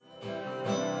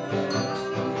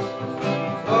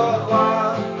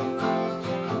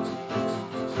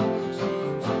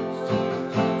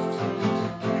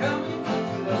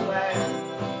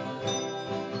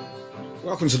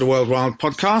Welcome to the World Wild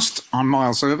Podcast. I'm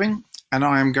Miles Irving, and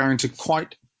I am going to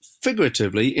quite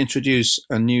figuratively introduce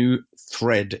a new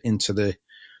thread into the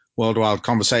World Wild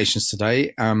conversations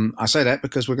today. I say that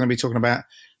because we're going to be talking about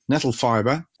nettle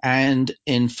fiber and,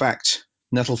 in fact,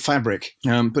 nettle fabric.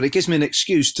 But it gives me an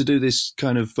excuse to do this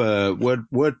kind of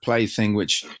wordplay thing,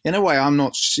 which, in a way, I'm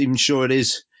not even sure it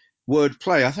is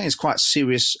wordplay. I think it's quite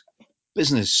serious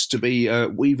business to be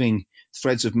weaving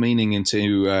threads of meaning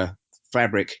into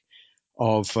fabric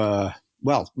of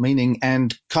meaning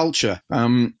and culture,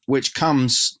 which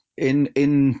comes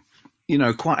in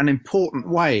quite an important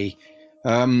way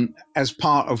as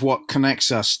part of what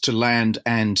connects us to land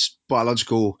and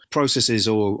biological processes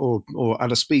or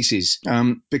other species.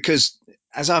 Because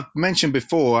as I've mentioned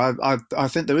before, I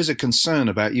think there is a concern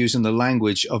about using the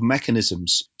language of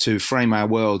mechanisms to frame our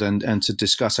world and to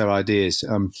discuss our ideas.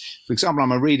 For example,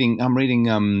 I'm reading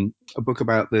a book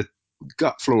about the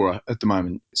gut flora at the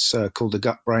moment. It's called the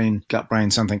gut brain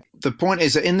something. The point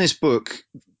is that in this book,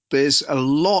 there's a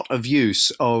lot of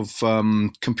use of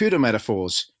computer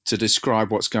metaphors to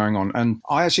describe what's going on. And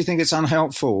I actually think it's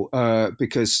unhelpful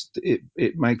because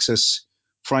it makes us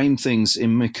frame things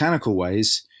in mechanical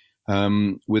ways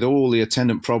with all the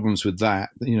attendant problems with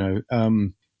that. The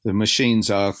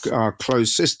machines are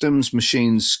closed systems.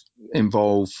 Machines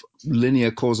involve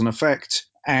linear cause and effect.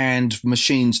 And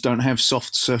machines don't have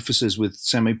soft surfaces with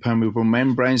semi-permeable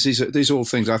membranes. These are all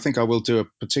things. I think I will do a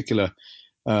particular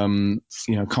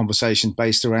conversation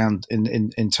based around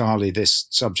in entirely this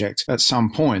subject at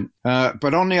some point.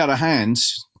 But on the other hand,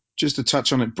 just to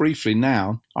touch on it briefly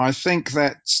now, I think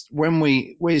that when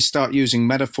we start using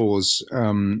metaphors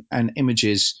and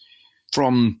images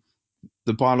from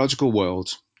the biological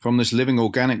world, from this living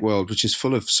organic world, which is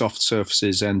full of soft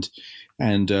surfaces and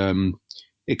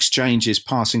exchanges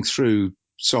passing through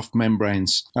soft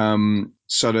membranes,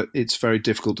 so that it's very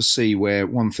difficult to see where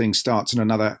one thing starts and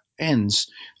another ends.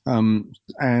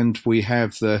 And we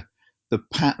have the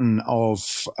pattern of,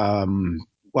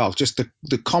 just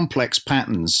the complex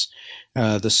patterns,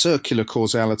 the circular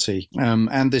causality,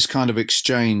 and this kind of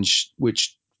exchange,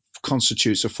 which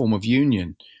constitutes a form of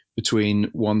union between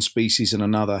one species and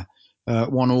another,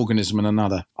 one organism and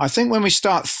another. I think when we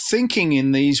start thinking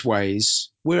in these ways,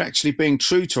 we're actually being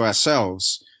true to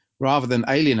ourselves rather than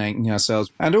alienating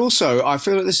ourselves. And also, I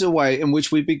feel that this is a way in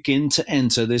which we begin to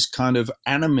enter this kind of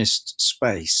animist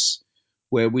space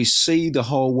where we see the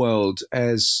whole world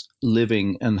as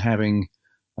living and having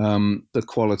the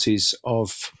qualities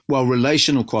of,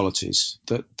 relational qualities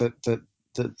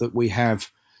that we have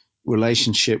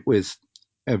relationship with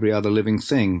every other living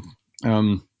thing.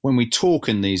 When we talk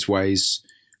in these ways,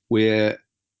 we're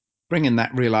bringing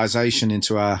that realization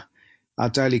into our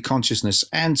daily consciousness.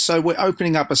 And so we're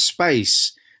opening up a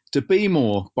space to be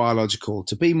more biological,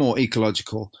 to be more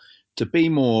ecological, to be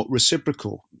more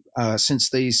reciprocal,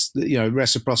 since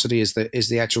reciprocity is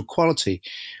the actual quality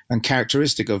and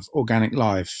characteristic of organic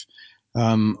life.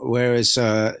 Whereas,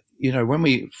 when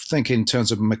we think in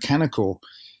terms of mechanical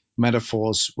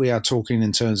metaphors, we are talking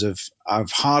in terms of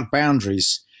hard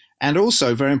boundaries, and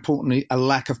also, very importantly, a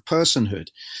lack of personhood,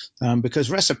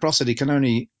 because reciprocity can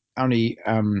only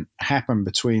happen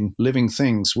between living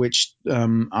things, which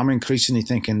I'm increasingly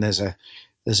thinking there's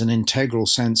an integral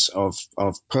sense of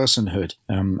personhood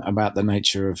about the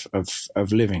nature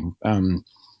of living.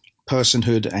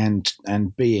 Personhood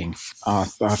and being are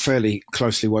fairly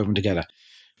closely woven together.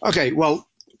 Okay, well,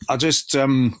 I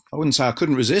wouldn't say I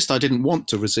couldn't resist. I didn't want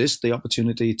to resist the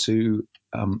opportunity to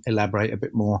elaborate a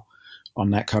bit more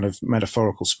on that kind of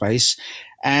metaphorical space.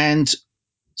 And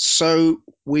so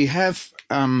we have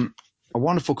a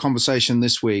wonderful conversation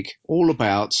this week all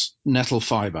about nettle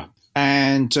fiber.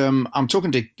 And I'm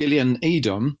talking to Gillian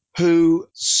Edon, who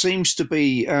seems to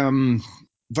be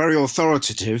very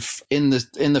authoritative in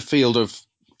the field of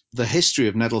the history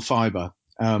of nettle fiber.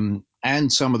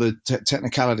 And some of the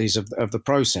technicalities of the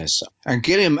process. And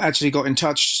Gillian actually got in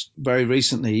touch very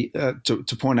recently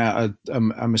to point out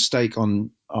a mistake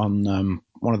on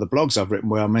one of the blogs I've written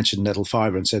where I mentioned nettle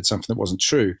fiber and said something that wasn't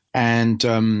true.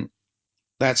 And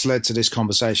that's led to this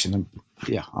conversation. And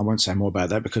yeah, I won't say more about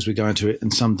that because we go into it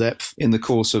in some depth in the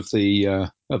course of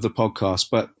the podcast.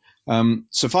 But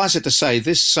suffice it to say,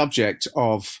 this subject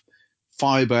of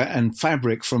fiber and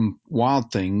fabric from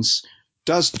wild things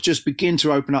does just begin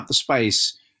to open up the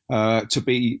space to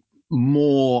be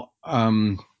more,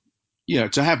 to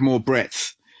have more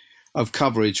breadth of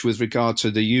coverage with regard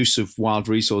to the use of wild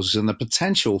resources and the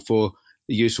potential for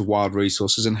the use of wild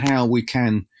resources, and how we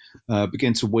can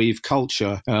begin to weave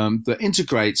culture that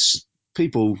integrates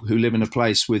people who live in a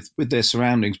place with their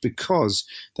surroundings, because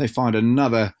they find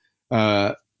another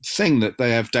thing that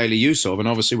they have daily use of, and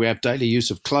obviously we have daily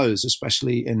use of clothes,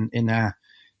 especially in our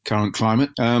current climate.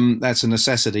 That's a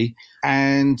necessity,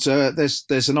 and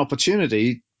there's an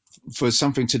opportunity for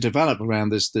something to develop around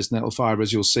this nettle fiber.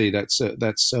 As you'll see, that's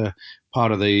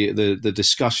part of the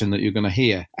discussion that you're going to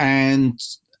hear, and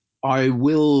I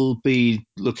will be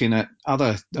looking at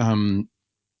other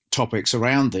topics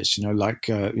around this, like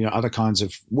other kinds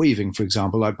of weaving, for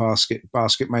example, like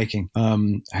basket making,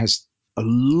 has a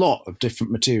lot of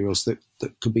different materials that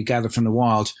could be gathered from the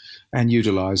wild and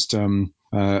utilized.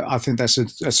 I think that's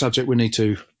a subject we need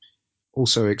to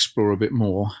also explore a bit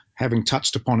more, having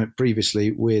touched upon it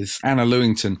previously with Anna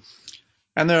Lewington.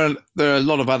 And there are a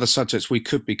lot of other subjects we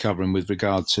could be covering with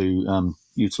regard to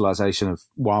utilization of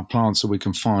wild plants that we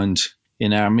can find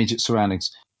in our immediate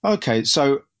surroundings. Okay,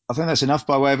 so I think that's enough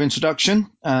by way of introduction,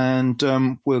 and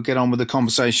we'll get on with the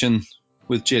conversation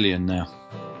with Gillian now.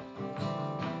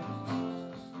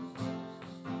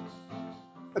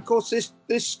 Of course,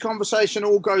 this conversation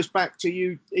all goes back to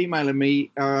you emailing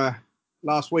me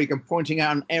last week and pointing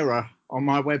out an error on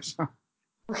my website.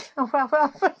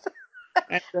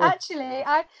 Actually,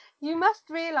 you must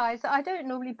realise that I don't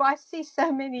normally, but I see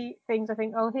so many things. I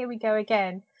think, oh, here we go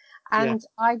again, and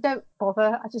I don't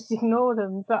bother. I just ignore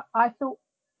them. But I thought,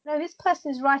 no, this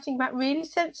person is writing about really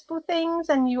sensible things,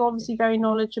 and you're obviously very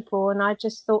knowledgeable. And I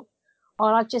just thought, oh,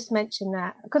 I'll just mention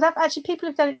that, because people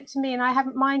have done it to me, and I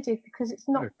haven't minded, because it's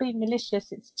not being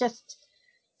malicious. It's just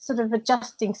sort of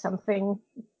adjusting something,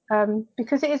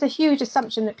 because it is a huge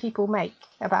assumption that people make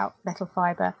about nettle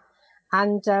fibre,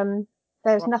 and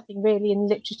there's nothing really in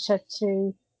literature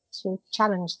to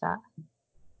challenge that.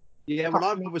 Yeah, well,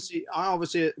 I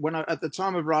obviously, when at the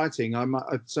time of writing, I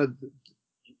said,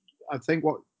 I think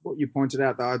what you pointed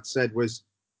out that I'd said was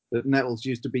that nettles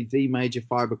used to be the major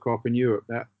fibre crop in Europe.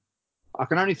 That I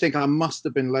can only think I must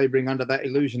have been labouring under that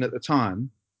illusion at the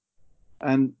time,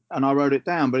 and I wrote it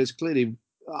down. But it's clearly,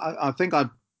 I think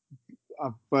I'm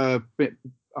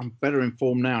better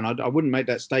informed now, and I wouldn't make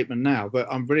that statement now. But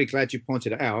I'm very glad you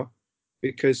pointed it out,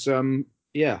 because I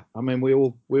mean, we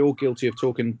all guilty of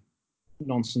talking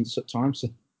nonsense at times.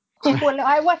 Well,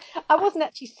 I wasn't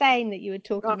actually saying that you were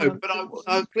talking nonsense. But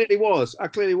I clearly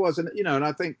was. And and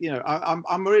I think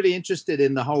I'm really interested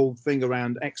in the whole thing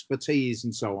around expertise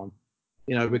and so on.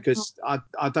 Because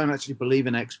I don't actually believe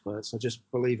in experts. I just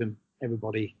believe in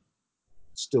everybody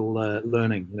still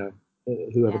learning.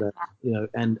 Whoever that.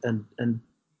 And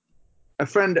a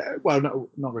friend. Well, no,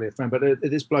 not really a friend, but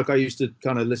this bloke I used to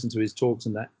kind of listen to his talks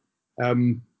and that.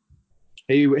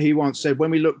 He once said,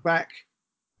 when we look back,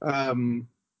 5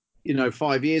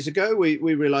 years ago, we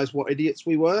realized what idiots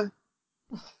we were.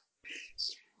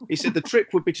 He said the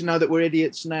trick would be to know that we're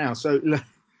idiots now. So, and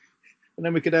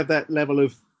then we could have that level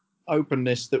of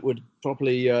openness that would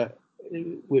probably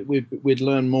we'd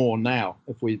learn more now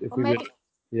if we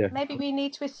maybe we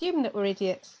need to assume that we're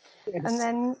idiots,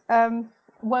 and then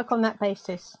work on that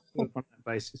basis.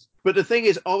 But the thing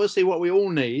is, obviously, what we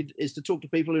all need is to talk to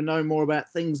people who know more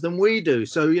about things than we do.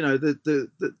 So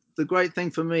the great thing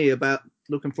for me about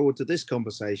looking forward to this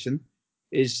conversation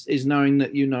is knowing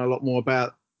that you know a lot more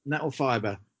about nettle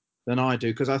fibre than I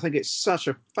do, because I think it's such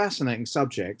a fascinating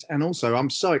subject, and also I'm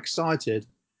so excited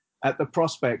at the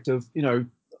prospect of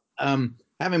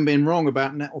having been wrong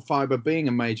about nettle fibre being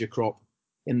a major crop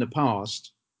in the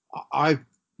past. I've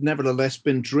nevertheless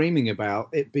been dreaming about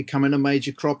it becoming a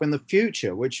major crop in the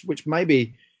future, which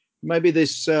maybe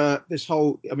this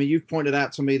whole, I mean, you've pointed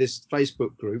out to me this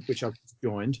Facebook group which I've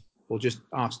joined, or just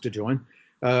asked to join,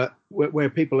 where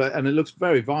people are, and it looks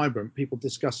very vibrant, people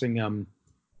discussing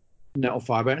nettle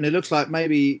fibre, and it looks like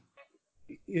maybe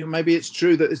it's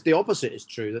true that it's the opposite is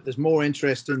true, that there's more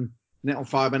interest in nettle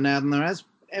fibre now than there has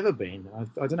ever been.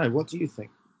 I don't know, what do you think?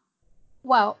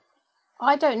 Well,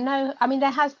 I don't know. I mean,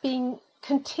 there has been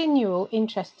continual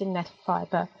interest in nettle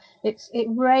fibre. It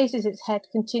raises its head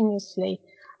continuously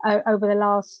over the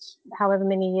last however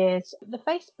many years. The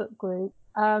Facebook group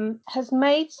has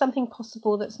made something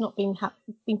possible that's not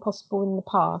been possible in the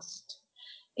past,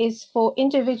 is for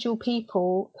individual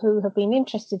people who have been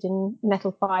interested in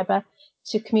nettle fibre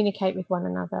to communicate with one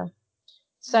another.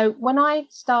 So when I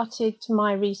started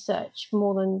my research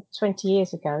more than 20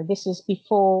 years ago, this was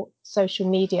before social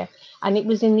media, and it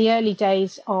was in the early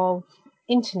days of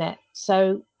internet.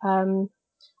 So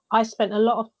I spent a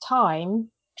lot of time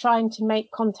trying to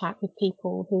make contact with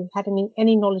people who had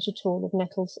any knowledge at all of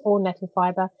nettles or nettle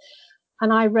fibre.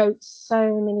 And I wrote so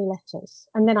many letters,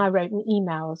 and then I wrote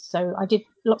emails. So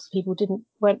lots of people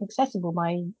weren't accessible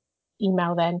by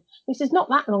email then. This is not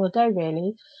that long ago,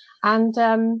 really. And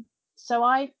so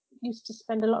I used to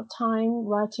spend a lot of time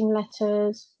writing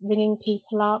letters, ringing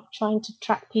people up, trying to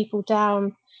track people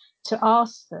down to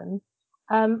ask them.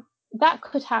 That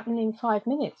could happen in 5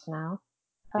 minutes now.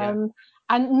 And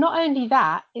not only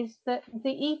that, is that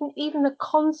even the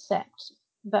concept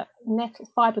that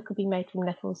fiber could be made from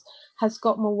nettles has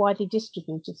got more widely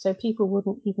distributed, so people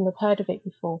wouldn't even have heard of it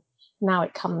before. Now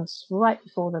it comes right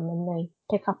before them and they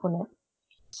pick up on it.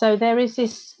 So there is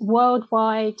this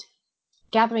worldwide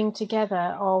gathering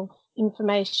together of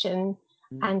information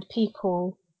and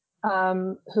people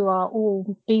who are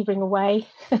all beavering away,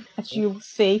 as you'll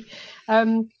see,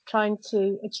 trying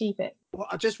to achieve it. Well,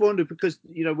 I just wondered because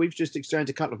we've just exchanged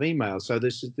a couple of emails, so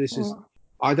this is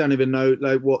I don't even know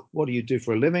like what do you do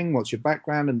for a living? What's your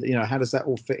background, and how does that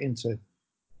all fit into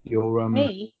your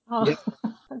Me? Oh, yeah.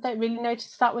 I don't really know to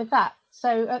start with that.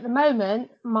 So at the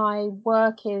moment, my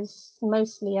work is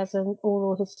mostly as an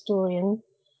oral historian.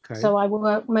 Okay. So I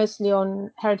work mostly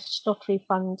on Heritage Lottery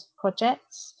Fund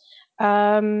projects.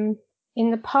 In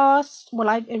the past, well,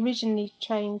 I originally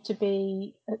trained to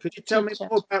be a Could you tell teacher. me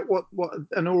more about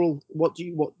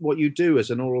what you do as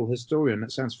an oral historian?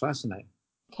 That sounds fascinating.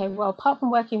 Okay, well, apart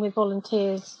from working with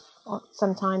volunteers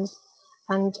sometimes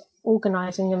and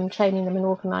organising them, training them and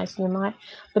organising them,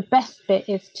 the best bit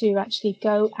is to actually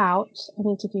go out and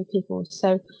interview people.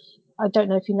 So I don't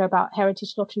know if you know about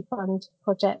Heritage Lottery Fund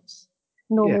projects.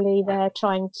 Normally they're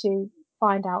trying to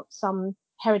find out some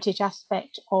heritage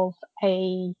aspect of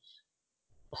a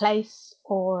place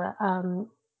or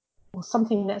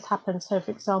something that's happened. So,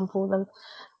 for example,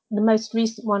 the most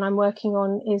recent one I'm working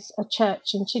on is a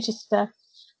church in Chichester,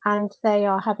 and they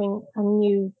are having a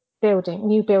new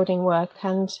building work,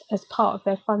 and as part of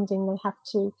their funding they have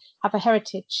to have a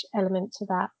heritage element to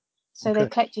that. So they're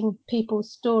collecting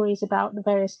people's stories about the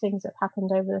various things that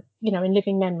happened over, in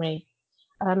living memory.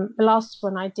 The last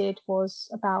one I did was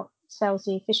about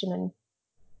Selsey fishermen,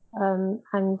 and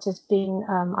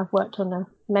I've worked on a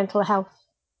mental health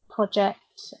project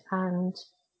and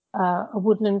a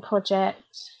woodland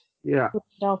project,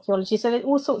 archaeology. So there's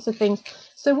all sorts of things.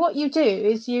 So what you do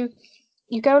is you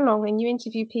go along and you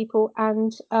interview people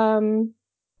and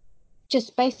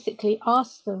just basically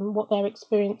ask them what their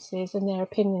experiences and their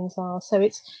opinions are. So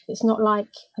it's not like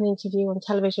an interview on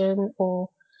television or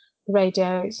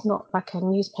radio. It's not like a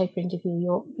newspaper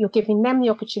interview. You're giving them the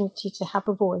opportunity to have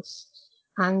a voice.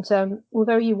 And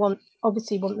although you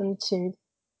obviously want them to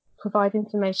provide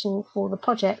information for the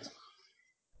project,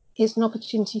 it's an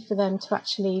opportunity for them to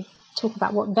actually talk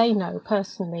about what they know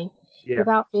personally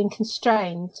without being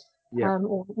constrained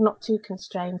or not too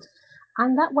constrained.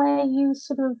 And that way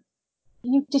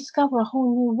you discover a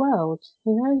whole new world.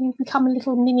 You become a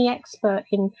little mini expert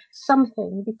in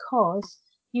something because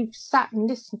you've sat and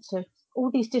listened to all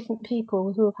these different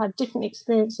people who have had different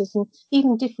experiences and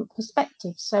even different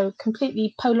perspectives. So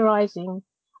completely polarizing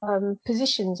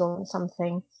positions on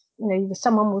something.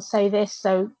 Someone will say this,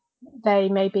 so they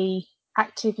may be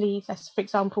actively, for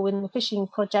example, in the fishing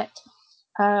project,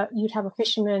 you'd have a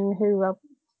fisherman who are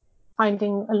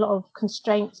finding a lot of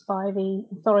constraints by the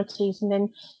authorities, and then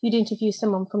you'd interview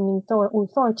someone from the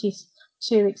authorities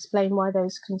to explain why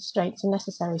those constraints are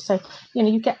necessary. So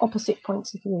you get opposite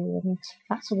points of view and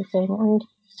that sort of thing,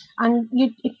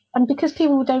 and because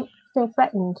people don't feel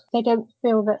threatened, they don't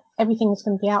feel that everything is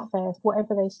going to be out there.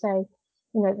 Whatever they say,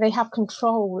 they have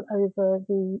control over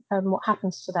the what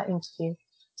happens to that interview.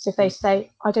 So if they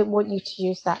say, I don't want you to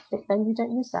use that bit, then you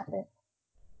don't use that bit.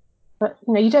 But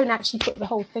you don't actually put the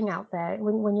whole thing out there.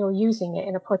 When you're using it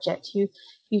in a project, you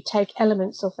take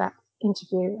elements of that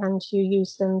interview and you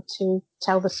use them to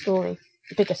tell the story,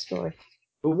 the bigger story.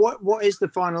 But what is the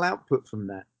final output from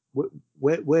that?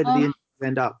 Where do the interviews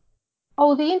end up?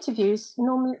 Oh, the interviews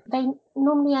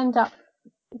normally end up,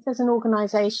 if there's an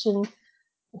organisation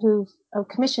who've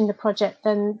commissioned the project,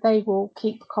 then they will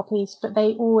keep copies, but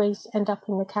they always end up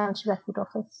in the county record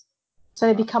office. So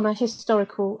they become a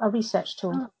research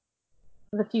tool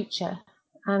for the future,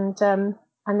 and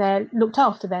they're looked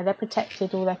after there. They're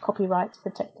protected, all their copyrights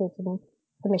protected and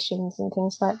permissions and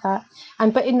things like that.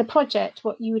 But in the project,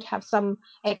 what you would have some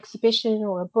exhibition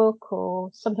or a book or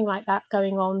something like that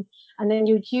going on, and then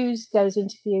you'd use those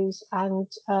interviews and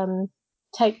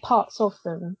take parts of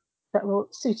them that were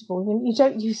suitable. You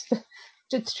don't use the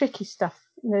tricky stuff.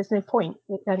 There's no point,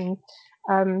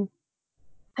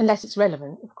 unless it's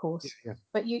relevant, of course.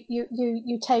 But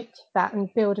you take that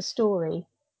and build a story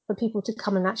for people to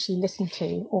come and actually listen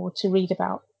to or to read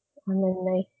about, and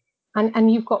then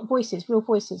and you've got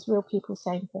real people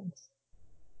saying things.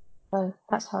 So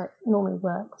that's how it normally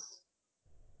works.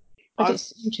 But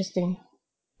it's interesting.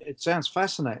 It sounds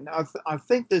fascinating. I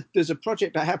think that there's a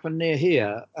project that happened near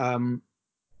here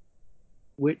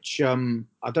which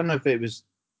I don't know if it was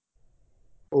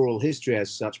oral history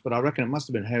as such, but I reckon it must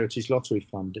have been Heritage Lottery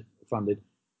funded.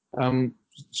 Um,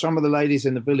 some of the ladies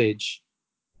in the village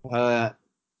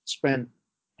spent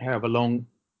however long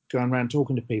going around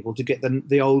talking to people to get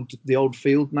the old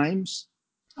field names,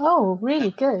 Oh,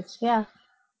 really good. Yeah.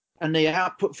 and the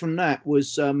output from that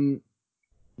was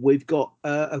we've got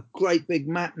a great big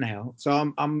map now. So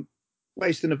I'm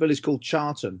based in a village called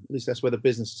Charlton. At least that's where the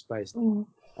business is based. Mm.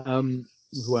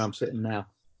 Where I'm sitting now,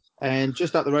 and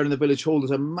just up the road in the village hall,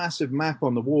 there's a massive map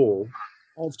on the wall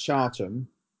of Charlton,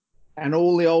 and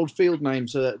all the old field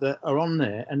names that are on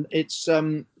there. And it's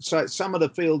so some of the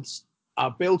fields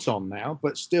are built on now,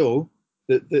 but still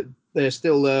they're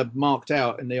still marked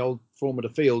out in the old form of the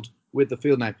field with the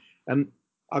field name. And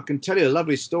I can tell you a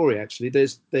lovely story actually.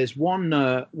 There's one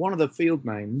of the field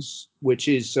names which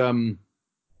is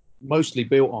mostly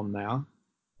built on now.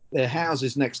 Their house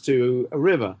is next to a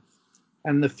river,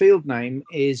 and the field name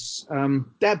is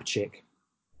Dabchick,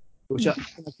 which I don't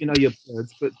know if you know your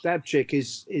birds, but Dabchick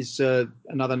is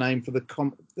another name for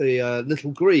the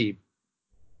little grebe.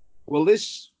 Well,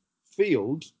 this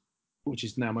field, which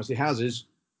is now mostly houses,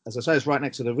 as I say, it's right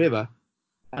next to the river,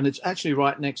 and it's actually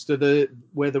right next to the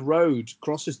where the road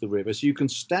crosses the river. So you can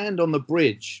stand on the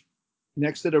bridge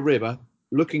next to the river,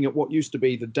 looking at what used to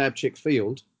be the Dabchick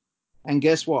field, and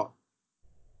guess what?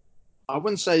 I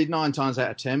wouldn't say 9 times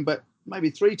out of 10, but maybe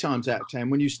 3 times out of 10,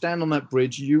 when you stand on that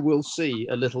bridge, you will see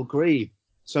a little grebe.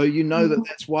 So you know that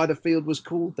that's why the field was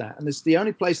called that. And it's the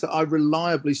only place that I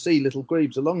reliably see little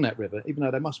grebes along that river, even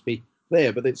though they must be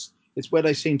there, but it's where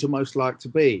they seem to most like to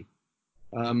be.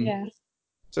 Um, Yeah.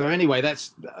 so anyway,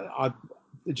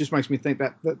 it just makes me think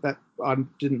that I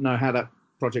didn't know how that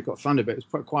project got funded, but it's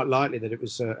quite likely that it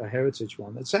was a heritage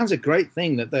one. It sounds a great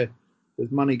thing that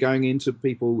there's money going into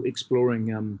people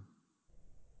exploring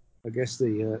I guess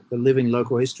the living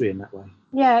local history in that way.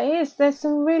 Yeah, it is. There's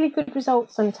some really good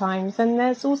results sometimes, and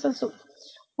there's also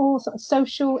all sort of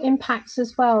social impacts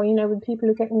as well. You know, when people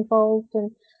who get involved,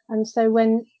 and so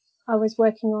when I was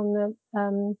working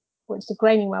on what's the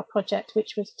Grainingwell project,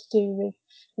 which was to do with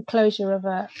the closure of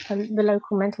the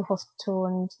local mental hospital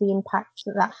and the impact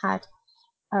that that had,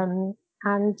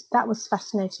 and that was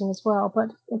fascinating as well. But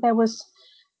there was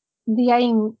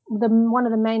one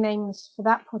of the main aims for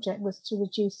that project was to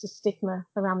reduce the stigma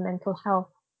around mental health,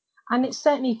 and it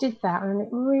certainly did that, and it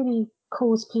really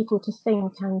caused people to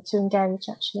think and to engage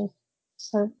actually.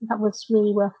 So that was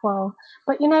really worthwhile.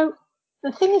 But you know,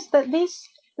 the thing is that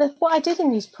what I did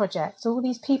in these projects, all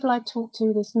these people I talked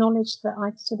to, this knowledge that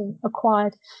I sort of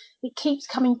acquired, it keeps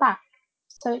coming back.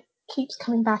 So it keeps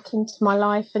coming back into my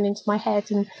life and into my head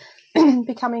and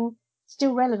becoming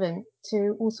still relevant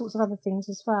to all sorts of other things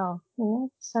as well. You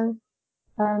know, so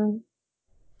um,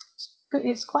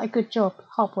 it's quite a good job,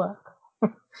 hard work.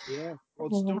 Yeah.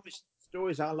 Well, Yeah.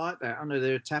 stories are like that. I know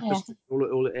they're a Yeah. tapestry.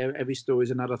 Every story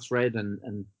is another thread, and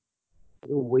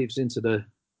it all weaves into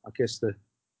I guess the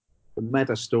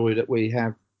meta story that we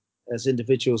have as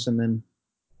individuals, and then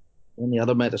the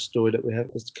other meta story that we have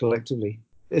as collectively.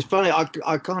 It's funny.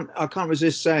 I can't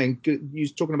resist saying you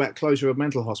talking about closure of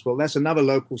mental hospital. That's another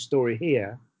local story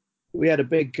here. We had a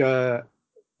big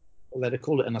they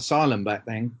called it an asylum back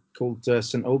then, called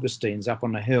St Augustine's up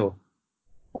on the hill,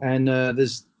 and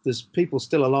there's people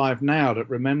still alive now that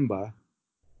remember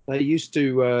they used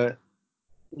to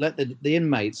let the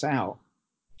inmates out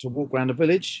to walk around the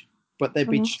village, but they'd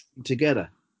be Mhm. chained together.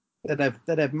 They'd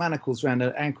have manacles around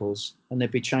their ankles, and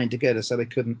they'd be chained together so they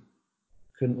couldn't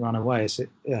run away.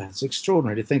 It's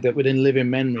extraordinary to think that within living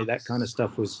memory that kind of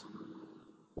stuff was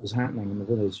happening in the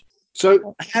village.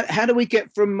 So how do we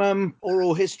get from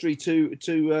oral history to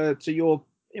your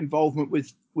involvement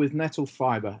with nettle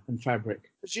fiber and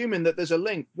fabric? Assuming that there's a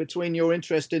link between your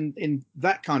interest in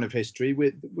that kind of history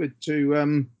with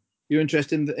to your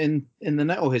interest in the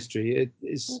nettle history. It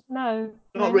is No,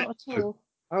 not no, really. not at all.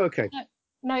 Oh, okay. No,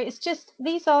 no, it's just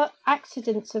these are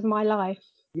accidents of my life.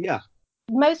 Yeah.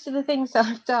 Most of the things that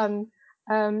I've done,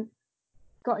 um,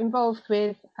 got involved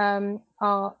with,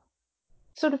 are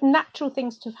sort of natural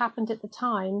things to have happened at the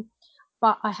time,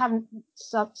 but I haven't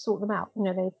sought them out. You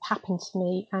know, they've happened to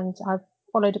me, and I've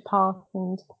followed a path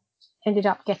and ended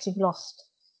up getting lost,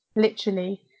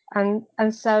 literally. And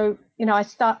so, you know,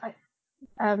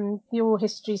 the oral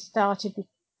history started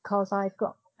because I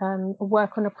got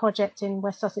work on a project in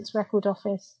West Sussex Record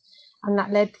Office, and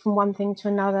that led from one thing to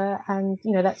another. And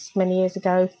you know, that's many years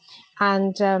ago.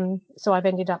 And so I've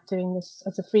ended up doing this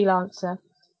as a freelancer.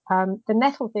 The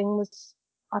nettle thing was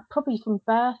probably from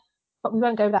birth, but we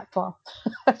won't go that far.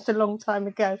 That's a long time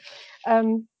ago.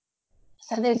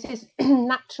 So there's this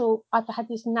I've had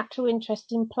this natural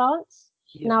interest in plants,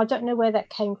 Yeah. Now I don't know where that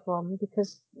came from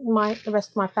because the rest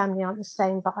of my family aren't the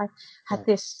same, but I had Right.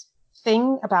 this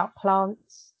thing about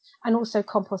plants and also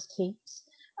compost heaps.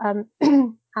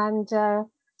 And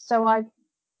so I,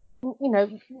 you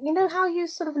know how you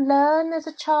sort of learn as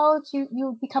a child,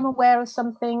 you become aware of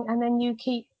something and then you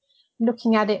keep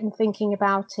looking at it and thinking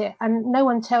about it, and no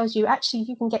one tells you actually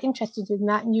you can get interested in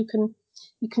that and you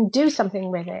can do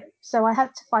something with it. So I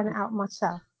had to find it out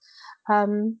myself.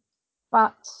 Um,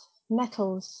 but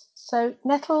nettles. So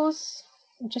nettles,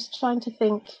 I'm just trying to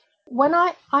think. When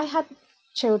I had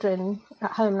children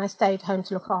at home and I stayed home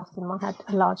to look after them, I had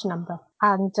a large number.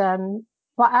 And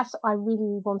but as I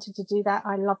really wanted to do that,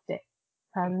 I loved it.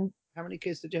 Um, How many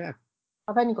kids did you have?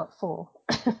 I've only got four.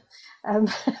 um,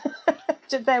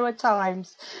 there were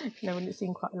times, when it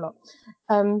seemed quite a lot.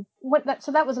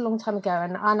 So that was a long time ago,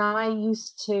 and I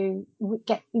used to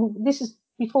get. This is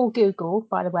before Google,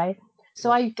 by the way. So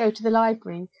Yeah. I go to the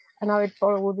library and I would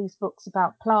borrow all these books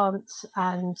about plants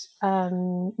and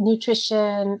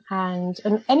nutrition and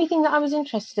anything that I was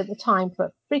interested at the time,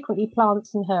 but frequently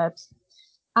plants and herbs.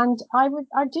 And I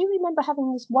do remember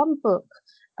having this one book,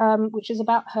 which was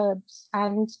about herbs.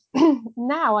 And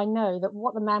now I know that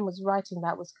what the man was writing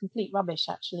about was complete rubbish,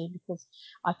 actually, because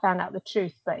I found out the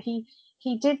truth. But he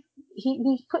did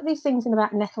he put these things in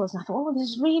about nettles, and I thought, oh, this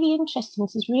is really interesting.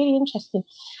 This is really interesting.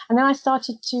 And then I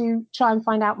started to try and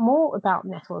find out more about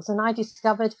nettles, and I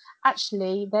discovered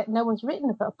actually that no one's written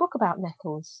a book about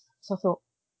nettles. So I thought,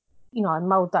 I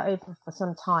mulled that over for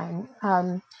some time.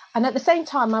 And at the same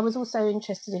time, I was also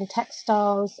interested in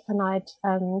textiles, and I'd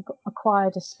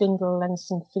acquired a spindle and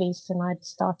some fleece, and I'd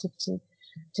started to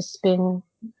spin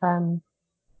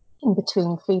in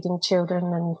between feeding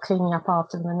children and cleaning up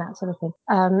after them and that sort of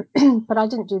thing. But I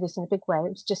didn't do this in a big way.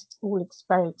 It was just all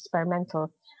very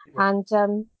experimental. Yeah.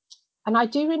 And I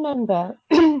do remember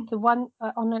the one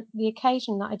the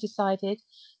occasion that I decided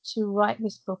to write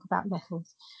this book about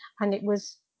nettles, and it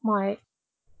was my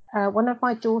one of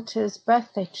my daughter's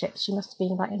birthday trips. She must have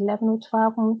been about 11 or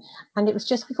 12, and it was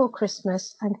just before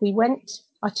Christmas. And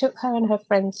I took her and her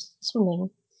friends swimming,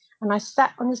 and I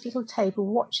sat on this little table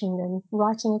watching them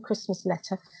writing a Christmas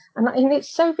letter. And it's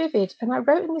so vivid. And I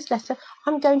wrote in this letter,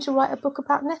 I'm going to write a book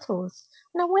about nettles.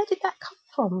 Now, where did that come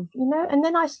from? And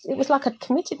then it was like I'd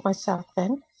committed myself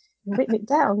then and written it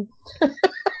down.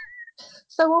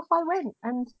 So off I went,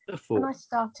 and I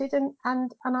started,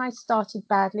 and I started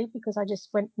badly because I just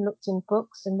went and looked in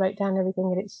books and wrote down everything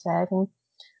that it said,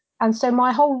 and so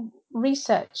my whole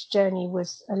research journey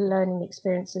was a learning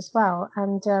experience as well.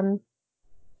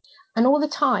 And all the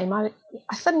time, I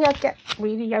suddenly I'd get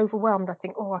really overwhelmed. I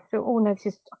think, oh, I feel, oh no,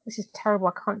 this is terrible.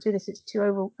 I can't do this. It's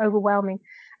too overwhelming.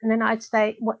 And then I'd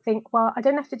think, well, I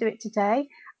don't have to do it today.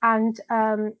 And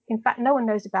in fact, no one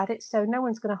knows about it, so no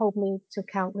one's going to hold me to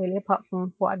account really, apart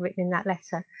from what I'd written in that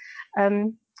letter.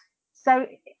 Um, so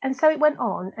it went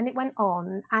on and it went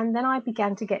on, and then I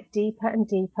began to get deeper and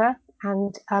deeper.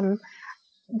 And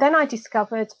then I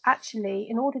discovered actually,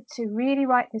 in order to really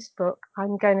write this book,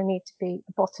 I'm going to need to be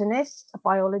a botanist, a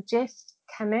biologist,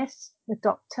 chemist, a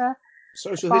doctor, a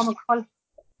Social history.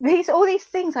 pharmacologist. All these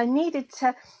things I needed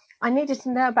to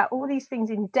know about all these things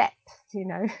in depth.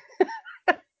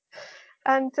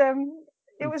 And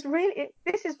it was really,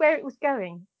 this is where it was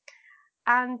going.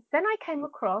 And then I came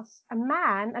across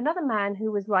another man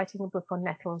who was writing a book on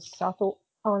nettles. So I thought,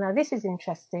 oh no, this is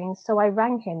interesting. So I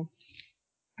rang him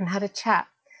and had a chat.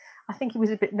 I think he was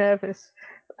a bit nervous.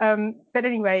 But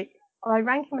anyway, I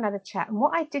rang him and had a chat. And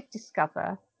what I did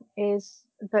discover is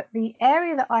that the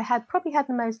area that I had probably had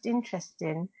the most interest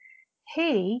in,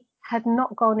 he had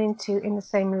not gone into in the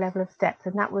same level of depth,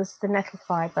 and that was the nettle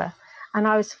fiber. And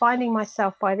I was finding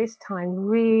myself by this time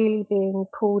really being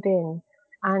pulled in.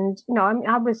 And,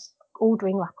 I was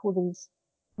ordering like all these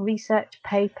research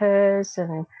papers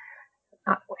and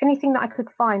anything that I could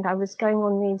find. I was going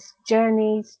on these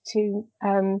journeys to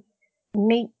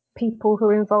meet people who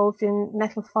are involved in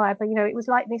nettle fiber. It was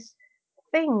like this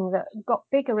thing that got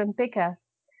bigger and bigger.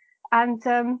 And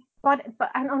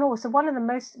and also one of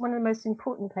the most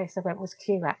important places I went was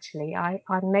Kew. Actually, I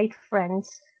made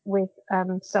friends with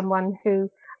someone who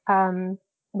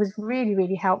was really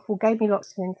really helpful, gave me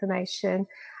lots of information,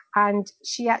 and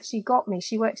she actually got me.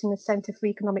 She worked in the Centre for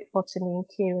Economic Botany in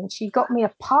Kew, and she got me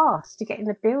a pass to get in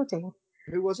the building.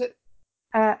 Who was it?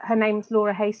 Her name's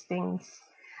Laura Hastings,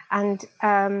 and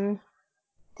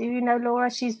do you know Laura?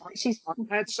 She's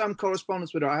I had some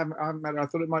correspondence with her. I haven't met her. I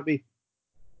thought it might be.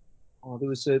 Oh, there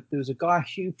was a guy,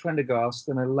 Hugh Prendergast,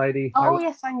 and a lady, Oh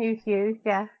yes, I knew Hugh.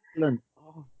 Yeah. Helen.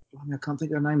 Oh, blimey, I can't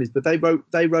think of her name is. But they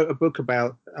wrote a book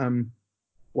about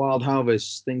Wild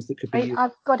Harvest, things that could be used.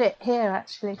 I've got it here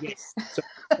actually. Yes. So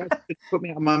that could put me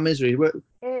out of my misery.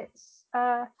 It's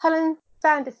Helen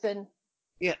Sanderson.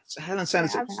 Yeah, so Helen Yeah,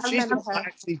 Sanderson. I She's the remember one I her.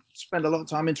 actually spend a lot of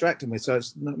time interacting with, so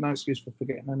it's no excuse for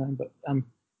forgetting her name. But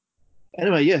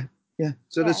anyway, yeah, yeah.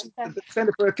 So Yeah, the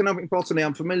Centre for Economic Botany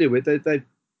I'm familiar with.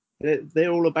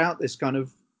 They're all about this kind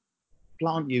of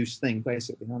plant use thing,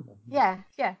 basically, aren't they?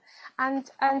 yeah, and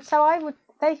so I would.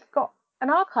 They've got an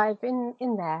archive in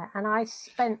there, and I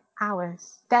spent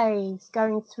hours, days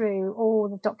going through all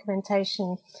the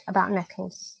documentation about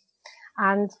nettles,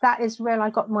 and that is where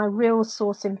I got my real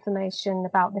source information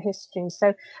about the history.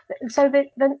 So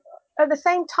at the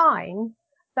same time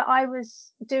that I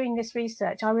was doing this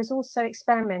research, I was also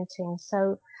experimenting.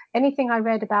 So anything I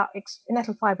read about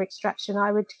nettle fiber extraction,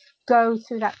 I would go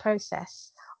through that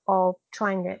process of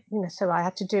trying it. So I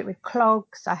had to do it with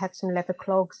clogs. I had some leather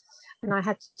clogs, and I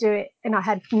had to do it, and I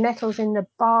had nettles in the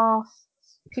bath.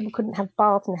 People couldn't have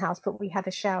baths in the house, but we had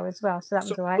a shower as well, so that So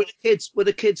was all right. were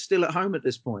the kids still at home at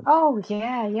this point? Oh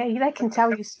yeah, they can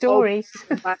tell you Oh, stories.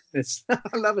 madness! I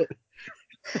love it.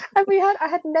 And I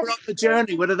had We're never. on the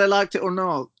journey, whether they liked it or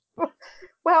not.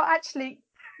 Well, actually,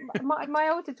 my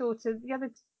older daughter,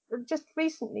 just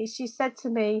recently, she said to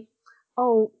me,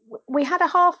 "Oh, we had a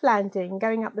half landing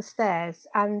going up the stairs,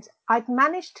 and I'd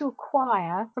managed to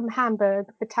acquire from Hamburg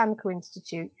Botanical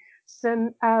Institute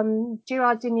some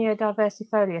Girardinia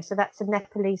diversifolia, so that's a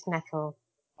Nepalese nettle,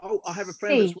 Oh, I have a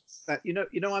friend that's seeds.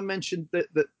 that. I mentioned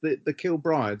the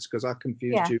Kilbrides because I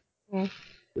confused Yeah. you Mm.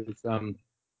 with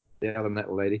the other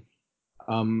nettle lady.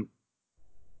 Um,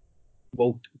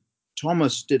 well,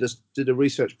 Thomas did a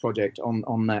research project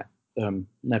on that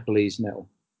Nepalese nettle.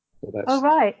 So Oh that's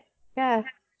right. Yeah.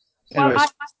 Well, anyway.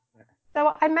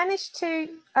 I managed to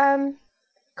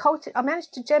I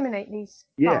managed to germinate these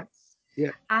Yeah, plants,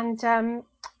 yeah. and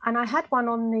I had one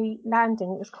on the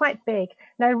landing. It was quite big.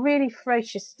 No, really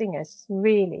ferocious stingers.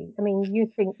 Really, I mean,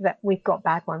 you think that we've got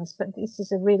bad ones, but this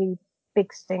is a really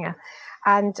big stinger,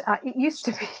 and it used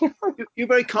to be. You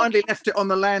very kindly left it on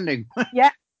the landing.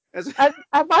 Yeah, As- and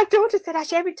my daughter said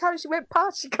actually every time she went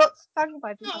past, she got stung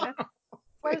by this.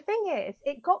 Well, the thing is,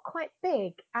 it got quite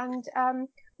big, and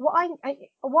what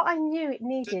I knew it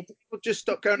needed. just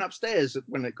stop going upstairs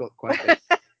when it got quite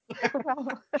big. Well,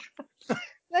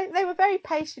 they were very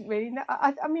patient, really.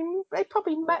 I mean, they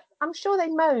probably, I'm sure they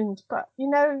moaned, but you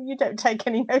don't take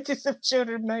any notice of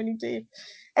children moaning, do you?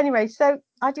 Anyway, so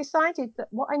I decided that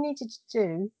what I needed to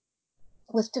do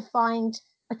was to find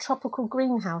a tropical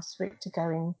greenhouse for it to go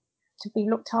in, to be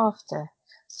looked after.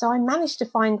 So I managed to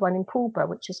find one in Pulborough,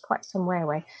 which was quite some way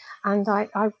away. And I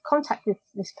contacted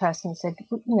this person and said,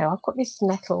 I've got this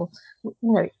nettle,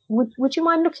 would you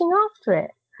mind looking after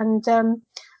it? And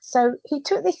so he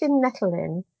took this in nettle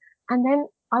in, and then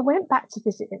I went back to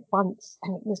visit it once,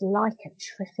 and it was like a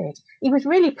triffid. He was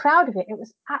really proud of it. It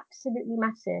was absolutely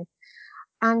massive.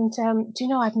 And do you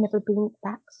know, I've never been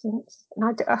back since.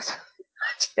 And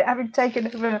having taken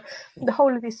over the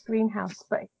whole of this greenhouse,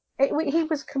 but he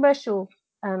was commercial,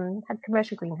 had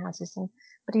commercial greenhouses,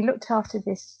 but he looked after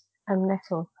this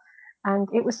nettle, and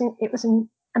it was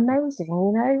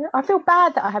amazing. I feel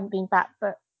bad that I haven't been back,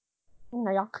 but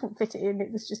I couldn't fit it in.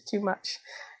 It was just too much.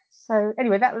 So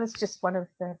anyway, that was just one of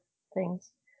the things.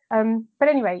 But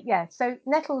anyway, yeah. So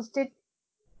nettles did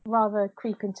rather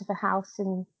creep into the house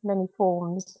in many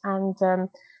forms. And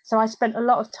so I spent a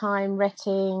lot of time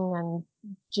retting and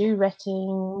dew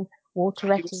retting, water You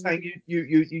were retting. saying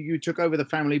you took over the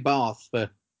family bath for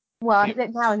Well,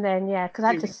 now and then, yeah, because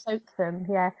I had to soak them,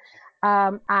 yeah.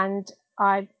 And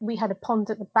we had a pond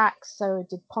at the back, so I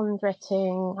did pond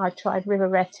retting. I tried river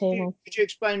retting. could you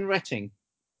explain retting?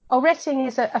 Oh, retting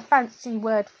is a fancy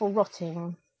word for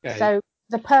rotting. Okay. So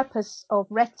the purpose of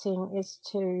retting is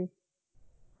to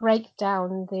break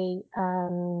down the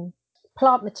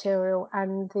plant material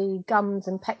and the gums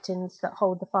and pectins that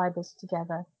hold the fibers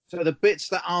together. So the bits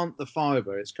that aren't the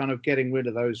fibre, it's kind of getting rid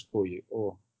of those for you.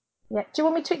 Or Yeah. Do you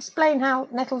want me to explain how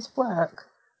nettles work?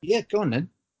 yeah, go on then.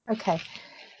 Okay.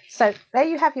 So there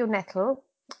you have your nettle,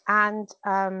 and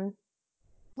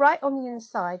right on the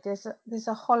inside there's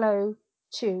a hollow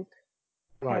tube.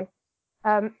 Right.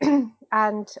 Okay.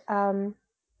 And I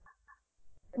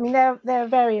mean there are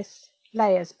various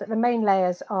layers, but the main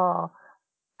layers are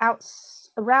out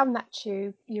around that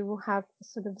tube. You will have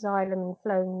sort of xylem and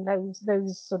phloem,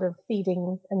 those sort of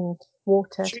feeding and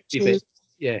water Shooty bit. tubes.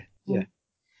 Yeah, yeah. Mm.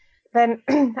 Then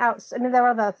and there are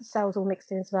other cells all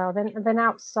mixed in as well. Then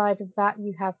outside of that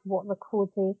you have what are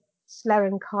called the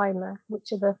sclerenchyma,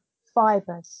 which are the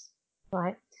fibers.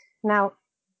 Right. Now,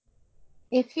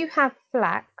 if you have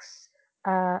flax,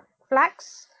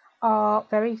 flax are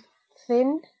very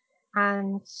thin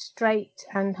and straight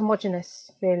and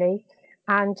homogeneous, really,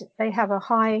 and they have a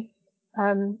high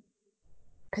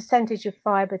percentage of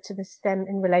fibre to the stem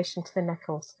in relation to the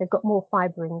nettles. They've got more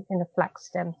fibre in a flax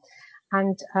stem,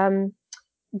 and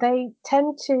they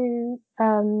tend to,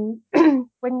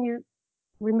 when you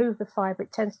remove the fibre,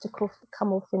 it tends to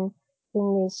come off in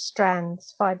these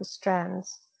strands, fibre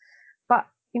strands. But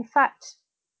in fact,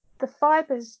 the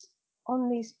fibres on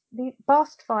the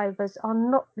bast fibres are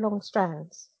not long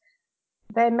strands.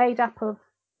 They're made up of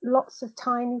lots of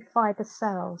tiny fibre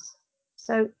cells.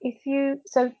 So if you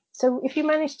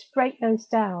manage to break those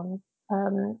down,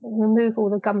 remove all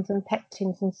the gums and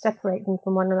pectins and separate them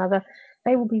from one another,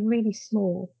 they will be really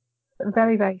small, but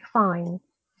very, very fine.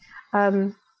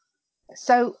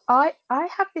 So I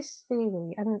have this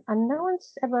theory, and no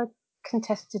one's ever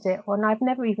contested it, and I've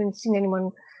never even seen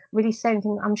anyone really say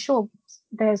anything. I'm sure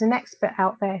there's an expert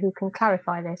out there who can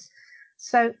clarify this.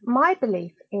 So my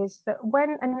belief is that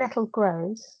when a nettle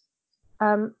grows,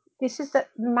 this is the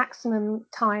maximum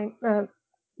time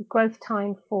growth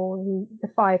time for the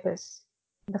fibers,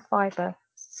 the fiber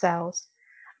cells,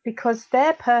 because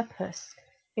their purpose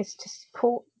is to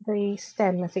support the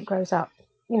stem as it grows up.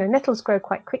 You know, nettles grow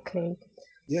quite quickly,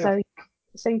 Yeah.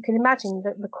 so you can imagine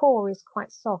that the core is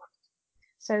quite soft.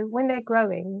 So when they're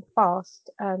growing fast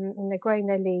and they're growing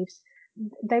their leaves,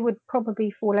 they would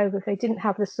probably fall over if they didn't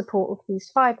have the support of these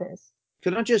fibers.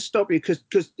 Can I just stop you because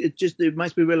it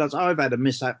makes me realise I've had a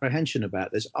misapprehension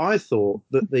about this. I thought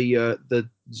that the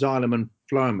xylem and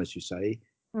phloem, as you say,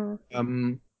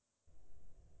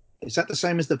 is that the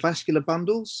same as the vascular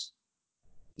bundles?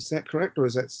 Is that correct, or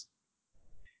is that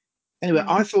anyway?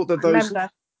 I thought that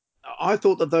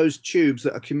those tubes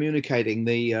that are communicating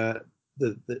the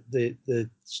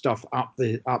stuff up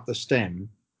the stem,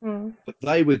 that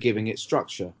they were giving it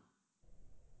structure.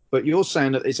 But you're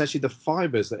saying that it's actually the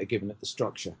fibers that are giving it the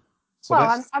structure. So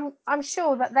well, I'm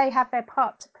sure that they have their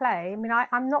part to play. I mean,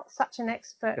 I'm not such an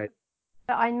expert okay.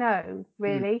 that I know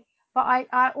really, but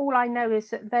I all I know is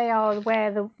that they are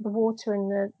where the water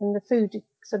and the food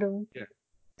sort of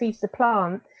feeds the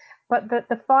plant, but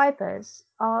the fibers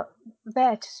are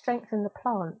there to strengthen the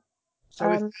plant.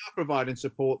 So if they are providing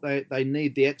support, they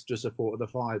need the extra support of the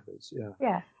fibers.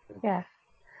 Yeah.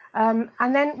 And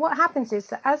then what happens is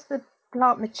that as the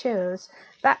plant matures,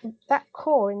 that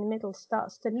core in the middle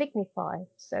starts to lignify.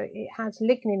 So it has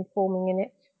lignin forming in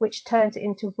it, which turns it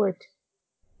into wood.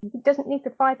 It doesn't need the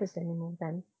fibers anymore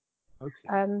then.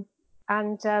 Okay.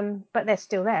 But they're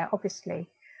still there, obviously.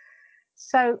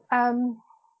 So,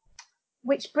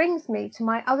 which brings me to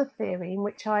my other theory, in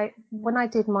which when I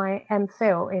did my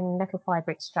MPhil in nettle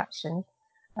fibre extraction,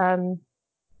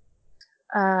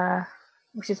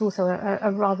 which is also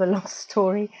a rather long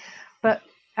story, but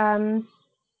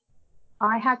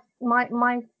I had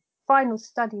my final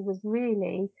study was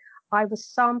really I was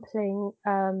sampling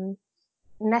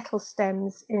nettle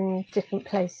stems in different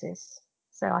places.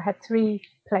 So I had 3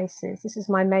 places. This is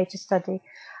my major study,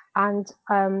 and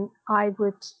I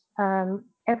would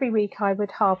every week I would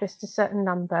harvest a certain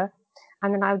number,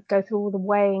 and then I would go through all the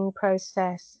weighing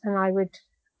process, and I would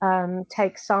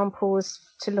take samples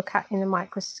to look at in a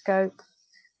microscope,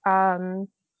 and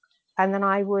then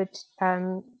I would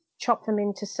chop them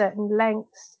into certain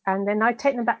lengths, and then I'd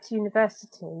take them back to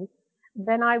university.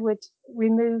 Then I would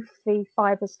remove the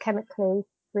fibers chemically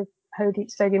with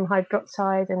sodium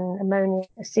hydroxide and ammonium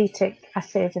acetic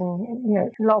acid, and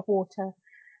a lot of water,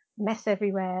 mess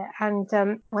everywhere. And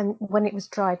when it was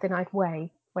dried, then I'd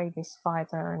weigh this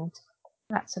fiber and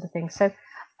that sort of thing. So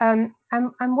and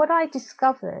what I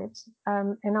discovered,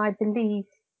 and I believe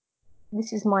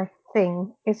this is my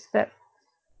thing, is that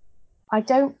I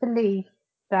don't believe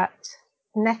that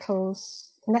nettle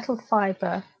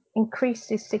fibre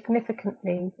increases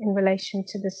significantly in relation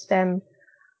to the stem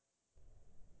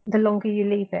the longer you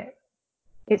leave it.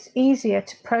 It's easier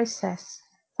to process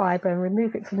fibre and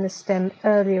remove it from the stem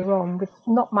earlier on with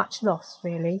not much loss,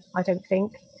 really, I don't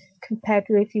think, compared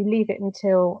to if you leave it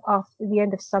until after the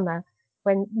end of summer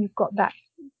when you've got that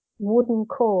wooden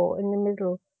core in the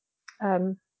middle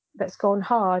that's gone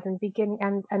hard and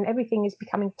and everything is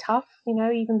becoming tough.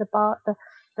 Even the bark,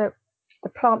 the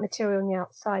plant material on the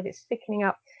outside, it's thickening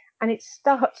up, and it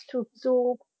starts to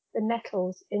absorb the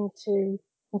nettles into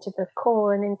the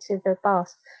core and into the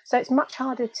bast. So it's much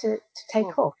harder to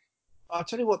take off. I'll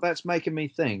tell you what that's making me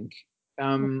think,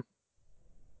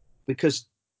 because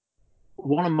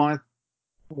one of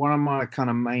my kind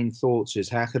of main thoughts is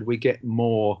how could we get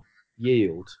more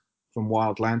yield from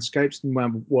wild landscapes,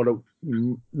 no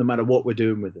matter what we're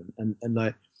doing with them,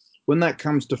 and when that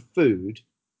comes to food,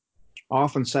 I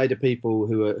often say to people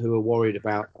who are worried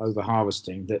about over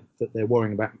harvesting that they're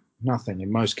worrying about nothing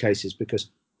in most cases, because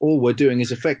all we're doing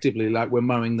is effectively like we're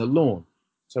mowing the lawn.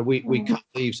 So we cut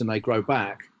leaves and they grow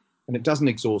back, and it doesn't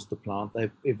exhaust the plant.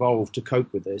 They've evolved to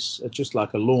cope with this, just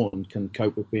like a lawn can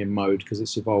cope with being mowed because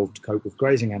it's evolved to cope with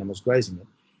grazing animals grazing it.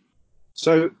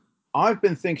 So I've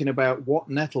been thinking about what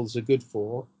nettles are good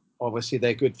for. Obviously,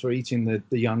 they're good for eating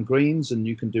the young greens, and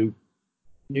you can do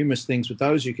numerous things with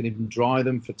those. You can even dry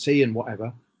them for tea and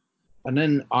whatever. And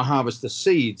then I harvest the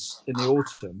seeds in the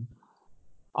autumn.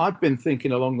 I've been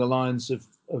thinking along the lines of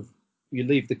you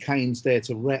leave the canes there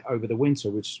to rot over the winter,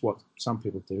 which is what some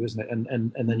people do, isn't it?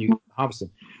 And then you harvest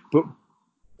them. But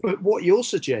what you're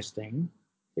suggesting,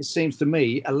 it seems to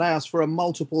me, allows for a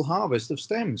multiple harvest of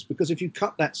stems, because if you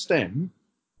cut that stem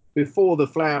before the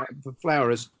flower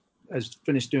has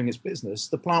finished doing its business,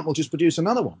 the plant will just produce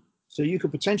another one. So you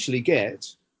could potentially get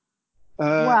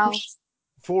Well,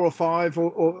 4 or 5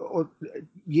 or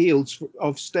yields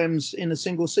of stems in a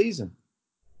single season.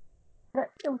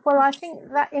 well, I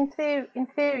think that in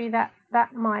theory that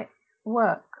might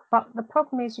work, but the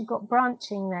problem is you've got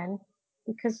branching then,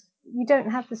 because you don't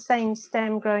have the same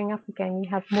stem growing up again. You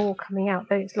have more coming out.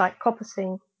 Though it's like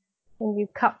coppicing, when you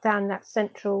cut down that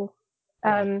central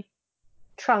um,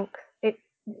 trunk, it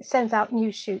sends out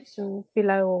new shoots from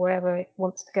below or wherever it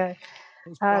wants to go.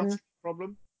 Is branching a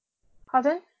problem?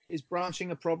 Pardon? Is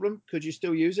branching a problem? Could you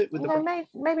still use it with the No,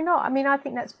 maybe not. I mean, I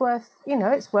think that's worth,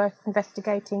 it's worth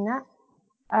investigating that.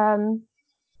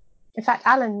 In fact,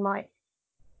 Alan,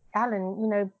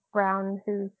 Brown,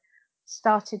 who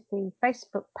started the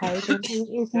Facebook page and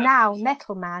he is now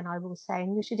Nettle Man, I will say,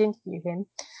 and you should interview him.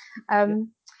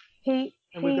 He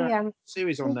and we're going he to have a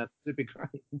series on that. It'd be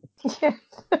great. yeah,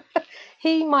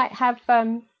 he might have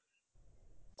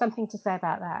something to say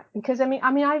about that, because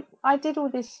I did all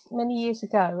this many years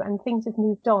ago and things have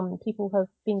moved on. People have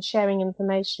been sharing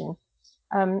information,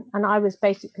 and I was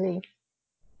basically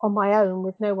on my own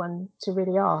with no one to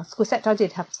really ask, except I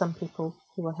did have some people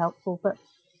who were helpful, but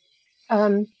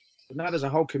But now there's a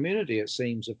whole community, it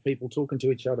seems, of people talking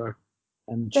to each other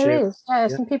and sharing. there is, yeah, Yeah.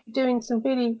 some people doing some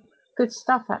really good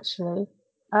stuff actually.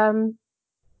 Um,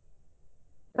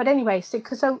 but anyway, so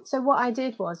what I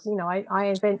did was, I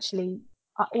eventually,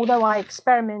 although I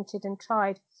experimented and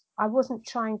tried, I wasn't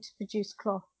trying to produce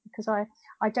cloth because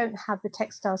I don't have the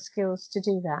textile skills to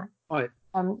do that. Right.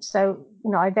 So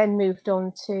I then moved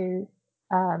on to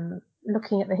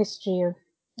looking at the history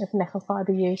of nettle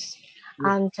fiber use,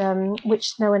 Yeah. and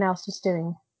which no one else was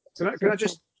doing. Can I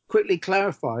just quickly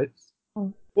clarify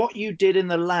Mm. what you did in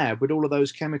the lab with all of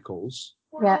those chemicals?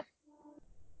 Yeah,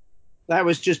 That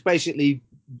was just basically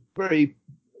very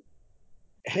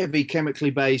heavy chemically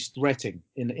based retting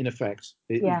in effect.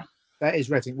 yeah. That is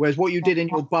retting. Whereas what you did in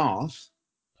your bath,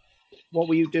 what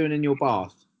were you doing in your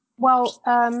bath? Well,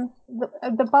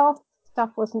 the bath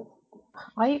stuff wasn't.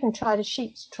 I even tried a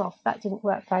sheep's trough. That didn't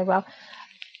work very well.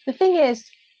 The thing is,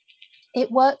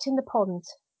 it worked in the pond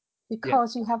Yeah.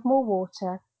 because you have more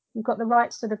water. You've got the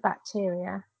right sort of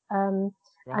bacteria, and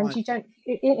Right. you don't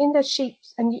in the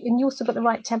sheeps, and you also got the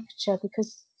right temperature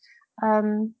because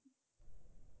um,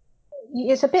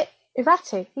 it's a bit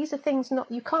erratic. These are things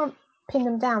not you can't pin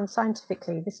them down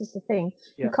scientifically. This is the thing.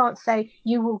 You Yeah. can't say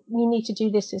you need to do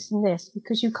this, and this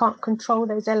because you can't control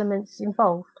those elements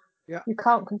involved. Yeah. You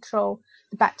can't control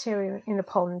the bacteria in the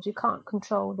pond. You can't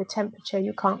control the temperature.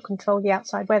 You can't control the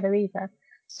outside weather either.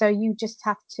 So you just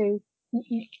have to,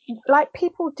 like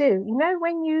people do.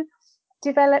 When you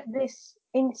develop this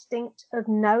instinct of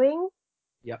knowing,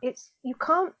 Yeah. you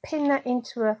can't pin that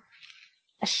into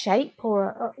a shape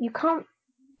you can't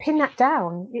pin that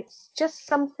down. It's just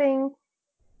something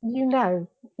you know.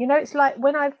 It's like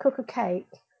when I cook a cake,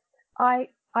 I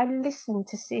listen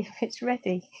to see if it's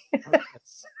ready. Okay.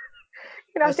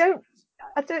 I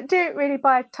That's, don't do it really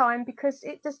by time because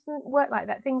it doesn't work like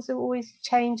that. Things are always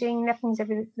changing. Nothing's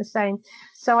ever the same.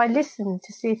 So I listen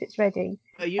to see if it's ready.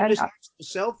 are you And listening to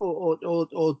yourself, or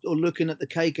looking at the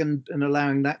cake and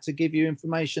allowing that to give you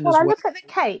information well, as I well? look at the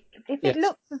cake. If it Yes.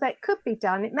 looks as though it could be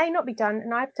done, it may not be done,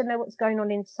 and I have to know what's going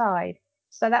on inside.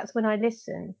 So that's when I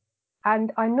listen,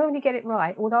 and I normally get it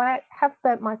right. Although I have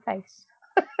burnt my face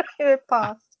in the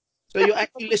past. So you're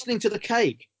actually listening to the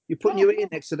cake. You're putting Yeah, your ear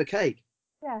next to the cake.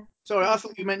 yeah, Sorry, I yeah.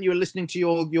 thought you meant you were listening to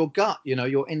your gut.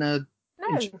 Your inner No,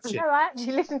 intuition. no, I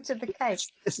actually listen to the cake.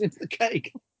 Listening to the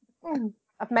cake.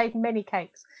 I've made many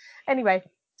cakes. Anyway,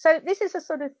 so this is a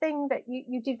sort of thing that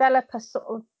you develop a sort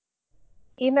of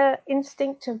inner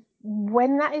instinct of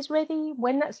when that is ready,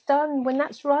 when that's done, when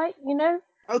that's right.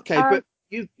 Okay, Um, but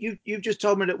you've just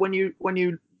told me that when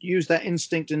you use that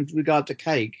instinct in regard to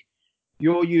cake,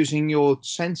 you're using your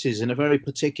senses in a very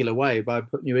particular way by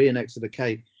putting your ear next to the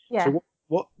cake. So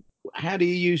Yeah. how do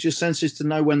you use your senses to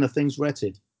know when the thing's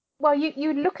retted? Well,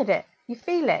 you look at it, you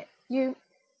feel it, you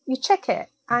check it,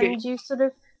 You get, and you sort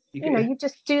of, you get, you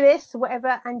just do this or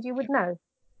whatever, and you would know.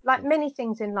 Like yeah. many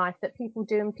things in life that people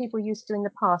do and people used to in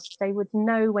the past, they would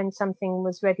know when something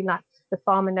was ready. Like the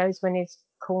farmer knows when his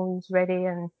corn's ready,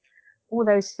 and all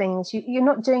those things. You're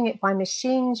not doing it by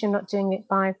machines. You're not doing it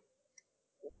by,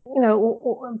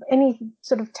 or any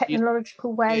sort of You,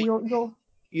 technological way. yeah, You're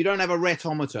you don't have a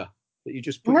retometer that you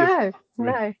just put your no,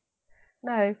 finger in.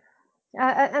 no, no.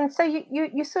 And so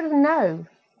you sort of know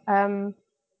um,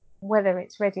 whether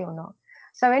it's ready or not.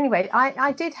 So anyway,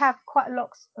 I did have quite a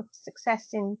lot of success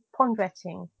in pond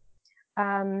retting,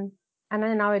 and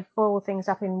then I would boil things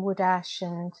up in wood ash,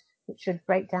 and which would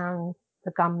break down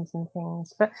the gums and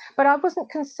things. But I wasn't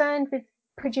concerned with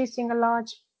producing a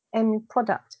large end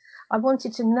product. I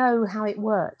wanted to know how it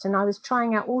worked, and I was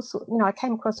trying out all sorts. I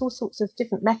came across all sorts of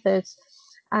different methods,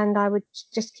 and I would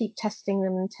just keep testing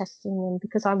them and testing them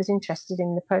because I was interested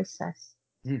in the process.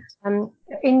 Mm. Um,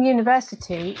 in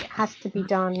university, it has to be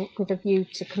done with a view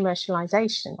to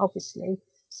commercialization, obviously.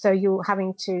 So you're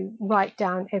having to write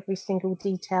down every single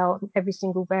detail, every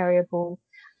single variable.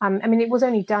 I mean, it was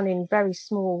only done in very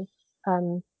small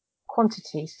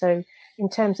quantity. So in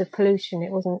terms of pollution, it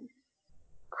wasn't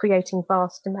creating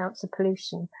vast amounts of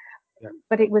pollution, Yeah.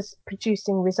 but it was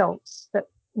producing results that,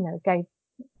 gave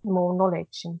more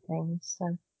knowledge and things.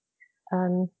 So,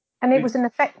 and it was an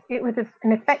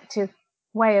effective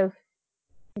way of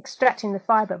extracting the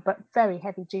fiber, but very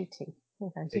heavy duty.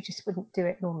 You just wouldn't do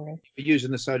it normally. You're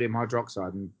using the sodium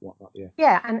hydroxide and whatnot, yeah.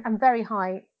 Yeah, and very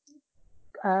high,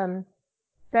 um,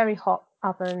 very hot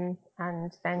oven,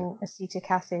 and then acetic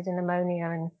acid and ammonia,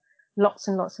 and lots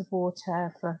of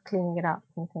water for cleaning it up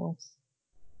and things.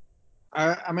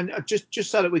 I mean,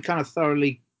 just so that we kind of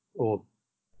thoroughly, or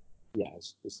yeah,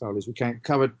 as thoroughly as we can,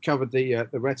 covered the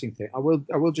retting thing. I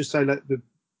will just say that the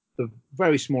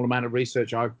very small amount of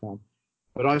research I've done,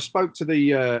 but I spoke to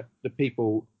the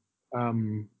people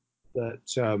that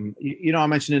I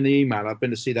mentioned in the email. I've been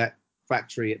to see that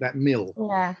factory, that mill,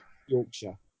 Yeah.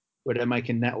 Yorkshire, where they're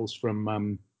making nettles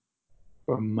from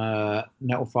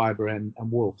nettle fiber and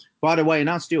wool. By the way, in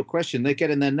answer to your question, they're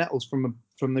getting their nettles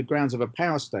from the grounds of a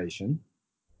power station,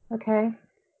 Okay.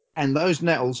 and those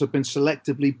nettles have been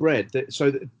selectively bred.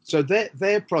 So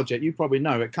their project, you probably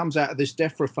know, it comes out of this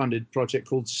DEFRA funded project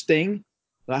called Sting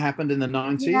that happened in the Yeah.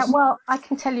 90s. Well, I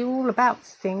can tell you all about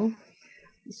Sting.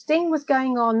 Sting was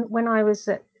going on when I was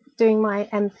doing my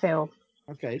MPhil,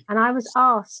 Okay. and I was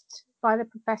asked by the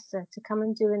professor to come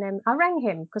and do an M. I rang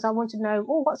him because I wanted to know,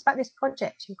 what's about this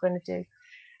project you're going to do?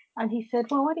 And he said,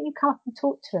 well, why don't you come up and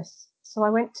talk to us? So I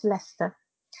went to Leicester,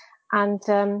 and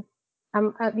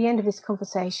at the end of this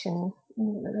conversation,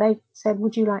 they said,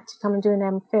 would you like to come and do an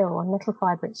MPhil on metal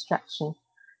fibre extraction?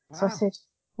 So I Wow. said,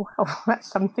 well, that's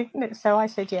something, isn't it? So I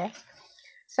said yes.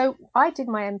 So I did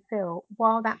my MPhil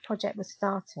while that project was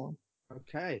starting,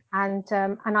 Okay. and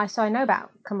I know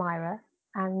about Chimera,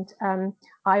 and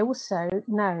I also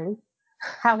know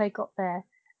how they got their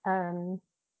um,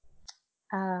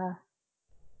 uh,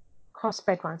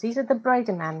 crossbred ones. These are the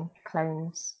Brademann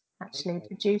clones, actually Okay.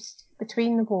 produced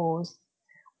between the wars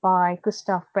by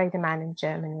Gustav Brademann in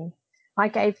Germany. I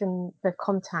gave them the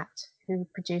contact who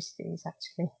produced these,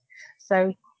 actually.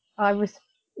 So I was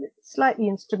slightly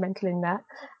instrumental in that.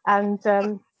 And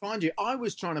Find you. I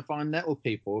was trying to find nettle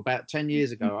people about 10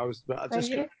 years ago. But I so just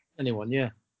couldn't yeah, find anyone. Yeah.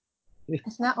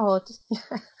 isn't that odd?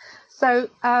 so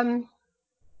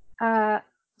uh,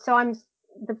 so I'm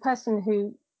the person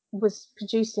who was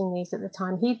producing these at the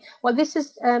time. This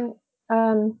is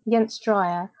Jens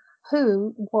Dreyer,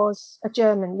 who was a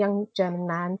young German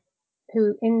man,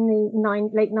 who in the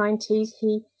late 90s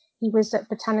he was at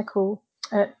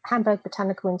Hamburg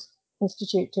Botanical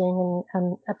Institute doing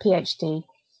a PhD,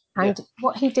 Yeah. and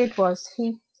what he did was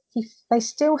they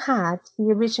still had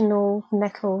the original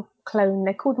nettle clone.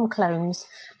 They called them clones,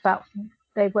 but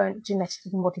they weren't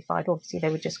genetically modified. Obviously, they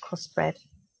were just crossbred.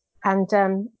 And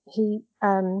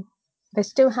they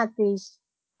still had these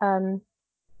um,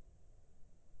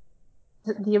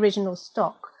 the original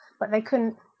stock, but they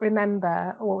couldn't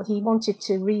remember, or he wanted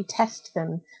to retest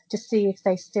them to see if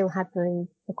they still had the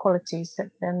qualities that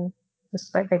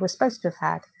they were supposed to have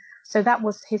had. So that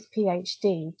was his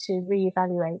PhD, to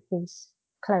reevaluate these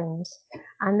clones,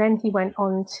 and then he went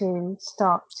on to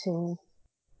start to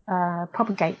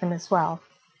propagate them as well.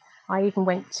 I even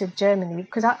went to Germany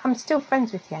because I'm still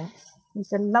friends with Jens.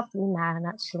 He's a lovely man,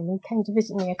 actually. He came to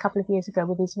visit me a couple of years ago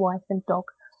with his wife and dog,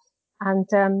 and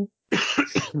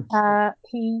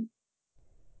he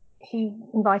he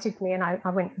invited me, and I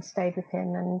went and stayed with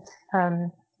him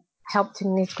and helped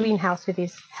in his greenhouse with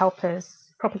his helpers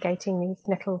propagating these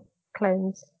nettle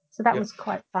clones. So that was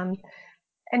quite fun.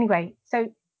 Anyway, so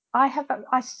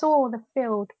I saw the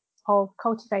field of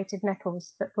cultivated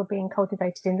nettles that were being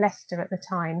cultivated in Leicester at the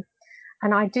time.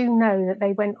 And I do know that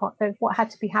they went on, that what had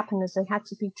to be happen is they had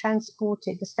to be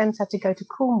transported, the stems had to go to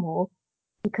Cornwall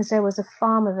because there was a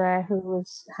farmer there who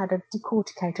had a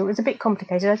decorticator. It was a bit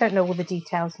complicated. I don't know all the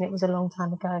details, and it was a long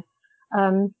time ago.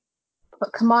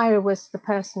 But Kamira was the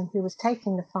person who was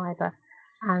taking the fibre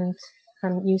and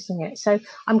using it. So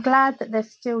I'm glad that they're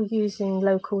still using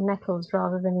local nettles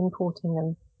rather than importing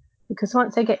them, because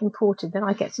once they get imported, then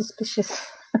I get suspicious.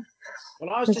 Well,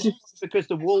 I was just because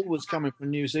the wool was coming from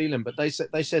New Zealand, but they said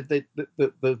that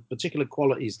the particular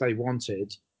qualities they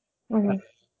wanted.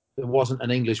 There wasn't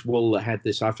an English wool that had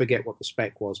this. I forget what the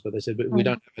spec was, but they said, but we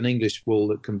don't have an English wool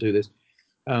that can do this.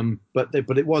 But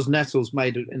it was nettles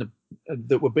made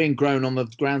that were being grown on the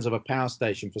grounds of a power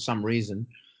station for some reason,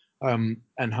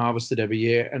 and harvested every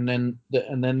year. And then the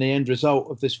end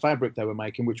result of this fabric they were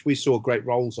making, which we saw great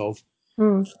rolls of,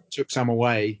 took some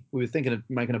away. We were thinking of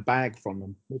making a bag from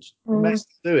them, which may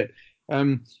do it,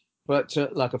 but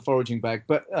like a foraging bag.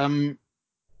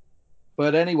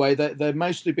 But anyway, they're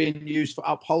mostly being used for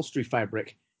upholstery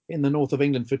fabric in the north of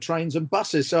England for trains and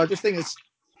buses. So I just think it's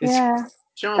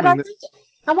charming. But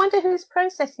I wonder who's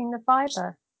processing the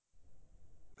fibre.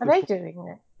 Are they doing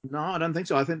it? No, I don't think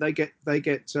so. I think they get.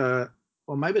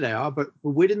 Well, maybe they are, but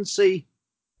we didn't see.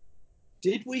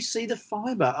 Did we see the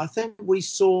fibre? I think we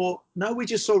saw. No, we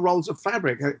just saw rolls of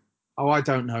fabric. Oh, I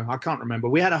don't know. I can't remember.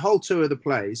 We had a whole tour of the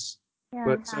place.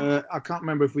 But I can't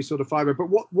remember if we saw the fibre. But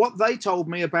what they told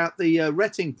me about the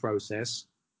retting process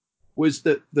was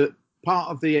that part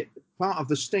of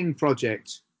the Sting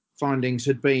project findings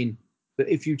had been that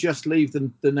if you just leave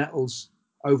the nettles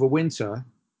over winter,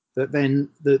 that then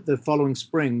the following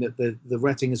spring that the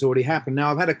retting has already happened.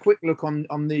 Now I've had a quick look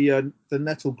on the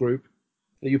nettle group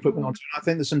that you put me on. I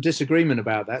think there's some disagreement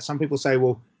about that. Some people say,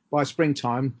 well, by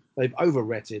springtime they've over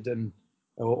retted and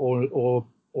or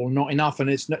not enough, and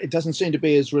it doesn't seem to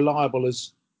be as reliable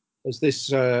as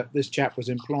this chap was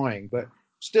implying. But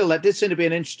still, that did seem to be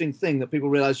an interesting thing that people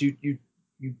realise you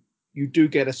do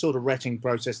get a sort of retting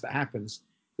process that happens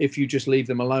if you just leave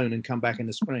them alone and come back in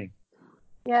the spring.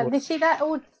 Yeah, they see that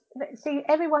all. See,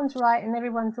 everyone's right and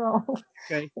everyone's wrong.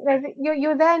 Okay.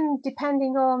 You're then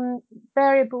depending on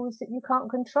variables that you can't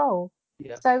control.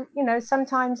 Yeah. So,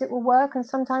 sometimes it will work and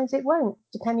sometimes it won't,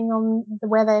 depending on the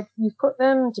weather you put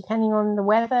them, depending on the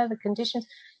weather, the conditions.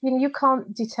 You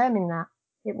can't determine that.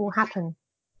 It will happen.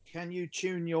 Can you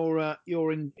tune your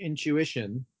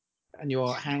intuition and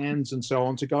your hands and so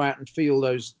on to go out and feel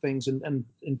those things and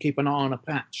keep an eye on a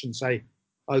patch and say,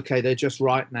 okay, they're just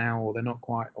right now, or they're not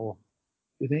quite, or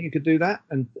you think you could do that?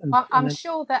 I'm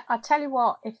sure that, I tell you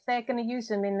what, if they're going to use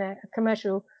them in a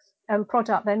commercial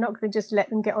product, they're not going to just let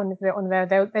them get on there.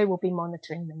 They will be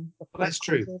monitoring them. Well, that's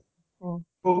true.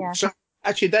 So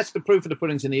actually, that's the proof of the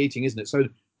pudding's in the eating, isn't it? So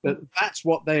that's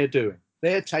what they're doing.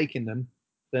 They're taking them.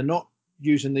 They're not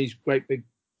using these great big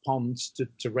ponds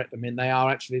to ret them in. They are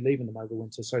actually leaving them over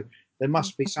winter. So there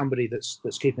must be somebody that's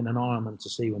keeping an eye on them to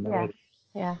see when they're ready.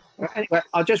 Yeah. But anyway,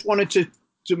 I just wanted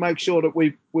to make sure that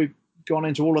we've gone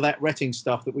into all of that retting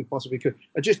stuff that we possibly could.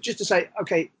 Just to say,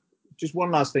 okay, just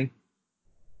one last thing.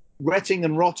 Retting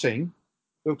and rotting.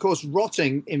 Of course,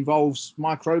 rotting involves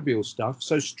microbial stuff.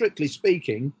 So strictly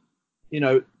speaking,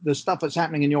 the stuff that's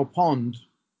happening in your pond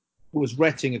was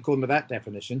retting according to that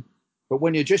definition. But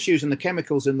when you're just using the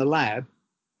chemicals in the lab,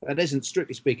 that isn't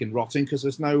strictly speaking rotting because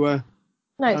there's no.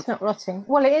 No, it's not rotting.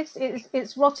 Well, it is.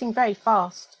 It's rotting very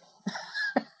fast.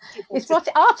 It's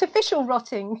rotting, artificial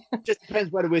rotting. Just depends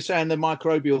whether we're saying the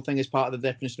microbial thing is part of the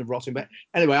definition of rotting. But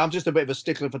anyway, I'm just a bit of a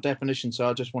stickler for definition, so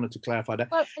I just wanted to clarify that.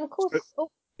 Well, and of course.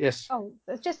 Yes.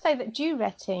 Let's just say that dew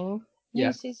retting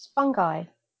uses fungi,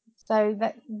 so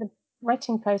that the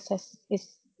retting process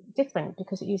is different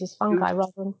because it uses fungi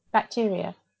rather than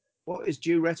bacteria. What is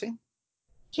dew retting?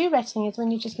 Dew retting is when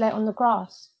you just lay it on the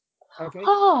grass. Okay.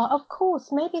 Oh, of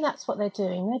course. Maybe that's what they're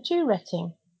doing. They're dew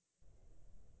retting.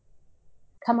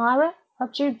 Kamira,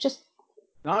 do just?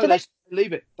 No, they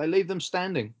leave it. They leave them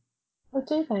standing. Oh,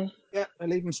 do they? Yeah, they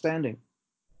leave them standing.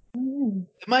 There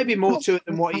may be more to it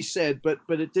than what he said, but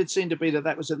it did seem to be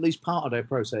that was at least part of their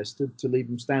process to leave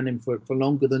them standing for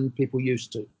longer than people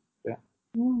used to. Yeah.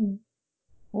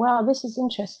 Wow, this is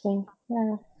interesting.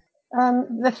 Yeah.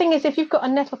 The thing is, if you've got a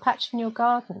nettle patch in your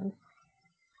garden,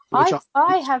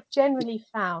 I have generally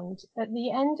found at the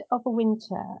end of a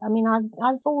winter. I mean,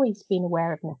 I've always been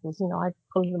aware of nettles. I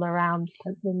pull them around,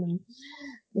 poke them, and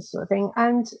this sort of thing.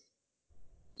 And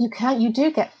you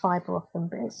do get fibre off them,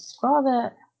 but it's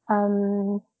rather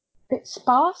bit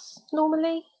sparse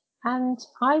normally, and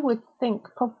I would think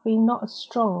probably not as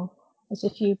strong as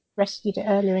if you rescued it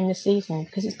earlier in the season,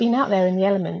 because it's been out there in the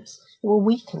elements. It will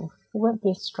weaken. It won't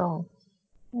be as strong.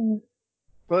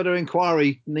 Further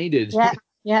inquiry needed. Yeah,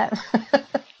 yeah.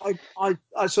 I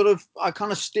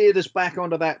kind of steered us back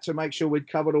onto that to make sure we'd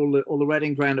covered all the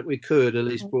Reading ground that we could, at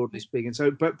least broadly speaking.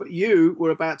 So, but you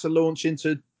were about to launch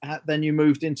into, then you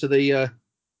moved into the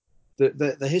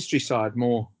history side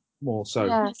more so.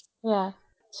 Yeah, yeah.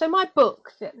 So my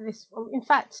book, in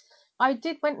fact, I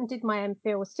went and did my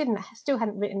MPhil. Still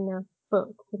hadn't written a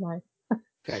book, you know.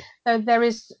 Okay. So there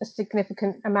is a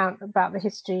significant amount about the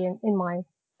history in my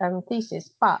thesis,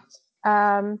 but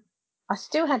I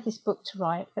still had this book to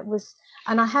write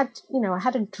and I had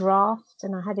a draft,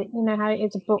 and I had it, you know how it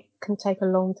is, a book can take a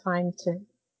long time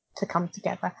to come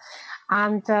together.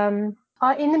 And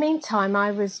in the meantime,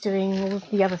 I was doing all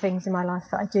the other things in my life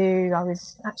that I do. I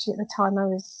was actually, at the time, I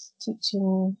was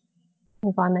teaching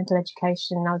environmental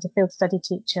education. I was a field study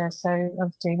teacher, so I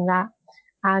was doing that.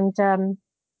 And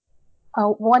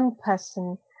one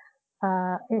person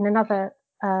in another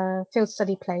field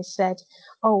study place said,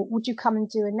 "Oh, would you come and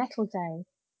do a nettle day?"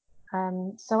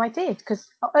 So I did, because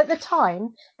at the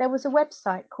time there was a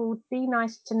website called Be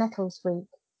Nice to Nettles Week,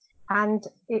 and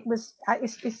it was I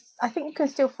think you can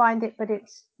still find it, but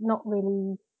it's not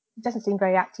really, it doesn't seem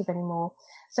very active anymore.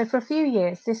 So for a few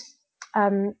years, this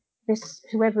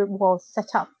whoever it was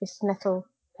set up this nettle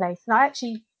place, and I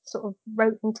actually sort of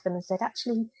wrote into them and said,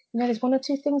 actually, there's one or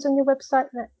two things on your website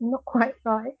that are not quite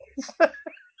right.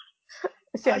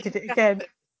 See, I did it again.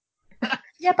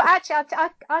 Yeah, but actually,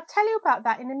 I'll tell you about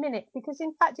that in a minute, because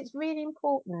in fact it's really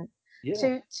important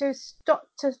to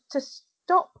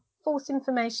stop false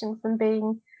information from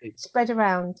being spread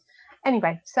around.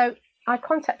 Anyway, so I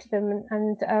contacted them,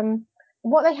 and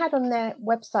what they had on their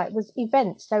website was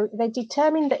events. So they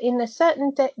determined that in a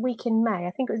certain week in May,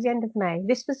 I think it was the end of May,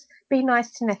 this was Be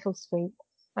Nice to Nettles Week,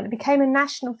 and it became a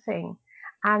national thing,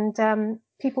 and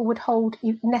people would hold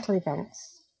nettle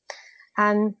events.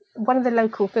 And one of the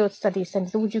local field study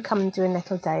centres said, would you come and do a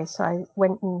nettle day? So I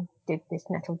went and did this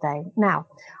nettle day. Now,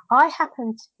 I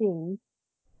happen to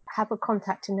have a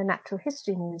contact in the Natural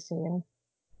History Museum.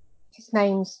 His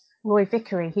name's Roy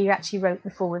Vickery. He actually wrote the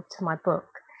foreword to my book.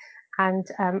 And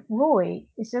Roy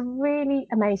is a really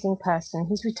amazing person.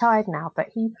 He's retired now, but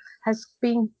he has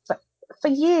been, for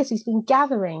years, he's been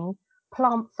gathering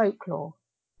plant folklore.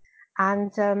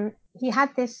 And he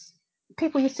had this,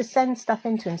 people used to send stuff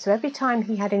into him. So every time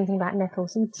he had anything about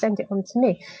nettles, he'd send it on to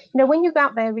me. When you go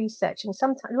out there researching,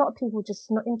 sometimes a lot of people are just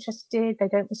not interested, they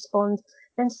don't respond.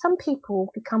 Then some people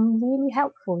become really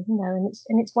helpful,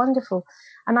 and it's wonderful.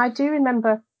 And I do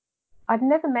remember, I'd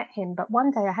never met him, but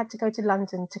one day I had to go to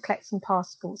London to collect some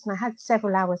passports, and I had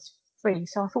several hours free.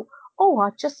 So I thought,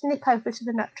 I'll just nip over to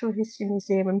the Natural History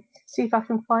Museum and see if I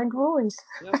can find Roy's.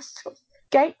 Yep. I sort of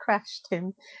gate crashed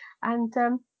him, and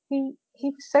he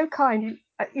was so kind.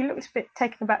 He looked a bit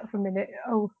taken aback for a minute.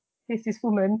 Oh, here's this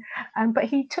woman. But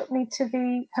he took me to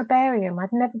the herbarium.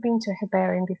 I'd never been to a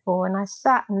herbarium before, and I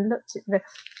sat and looked at the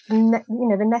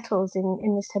nettles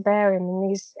in this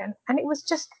herbarium, and it was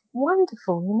just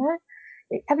wonderful.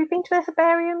 Have you been to a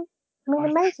herbarium? I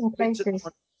mean, amazing places.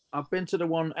 I've been to the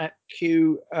one at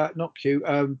the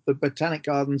Botanic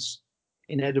Gardens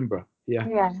in Edinburgh.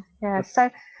 Yeah. So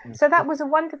that was a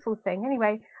wonderful thing.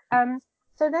 Anyway,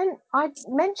 so then I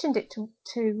mentioned it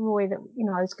to Roy that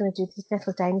I was going to do this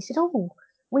nettle day, and he said, "Oh,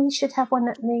 we should have one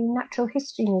at the Natural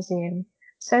History Museum."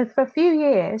 So for a few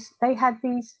years they had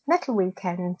these nettle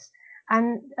weekends,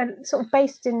 and sort of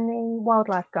based in the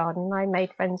wildlife garden. I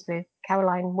made friends with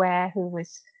Caroline Ware, who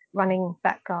was running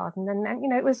that garden,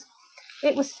 and it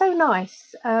was so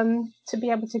nice to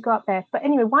be able to go up there. But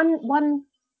anyway, one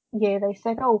year they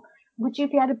said, "Oh, would you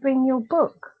be able to bring your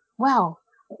book?" Well,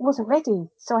 it wasn't ready,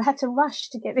 so I had to rush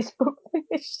to get this book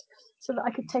finished so that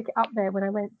I could take it up there when I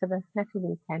went for the nettle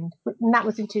weekend. And that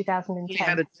was in 2010. You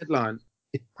had a deadline.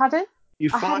 Pardon? You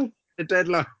had a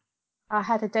deadline. I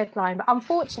had a deadline, but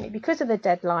unfortunately, because of the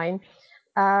deadline,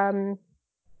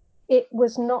 it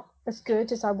was not as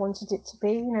good as I wanted it to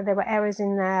be. There were errors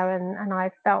in there, and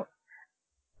I felt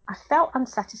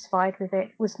unsatisfied with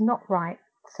it. It was not right.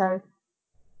 So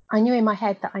I knew in my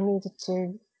head that I needed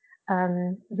to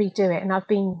redo it, and I've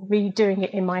been redoing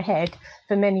it in my head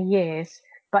for many years.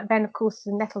 But then, of course,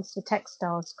 the Nettles to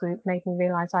Textiles group made me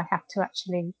realise I have to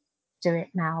actually do it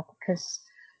now, because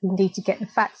we need to get the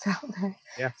facts out there.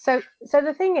 Yeah. So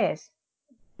the thing is,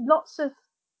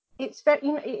 it's very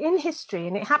in history,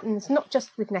 and it happens not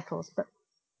just with nettles, but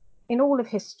in all of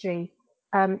history.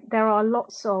 there are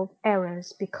lots of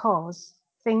errors because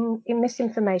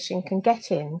misinformation can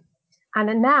get in.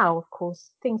 And now, of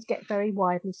course, things get very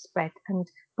widely spread and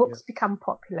books become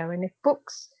popular. And if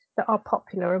books that are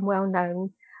popular and well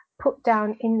known put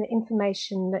down in the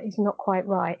information that is not quite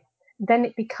right, then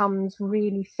it becomes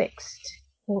really fixed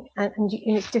and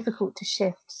it's difficult to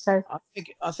shift. So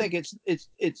I think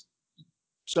it's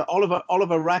so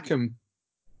Oliver Rackham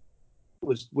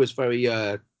was very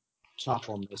tough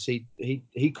on this.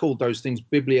 He called those things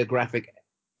bibliographic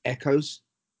echoes.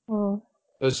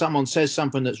 So someone says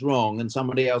something that's wrong and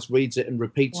somebody else reads it and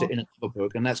repeats it in another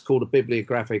book, and that's called a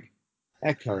bibliographic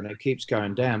echo, and it keeps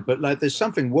going down. But like, there's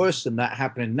something worse than that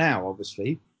happening now,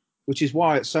 obviously, which is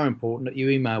why it's so important that you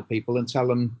email people and tell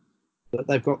them that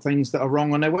they've got things that are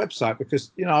wrong on their website.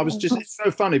 Because, you know, it's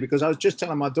so funny because I was just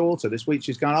telling my daughter this week,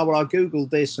 she's going, oh, well, I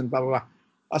Googled this and blah, blah, blah.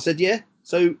 I said, yeah,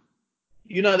 so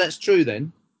you know that's true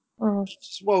then? She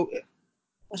said, well,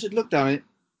 I said, look, darling,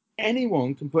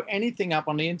 anyone can put anything up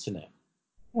on the internet.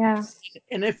 Yeah.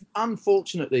 And if,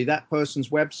 unfortunately, that person's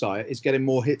website is getting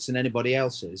more hits than anybody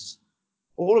else's,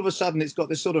 all of a sudden it's got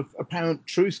this sort of apparent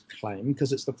truth claim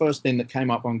because it's the first thing that came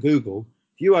up on Google.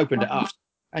 You opened it up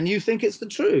and you think it's the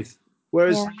truth.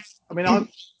 Whereas, I mean, I've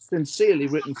sincerely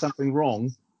written something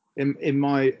wrong in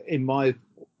my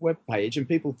webpage, and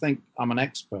people think I'm an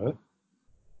expert.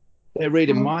 They're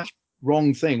reading my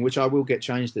wrong thing, which I will get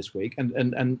changed this week, and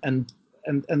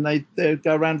they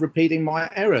go around repeating my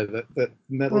error that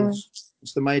metals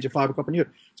is the major fiber crop in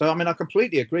Europe. So I mean, I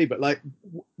completely agree, but like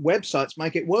websites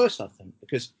make it worse, I think,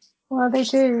 because they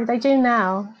do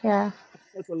now, yeah.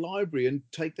 Go to a library and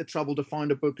take the trouble to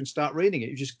find a book and start reading it.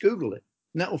 You just Google it,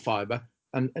 nettle fiber,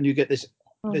 and you get this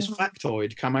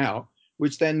factoid come out,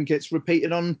 which then gets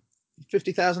repeated on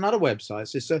 50,000 other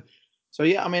websites. So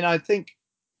yeah, I mean, I think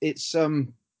it's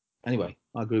anyway,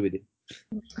 I agree with you.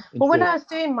 Well, when I was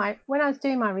doing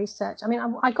my research, I mean,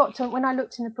 I got to, when I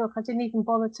looked in the book, I didn't even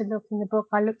bother to look in the book.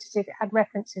 I looked to see if it had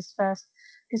references first,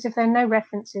 because if there are no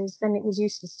references, then it was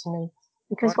useless to me.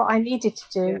 Because what I needed to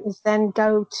do is then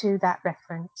go to that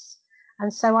reference,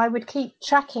 and so I would keep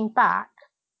tracking back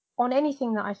on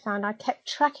anything that I found. I kept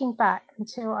tracking back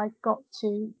until I got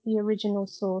to the original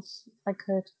source, if I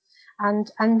could,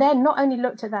 and then not only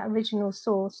looked at that original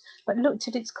source, but looked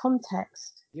at its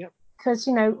context. Yep. Because,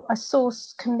 you know, a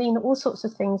source can mean all sorts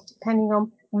of things depending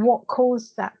on what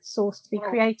caused that source to be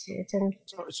created. And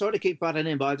sorry to keep butting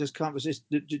in, but I just can't resist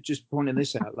just pointing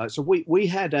this out. Like, so we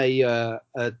had a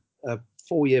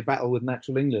 4-year battle with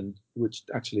Natural England, which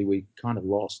actually we kind of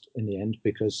lost in the end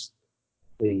because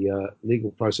the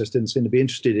legal process didn't seem to be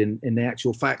interested in the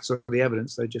actual facts or the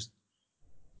evidence. They just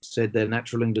said they're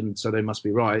Natural England, so they must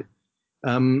be right.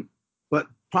 But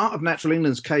part of Natural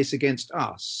England's case against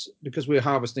us, because we were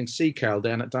harvesting sea cow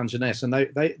down at Dungeness, and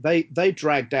they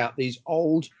dragged out these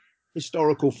old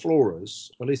historical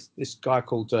floras. Well, this guy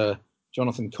called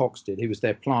Jonathan Cox did. He was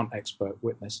their plant expert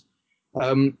witness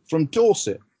from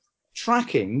Dorset,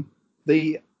 tracking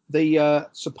the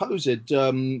supposed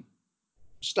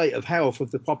state of health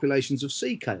of the populations of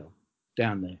sea cow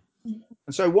down there.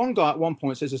 And so one guy at one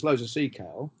point says there's loads of sea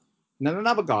cow. And then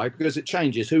another guy, because it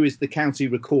changes, who is the county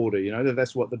recorder? You know,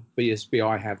 that's what the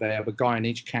BSBI have. They have a guy in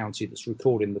each county that's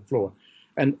recording the flora.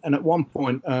 And at one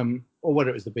point, or whether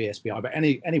it was the BSBI, but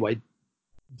anyway,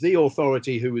 the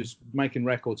authority who was making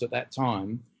records at that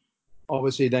time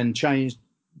obviously then changed.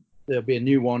 There'll be a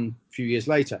new one a few years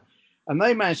later. And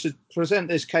they managed to present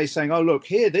this case saying, oh, look,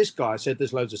 here, this guy said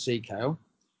there's loads of sea cow.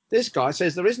 This guy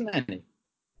says there isn't any.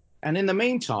 And in the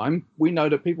meantime, we know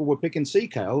that people were picking sea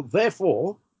kale.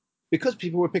 Therefore, because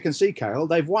people were picking sea kale,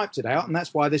 they've wiped it out. And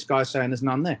that's why this guy's saying there's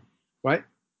none there, right?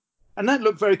 And that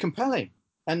looked very compelling.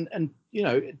 And you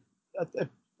know,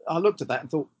 I looked at that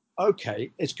and thought,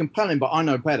 okay, it's compelling, but I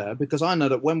know better because I know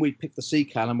that when we pick the sea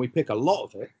kale and we pick a lot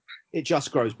of it, it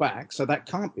just grows back. So that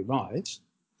can't be right.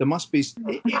 There must be,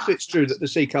 if it's true that the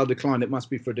sea kale declined, it must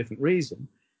be for a different reason.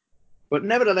 But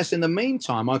nevertheless, in the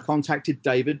meantime, I contacted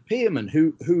David Pearman,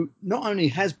 who not only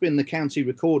has been the county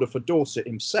recorder for Dorset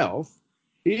himself,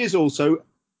 he is also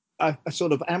a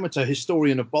sort of amateur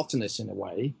historian of botanists in a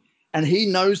way, and he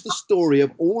knows the story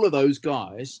of all of those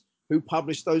guys who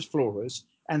published those floras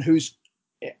and whose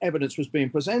evidence was being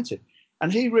presented.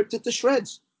 And he ripped it to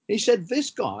shreds. He said,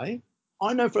 this guy,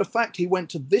 I know for a fact he went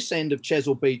to this end of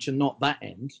Chesil Beach and not that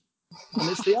end, and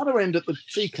it's the other end that the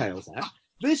sea kale's at.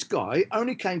 This guy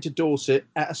only came to Dorset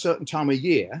at a certain time of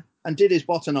year and did his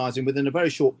botanizing within a very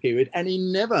short period, and he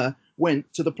never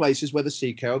went to the places where the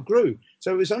sea cow grew.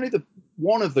 So it was only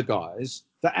one of the guys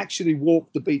that actually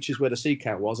walked the beaches where the sea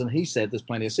cow was, and he said there's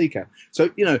plenty of sea cow. So,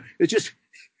 you know, it just,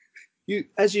 you,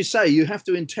 as you say, you have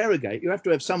to interrogate. You have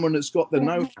to have someone that's got the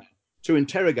know to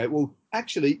interrogate. Well,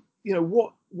 actually,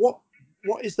 what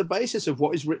is the basis of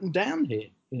what is written down here?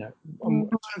 And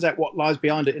it turns out what lies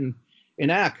behind it in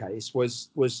our case was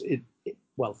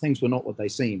well, things were not what they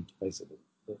seemed. Basically,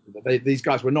 these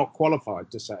guys were not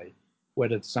qualified to say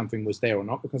whether something was there or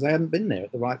not because they hadn't been there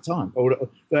at the right time, or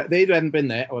they either hadn't been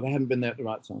there or they hadn't been there at the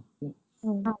right time.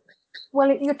 Yeah.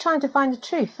 Well, you're trying to find the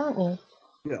truth, aren't you?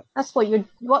 Yeah. That's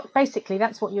basically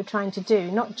that's what you're trying to do,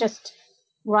 not just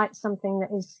write something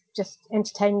that is just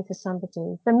entertaining for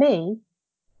somebody. For me,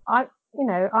 I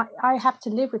have to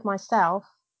live with myself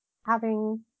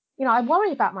having, I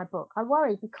worry about my book. I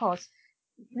worry because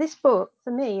this book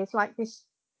for me is like this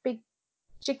big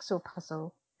jigsaw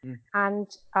puzzle. And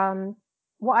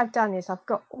what I've done is I've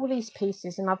got all these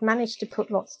pieces and I've managed to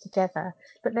put lots together,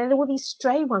 but there are all these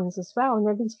stray ones as well, and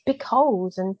there are these big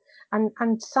holes, and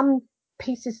some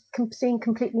pieces seem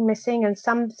completely missing, and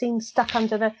some seem stuck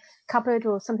under the cupboard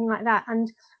or something like that.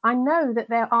 And I know that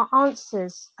there are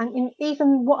answers, and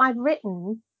even what I've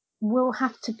written will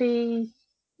have to be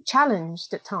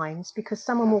challenged at times because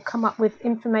someone will come up with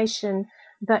information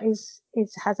that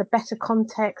has a better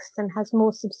context and has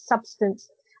more substance.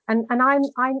 And I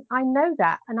know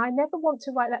that, and I never want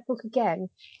to write that book again.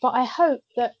 But I hope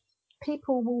that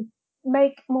people will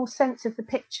make more sense of the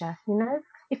picture.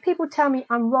 If people tell me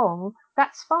I'm wrong,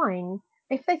 that's fine.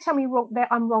 If they tell me that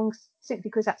I'm wrong simply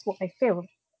because that's what they feel,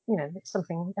 it's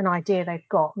an idea they've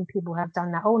got, and people have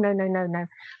done that. Oh no, no, no, no.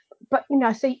 But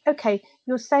I say, okay,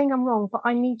 you're saying I'm wrong, but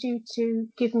I need you to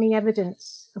give me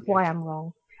evidence of why I'm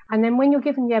wrong. And then when you're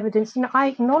giving the evidence, I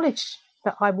acknowledge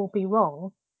that I will be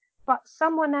wrong, but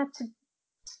someone had to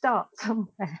start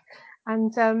somewhere.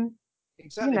 And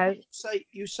exactly.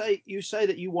 You say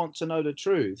that you want to know the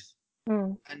truth,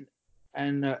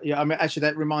 and I mean, actually,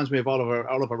 that reminds me of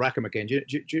Oliver Rackham again. Do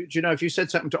you know if you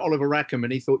said something to Oliver Rackham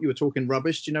and he thought you were talking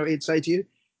rubbish, do you know what he'd say to you?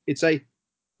 He'd say,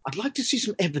 "I'd like to see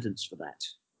some evidence for that."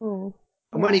 And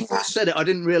when he first said it, I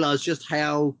didn't realize just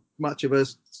how much of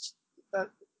us,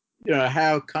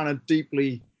 how kind of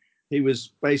deeply he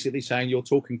was basically saying you're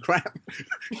talking crap.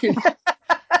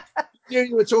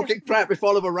 You were talking crap if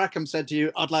Oliver Rackham said to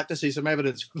you, "I'd like to see some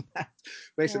evidence for that,"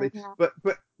 basically. Yeah.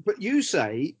 But you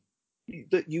say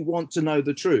that you want to know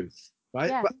the truth,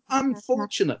 right? Yeah. But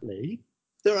unfortunately,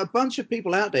 there are a bunch of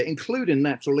people out there, including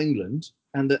Natural England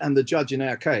and the judge in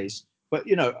our case. But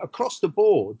across the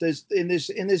board, there's in this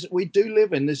we do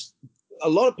live in this. A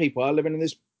lot of people are living in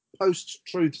this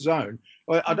post-truth zone.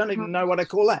 I don't even know what I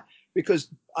call that, because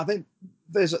I think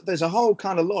there's a whole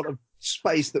kind of lot of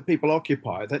space that people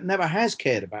occupy that never has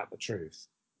cared about the truth.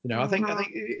 I think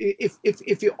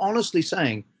if you're honestly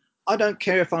saying, I don't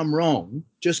care if I'm wrong,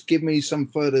 just give me some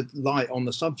further light on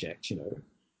the subject,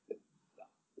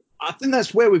 I think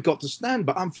that's where we've got to stand.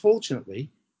 But unfortunately,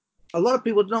 a lot of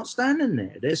people are not standing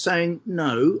there. They're saying,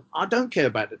 no, I don't care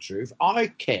about the truth. I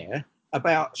care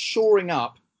about shoring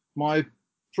up my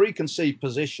preconceived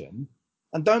position,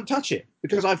 and don't touch it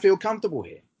because I feel comfortable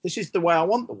here. This is the way I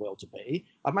want the world to be.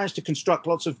 I've managed to construct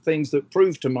lots of things that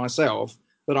prove to myself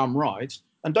that I'm right,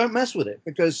 and don't mess with it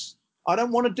because I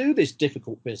don't want to do this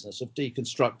difficult business of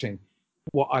deconstructing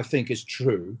what I think is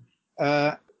true.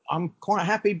 I'm quite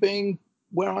happy being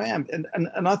where I am.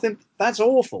 And I think that's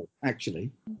awful, actually.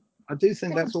 I do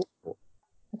think that's awful.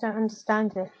 I don't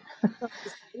understand it.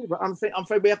 But I'm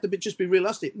afraid we have to just be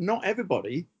realistic. Not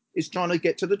everybody is trying to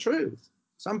get to the truth.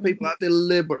 Some people are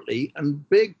deliberately, and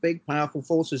big, powerful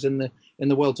forces in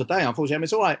the world today. Unfortunately, I mean,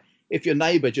 it's all right if your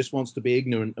neighbor just wants to be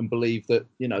ignorant and believe that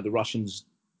the Russians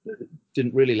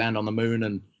didn't really land on the moon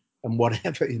and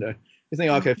whatever. You think,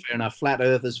 okay, fair enough. Flat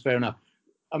earthers, fair enough.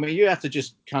 I mean, you have to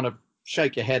just kind of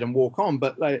shake your head and walk on.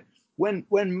 But like when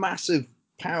massive,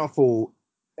 powerful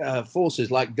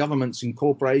forces like governments and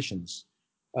corporations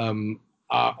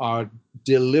are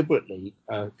deliberately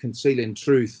concealing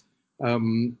truth.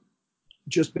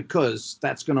 Just because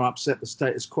that's going to upset the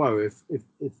status quo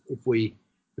if we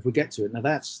get to it. Now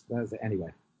that's it.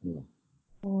 Anyway.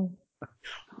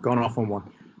 Gone off on one.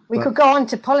 We could go on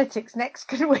to politics next,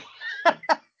 couldn't we?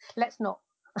 Let's not.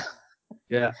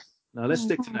 Yeah. No, let's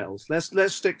stick to nettles.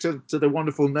 Let's stick to the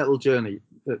wonderful nettle journey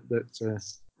that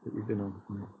you've been on.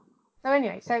 So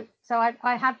anyway, so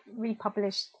I have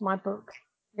republished my book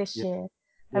this year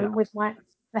with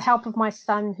the help of my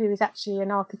son, who is actually an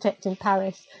architect in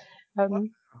Paris.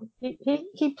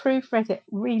 He proofread it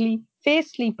really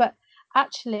fiercely, but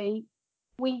actually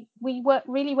we worked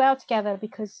really well together,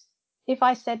 because if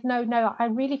I said no, I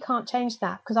really can't change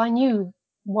that, because I knew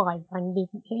why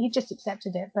he just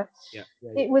accepted it. But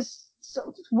it was sort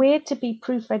of weird to be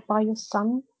proofread by your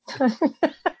son.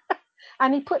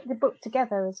 And he put the book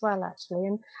together as well, actually.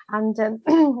 And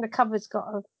the cover's got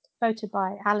a photo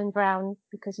by Alan Brown,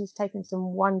 because he's taken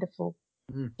some wonderful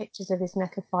pictures of his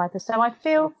nettle fibre. So I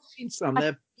feel... I've seen some.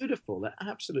 They're beautiful. They're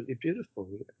absolutely beautiful.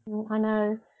 I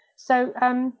know. So,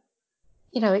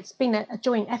 it's been a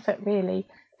joint effort, really.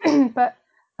 but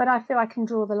I feel I can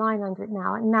draw the line under it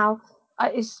now. And now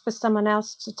it's for someone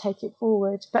else to take it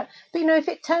forward. But if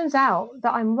it turns out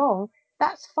that I'm wrong,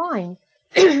 that's fine.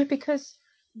 Because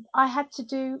I had to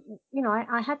do,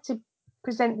 I had to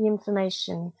present the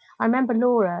information. I remember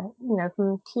Laura,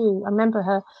 from Kew, I remember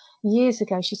her years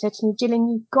ago, she said to me, Gillian,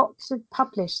 you've got to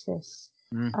publish this.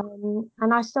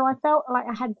 And so I felt like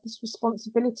I had this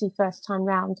responsibility first time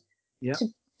round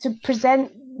to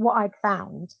present what I'd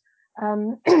found.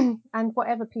 And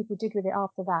whatever people did with it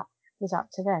after that was up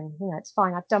to them. It's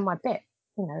fine. I've done my bit.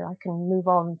 I can move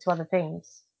on to other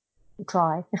things and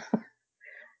try.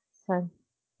 So.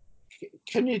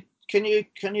 Can you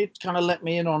kind of let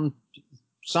me in on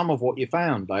some of what you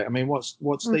found? Like, I mean, what's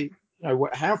the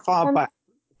how far back,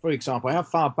 for example, how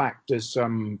far back does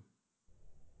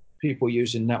people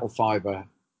using nettle fibre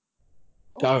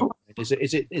go? Is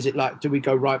it like, do we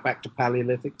go right back to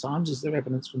Paleolithic times? Is there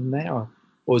evidence from there,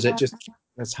 or is it just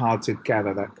it's hard to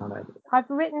gather that kind of evidence? I've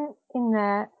written in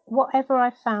there whatever I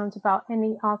found about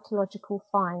any archaeological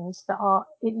finds that are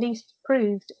at least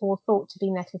proved or thought to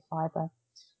be nettle fibre.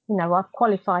 I've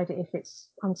qualified it if it's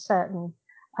uncertain.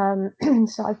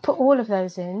 So I've put all of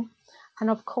those in. And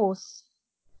of course,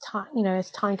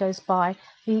 as time goes by,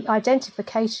 the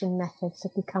identification methods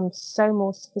have become so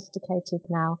more sophisticated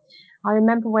now. I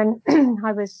remember when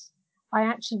I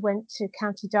actually went to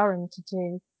County Durham to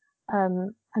do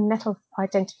a nettle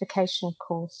identification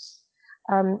course.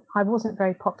 I wasn't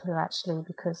very popular, actually,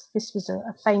 because this was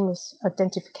a famous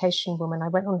identification woman. I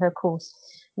went on her course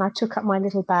and I took up my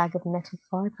little bag of nettle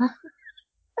fibre.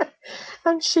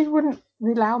 And she wouldn't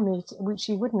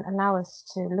she wouldn't allow us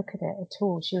to look at it at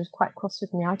all. She was quite cross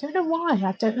with me. I don't know why.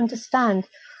 I don't understand.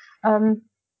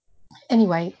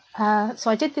 Anyway, so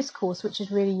I did this course, which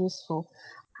is really useful.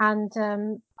 And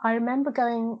I remember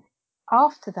going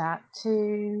after that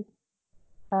to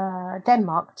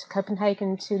Denmark, to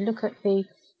Copenhagen, to look at the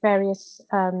various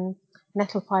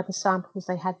nettle fibre samples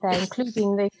they had there,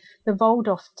 including the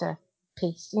Voldofter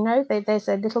piece. There's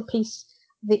a little piece.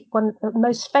 The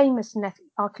most famous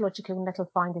archaeological nettle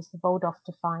find is the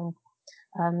Voldofter find,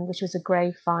 which was a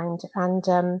grave find. And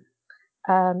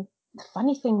the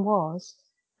funny thing was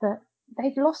that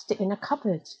they'd lost it in a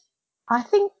cupboard. I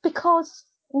think because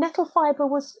nettle fibre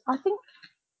I think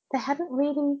they hadn't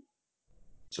really...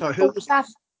 So who was that?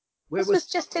 This was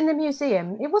just in the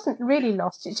museum. It wasn't really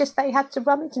lost. It's just they had to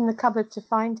rummage in the cupboard to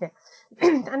find it.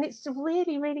 And it's a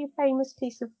really, really famous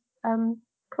piece of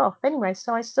cloth. Anyway,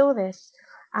 so I saw this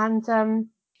and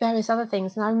various other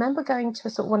things. And I remember going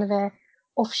to one of their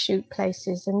offshoot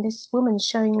places, and this woman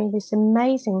showing me this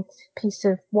amazing piece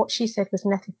of what she said was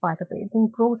nettle fibre, but it had been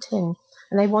brought in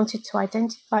and they wanted to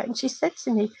identify it. And she said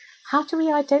to me, how do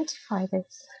we identify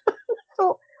this? I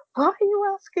thought, why are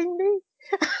you asking me?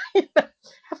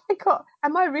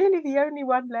 Am I really the only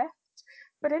one left?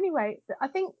 But anyway, I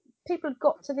think people had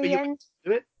got to the end.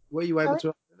 Were you able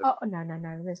to? Oh, no.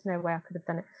 There's no way I could have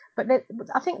done it. But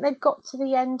I think they've got to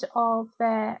the end of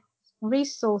their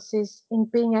resources in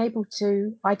being able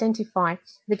to identify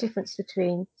the difference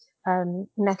between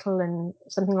nettle and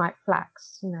something like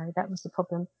flax. That was the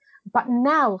problem. But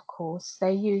now, of course, they're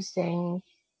using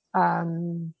far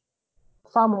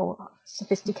more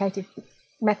sophisticated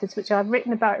methods, which I've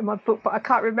written about in my book, but I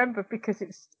can't remember because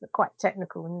it's quite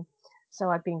technical, and so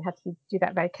I've had to do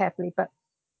that very carefully. But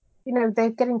they're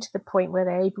getting to the point where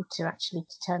they're able to actually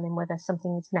determine whether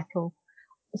something is nettle.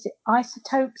 Is it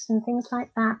isotopes and things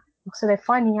like that? So they're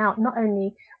finding out not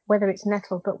only whether it's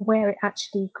nettle, but where it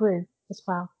actually grew as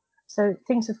well. So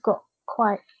things have got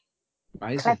quite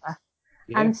clever.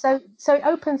 Yeah. And so it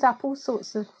opens up all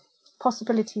sorts of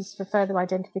possibilities for further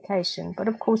identification. But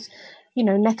of course,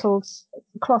 nettles,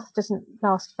 cloth doesn't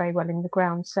last very well in the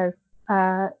ground, so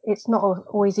it's not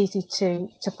always easy to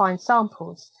find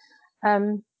samples.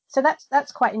 So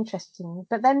that's quite interesting.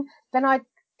 But then I've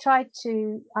tried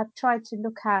to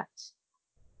look at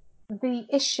the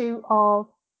issue of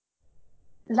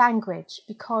language,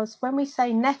 because when we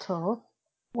say nettle,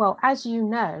 well, as you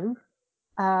know,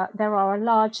 there are a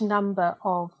large number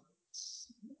of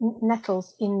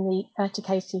nettles in the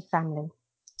Urticaceae family.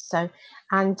 So,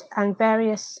 and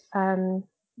various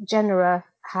genera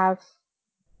have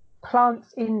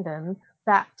plants in them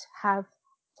that have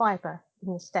fibre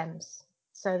in the stems.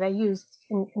 So they're used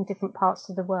in different parts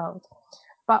of the world.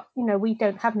 But, we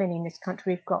don't have many in this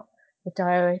country. We've got the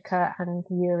dioica and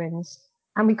the urines.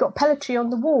 And we've got pelletry on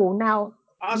the wall. Now,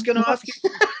 I was going to ask you.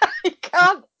 you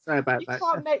can't Say about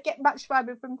that. get much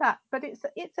fibre from that, but it's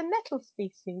a nettle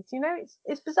species. You know,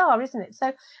 it's bizarre, isn't it?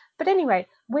 So, but anyway,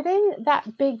 within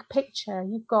that big picture,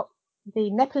 you've got the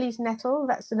Nepalese nettle,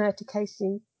 that's an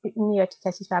Urticaceae in the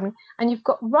Urticaceae family, and you've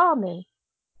got Rami.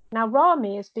 Now,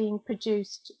 Rami is being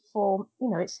produced for,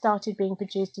 it started being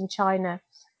produced in China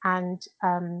and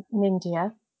in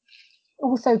India.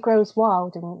 Also grows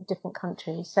wild in different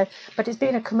countries. So, but it's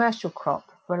been a commercial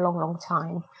crop for a long, long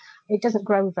time. It doesn't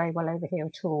grow very well over here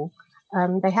at all.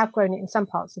 They have grown it in some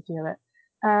parts of Europe,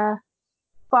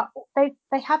 but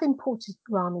they have imported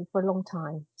Rami for a long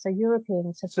time. So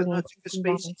Europeans have been importing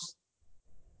Rami.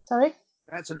 Sorry?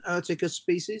 That's an Urtica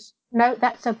species? No,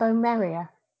 that's a Bommeria.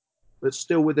 But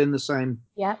still within the same.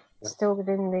 Yeah, still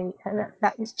within the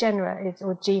that is genera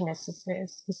or genus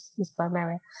is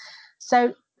Bommeria.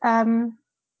 So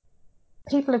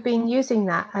people have been using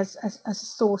that as a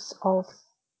source of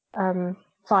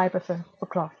fibre for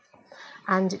cloth,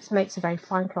 and it makes a very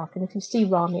fine cloth. And if you see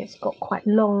Rami, it's got quite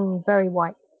long, very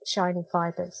white, shiny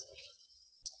fibres.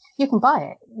 You can buy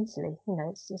it easily,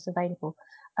 it's available.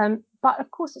 But of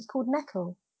course, it's called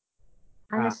nettle,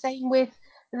 and the same with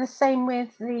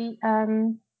the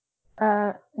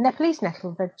Nepalese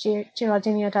nettle, the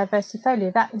Girardinia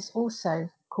diversifolia. That is also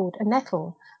called a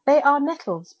nettle. They are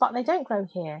nettles, but they don't grow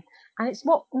here, and it's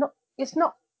not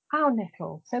our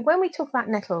nettle. So when we talk about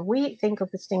nettle, we think of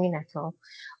the stinging nettle,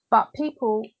 but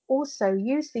people also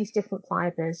use these different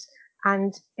fibres.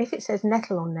 And if it says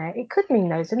nettle on there, it could mean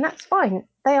those, and that's fine.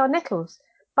 They are nettles,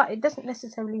 but it doesn't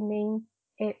necessarily mean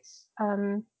it's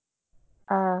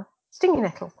stinging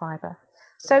nettle fibre.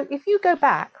 So if you go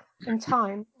back in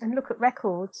time and look at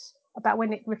records about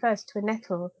when it refers to a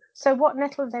nettle, so what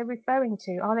nettle are they referring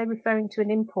to? Are they referring to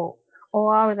an import,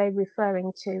 or are they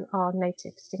referring to our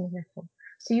native stinging nettle?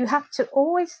 So you have to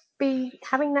always be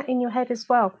having that in your head as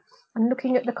well, and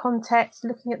looking at the context,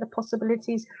 looking at the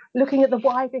possibilities, looking at the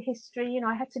wider history.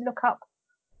 I had to look up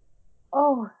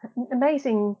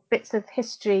amazing bits of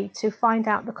history to find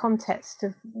out the context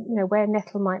of where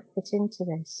nettle might fit into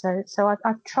this. So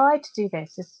I've tried to do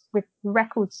this with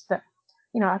records that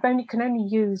I can only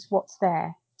use what's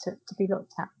there to be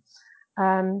looked at.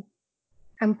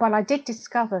 But I did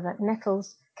discover that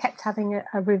nettles kept having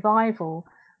a revival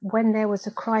when there was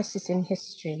a crisis in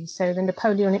history. So the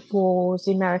Napoleonic Wars,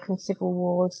 the American Civil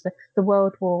Wars, the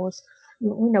World Wars.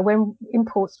 When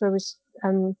imports were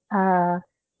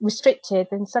restricted,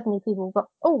 and suddenly people got,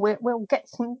 we'll get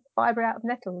some fibre out of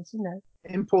nettles.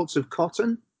 Imports of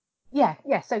cotton. Yeah.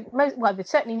 So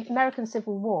certainly American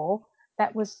Civil War.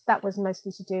 That was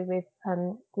mostly to do with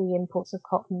the imports of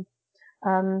cotton,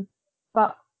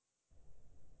 but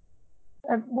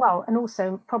and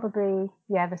also probably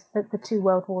the two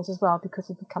world wars as well, because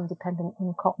we've become dependent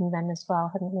on cotton then as well,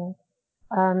 hadn't we?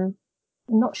 I'm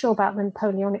not sure about the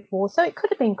Napoleonic War, so it could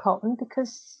have been cotton,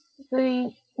 because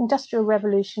the Industrial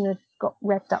Revolution had got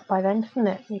revved up by then, hadn't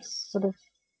it? It's sort of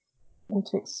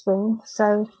into its swing.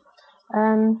 So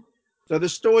the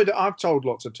story that I've told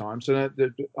lots of times, and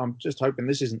I'm just hoping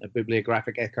this isn't a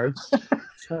bibliographic echo,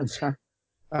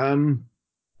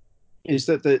 is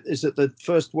that the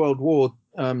First World War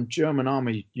German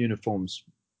army uniforms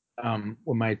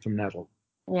were made from nettle.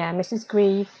 Yeah, Mrs.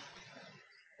 Grieve,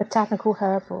 botanical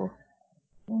herbal.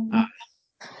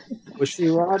 Was she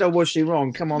right or was she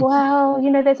wrong? Come on. Well,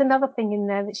 there's another thing in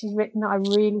there that she's written that I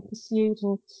really pursued,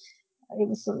 and it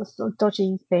was sort of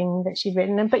dodgy thing that she'd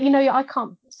written. But I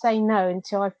can't say no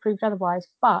until I've proved otherwise.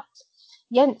 But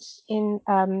Jens in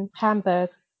Hamburg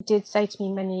did say to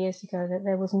me many years ago that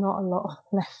there was not a lot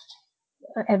left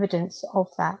evidence of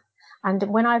that. And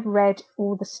when I've read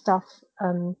all the stuff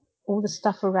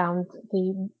around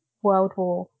the World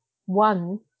War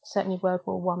One, certainly World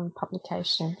War One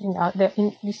publication,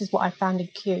 this is what I found in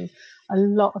Kew. A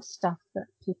lot of stuff that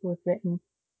people had written,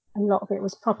 a lot of it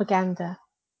was propaganda.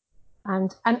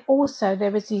 And also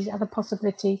there is these other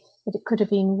possibility that it could have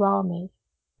been Rami.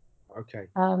 Okay.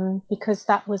 Because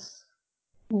that's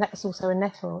also a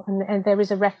nettle, and there is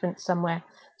a reference somewhere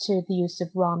to the use of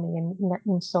Rami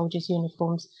in soldiers'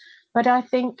 uniforms. But I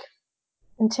think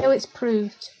until it's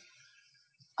proved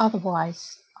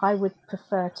otherwise, I would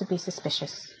prefer to be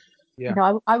suspicious. Yeah.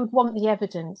 I would want the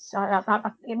evidence.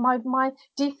 My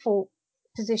default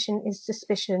position is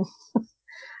suspicion.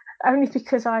 Only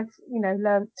because I've,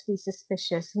 learned to be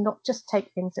suspicious and not just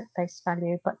take things at face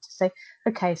value, but to say,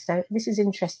 okay, so this is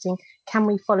interesting. Can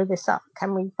we follow this up?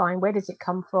 Can we find, where does it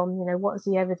come from? What is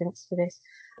the evidence for this?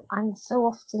 And so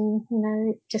often,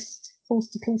 it just falls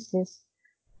to pieces.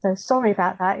 So sorry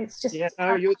about that. It's just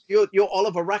you're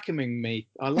Oliver Rackhaming me.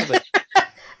 I love it.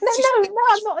 No,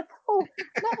 I'm not at all.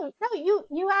 No,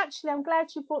 you actually, I'm glad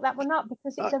you brought that one up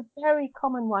because it's a very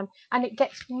common one and it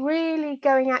gets really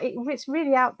going out. It's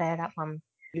really out there, that one.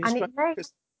 And it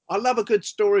makes. I love a good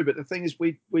story, but the thing is,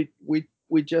 we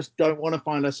just don't want to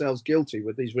find ourselves guilty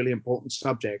with these really important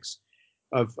subjects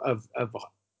of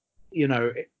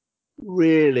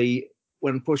really,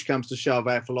 when push comes to shove,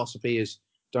 our philosophy is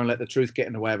don't let the truth get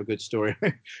in the way of a good story.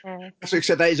 So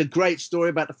except that is a great story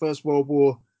about the First World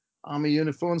War army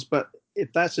uniforms, but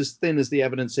if that's as thin as the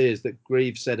evidence is that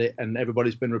Greaves said it and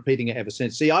everybody's been repeating it ever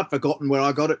since. See, I've forgotten where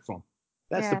I got it from.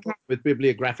 That's the problem with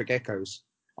bibliographic echoes.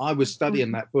 I was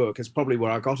studying that book. It's probably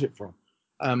where I got it from.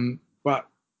 But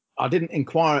I didn't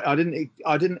inquire. I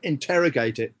didn't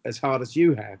interrogate it as hard as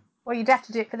you have. Well, you'd have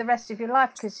to do it for the rest of your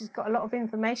life because she's got a lot of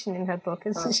information in her book,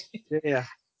 isn't she? Yeah.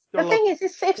 The thing is,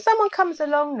 if someone comes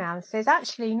along now and says,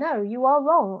 actually, no, you are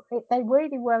wrong, they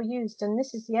really were used, and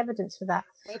this is the evidence for that,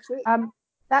 that's it.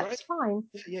 That's fine.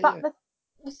 But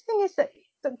the thing is that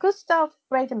Gustav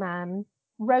Brademann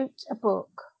wrote a book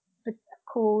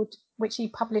which he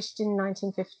published in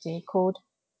 1950 called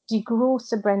Die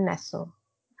große Brennnessel,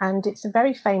 and it's a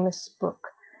very famous book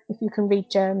if you can read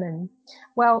German.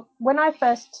 Well, when I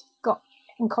first got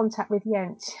in contact with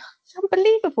Jens, it's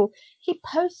unbelievable. He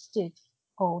posted.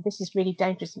 Oh, this is really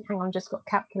dangerous. Hang on, just got to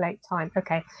calculate time.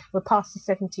 Okay, we're past the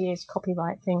 70 years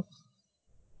copyright thing,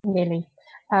 nearly.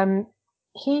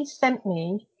 He sent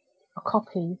me a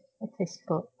copy of this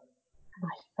book,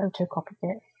 and I photocopied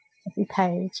it, every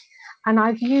page, and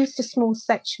I've used a small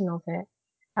section of it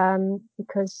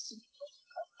because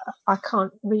I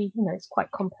can't read, it's quite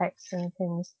complex and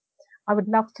things. I would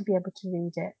love to be able to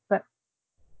read it, but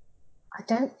I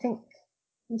don't think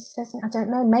he says, I don't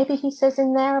know, maybe he says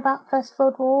in there about First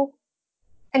World War.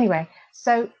 Anyway,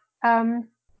 so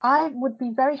I would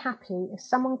be very happy if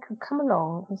someone could come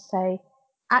along and say,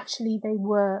 actually, they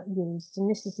were used and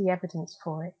this is the evidence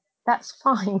for it. That's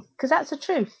fine, because that's the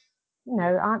truth.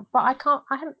 But I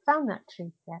haven't found that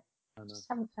truth yet. I just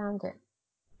haven't found it.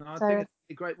 No, I think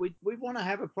it's great. We want to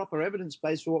have a proper evidence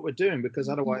base for what we're doing, because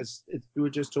otherwise we're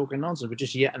just talking nonsense. We're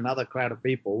just yet another crowd of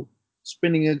people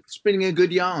spinning a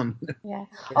good yarn. Yeah.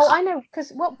 Oh, I know,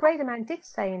 because what Brademann did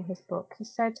say in his book, he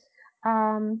said,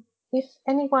 if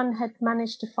anyone had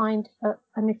managed to find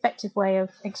an effective way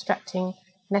of extracting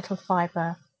nettle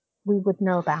fibre, we would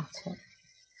know about it.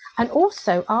 And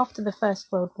also, after the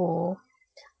First World War,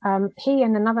 he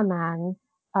and another man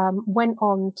went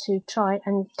on to try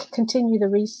and continue the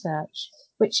research,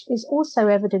 which is also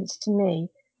evidence to me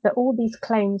that all these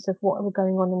claims of what were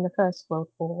going on in the First World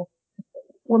War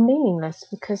were meaningless,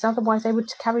 because otherwise they would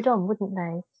have carried on, wouldn't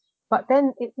they? But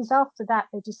then it was after that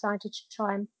they decided to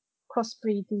try and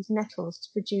crossbreed these nettles to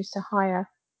produce a higher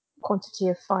quantity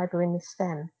of fibre in the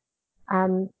stem.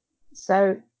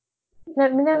 So,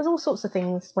 there was all sorts of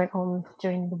things went on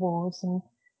during the wars, and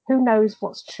who knows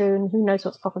what's true and who knows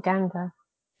what's propaganda.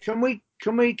 Can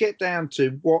we get down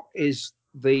to what is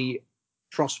the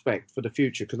prospect for the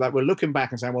future? Because we're looking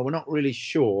back and saying, well, we're not really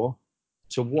sure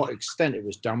to what extent it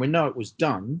was done. We know it was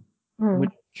done, and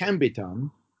it can be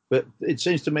done, but it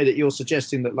seems to me that you're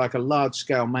suggesting that like a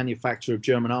large-scale manufacture of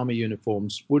German army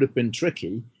uniforms would have been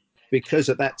tricky, because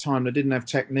at that time they didn't have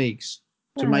techniques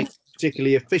to make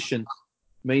particularly efficient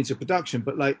means of production.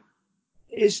 But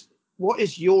what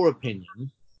is your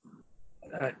opinion,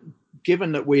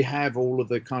 given that we have all of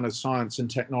the kind of science and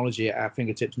technology at our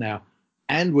fingertips now,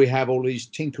 and we have all these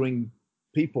tinkering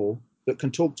people that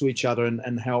can talk to each other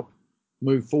and help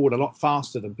move forward a lot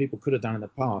faster than people could have done in the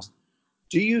past?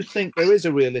 Do you think there is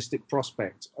a realistic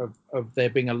prospect of there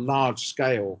being a large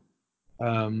scale,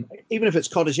 even if it's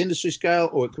cottage industry scale,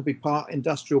 or it could be part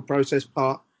industrial process,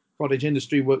 part cottage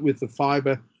industry with the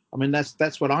fiber? I mean,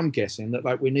 that's what I'm guessing, that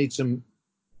like we need some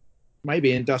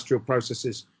maybe industrial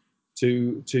processes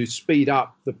to speed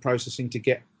up the processing to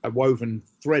get a woven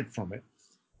thread from it,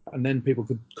 and then people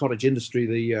could cottage industry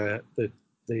the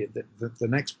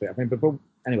next bit. I mean, but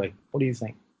anyway, what do you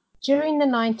think? During the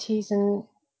 90s and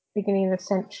beginning of the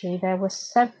century, there were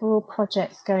several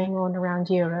projects going on around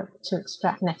Europe to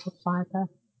extract nettle fibre.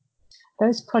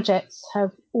 Those projects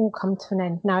have all come to an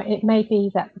end. Now, it may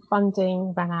be that the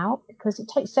funding ran out, because it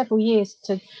takes several years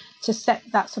to set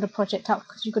that sort of project up,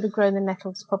 because you've got to grow the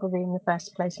nettles probably in the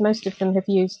first place. Most of them have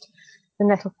used the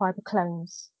nettle fibre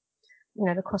clones,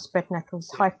 the crossbred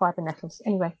nettles, high fibre nettles.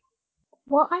 Anyway,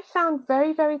 what I found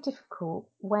very, very difficult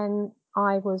when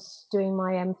I was doing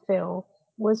my MPhil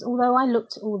was, although I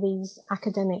looked at all these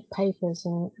academic papers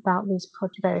and about these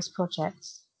various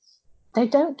projects, they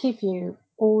don't give you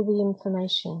all the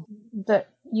information that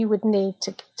you would need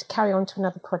to carry on to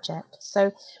another project.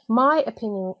 So my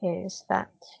opinion is that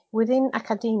within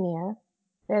academia,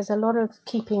 there's a lot of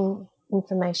keeping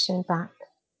information back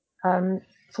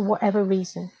for whatever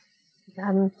reason.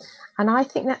 And I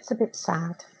think that's a bit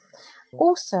sad.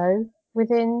 Also,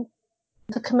 within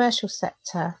the commercial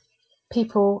sector,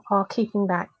 people are keeping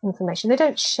back information. They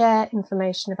don't share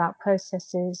information about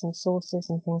processes and sources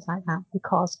and things like that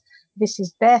because this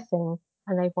is their thing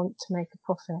and they want to make a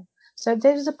profit. So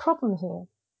there's a problem here.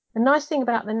 The nice thing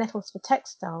about the Nettles for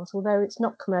Textiles, although it's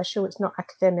not commercial, it's not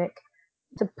academic,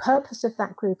 the purpose of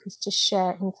that group is to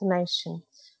share information.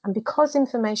 And because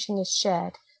information is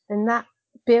shared, then that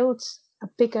builds a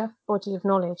bigger body of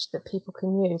knowledge that people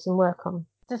can use and work on.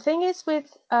 The thing is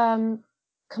with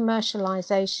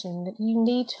commercialization that you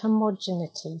need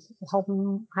homogeneity. How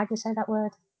do you say that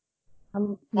word?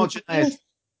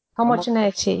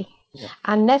 Homogeneity. Yeah.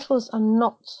 And nettles are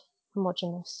not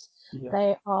homogeneous. Yeah.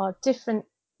 They are different.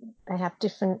 They have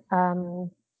different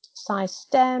size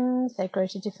stems. They grow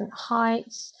to different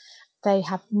heights. They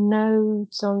have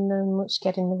nodes on them which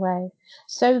get in the way.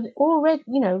 So already,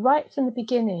 right from the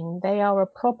beginning, they are a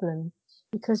problem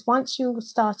because once you're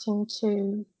starting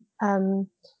to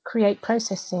create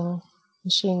processing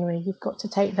machinery, you've got to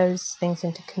take those things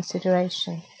into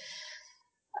consideration.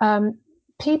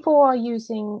 People are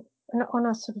using, on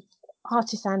a sort of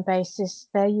artisan basis,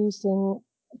 they're using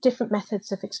different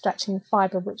methods of extracting the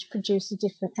fibre which produce a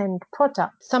different end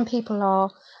product. Some people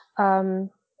are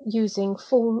using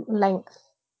full length,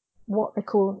 what they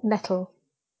call nettle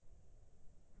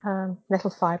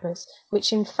fibres,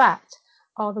 which in fact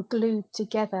are the glued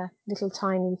together little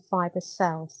tiny fibre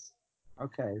cells.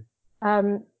 Okay.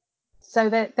 So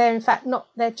they're in fact not,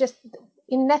 they're just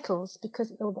in nettles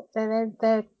because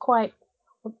they're quite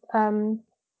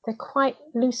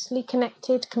loosely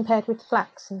connected compared with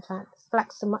flax. In fact,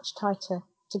 flax are much tighter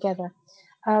together.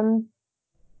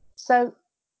 So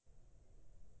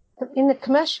in the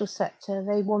commercial sector,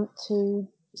 they want to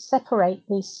separate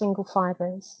these single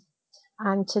fibres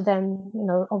and to then,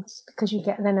 obviously because you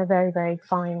get then a very, very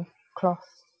fine cloth,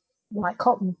 like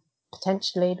cotton,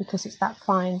 potentially, because it's that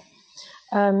fine.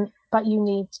 But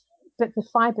the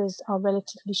fibres are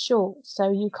relatively short,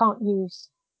 so you can't use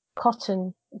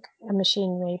cotton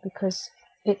machinery because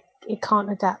it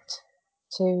can't adapt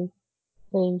to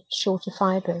the shorter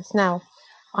fibres. Now,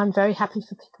 I'm very happy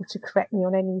for people to correct me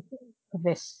on any of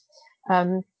this,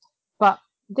 but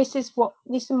these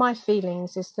are my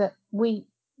feelings: is that we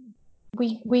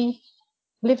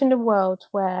live in a world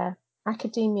where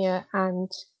academia and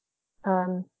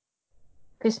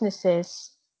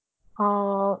businesses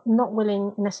are not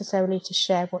willing necessarily to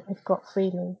share what they've got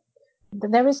freely.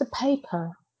 But there is a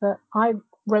paper that I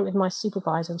wrote with my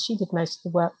supervisor, and she did most of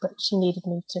the work, but she needed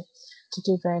me to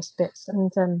do various bits.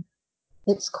 And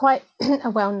it's quite a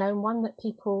well-known one that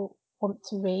people want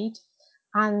to read.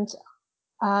 And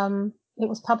it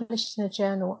was published in a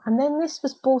journal. And then this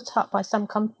was bought up by some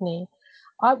company.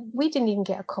 We didn't even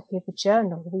get a copy of the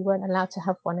journal. We weren't allowed to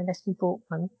have one unless we bought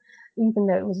one, even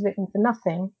though it was written for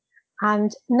nothing.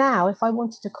 And now, if I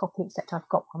wanted a copy, except I've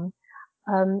got one,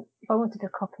 if I wanted a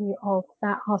copy of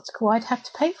that article, I'd have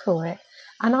to pay for it.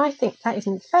 And I think that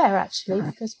isn't fair, actually,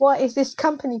 because what is this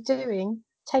company doing,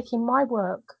 taking my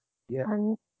work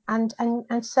and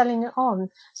selling it on?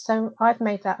 So I've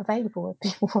made that available if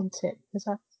people want it, because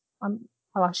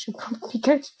I should probably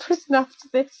go to prison after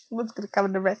this. Someone's going to come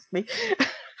and arrest me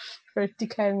for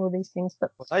declaring all these things.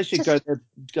 But they should go to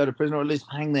prison, or at least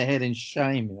hang their head in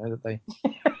shame, that they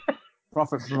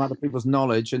profit from other people's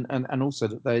knowledge, and also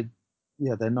that they're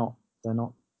not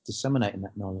disseminating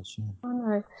that knowledge. Yeah. I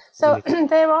know. So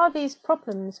there are these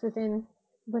problems within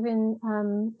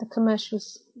the commercial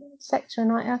sector,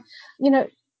 and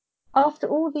after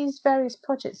all these various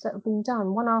projects that have been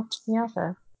done, one after the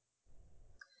other,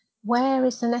 where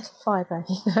is the nettle fibre?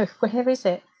 Where is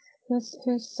it? Who's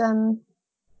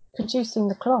producing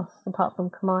the cloth apart from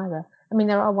Camira? I mean,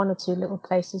 there are one or two little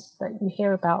places that you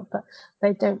hear about, but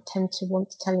they don't tend to want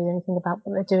to tell you anything about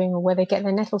what they're doing or where they get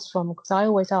their nettles from. Because I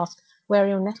always ask, where are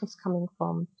your nettles coming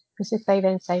from? Because if they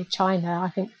then say China, I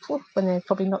think, when they're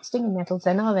probably not stinging nettles,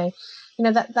 then are they?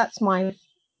 That's my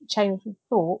chain of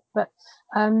thought. But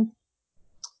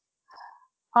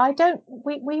I don't.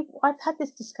 I've had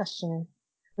this discussion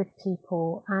with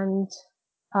people, and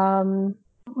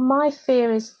my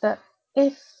fear is that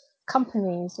if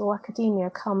companies or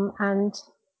academia come and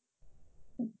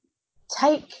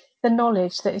take the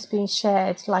knowledge that is being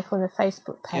shared, like on a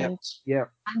Facebook page,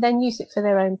 and then use it for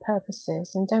their own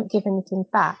purposes and don't give anything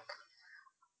back,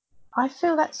 I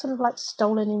feel that's sort of like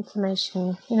stolen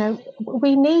information.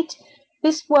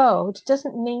 This world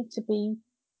doesn't need to be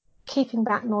keeping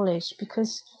that knowledge,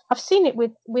 because I've seen it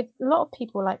with a lot of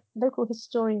people, like local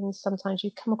historians. Sometimes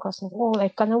you come across and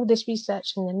they've done all this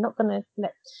research and they're not going to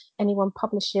let anyone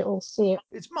publish it or see it.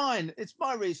 It's mine. It's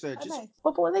my research.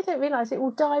 But what they don't realise, it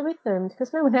will die with them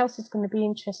because no one else is going to be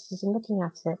interested in looking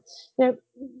at it. You know,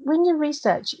 when you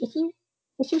research, if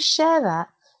you share that,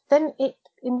 then it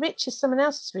enriches someone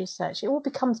else's research. It all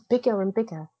becomes bigger and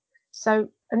bigger. So,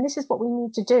 and this is what we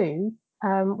need to do.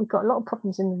 We've got a lot of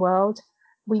problems in the world.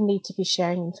 We need to be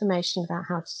sharing information about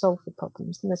how to solve the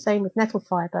problems. And the same with nettle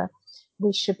fibre,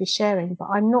 we should be sharing. But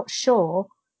I'm not sure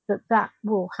that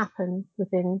will happen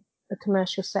within the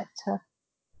commercial sector.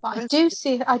 But I do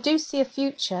see a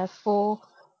future for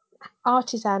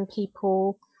artisan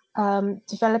people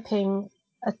developing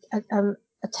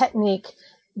a technique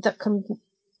that can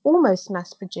almost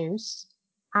mass produce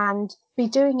and be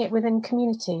doing it within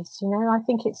communities. You know, I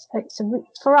think it's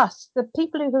for us, the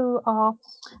people who are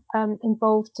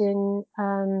involved in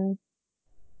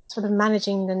sort of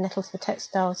managing the nettles for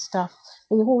textile stuff.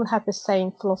 We all have the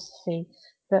same philosophy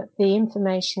that the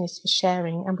information is for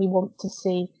sharing, and we want to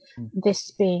see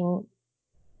this being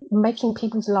making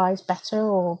people's lives better,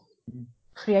 or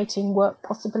creating work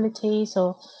possibilities,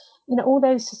 or all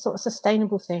those sort of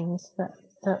sustainable things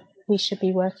that we should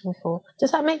be working for.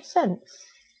 Does that make sense?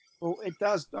 Well, it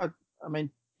does. I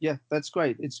mean, yeah, that's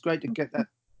great. It's great to get that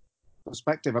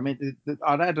perspective. I mean,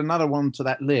 I'd add another one to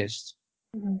that list.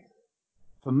 Mm-hmm.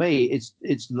 For me,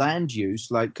 it's land use,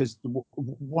 like, because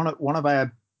one of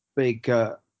our big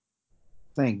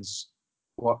things,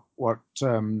 what we're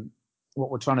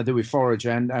trying to do with Forage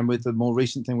and with the more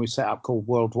recent thing we set up called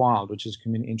World Wild, which is a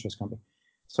community interest company.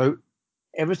 So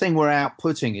everything we're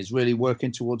outputting is really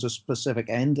working towards a specific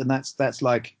end, and that's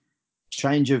like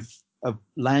change of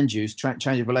land use,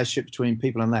 change of relationship between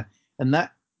people and land. And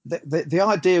that the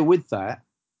idea with that,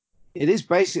 it is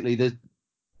basically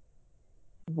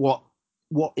what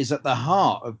is at the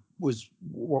heart of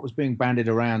what was being bandied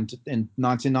around in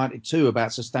 1992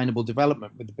 about sustainable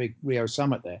development with the big Rio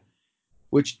summit there,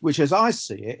 which as I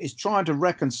see it is trying to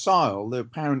reconcile the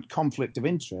apparent conflict of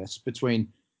interest between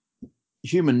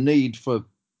human need for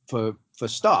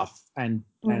stuff and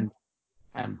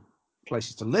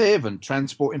places to live and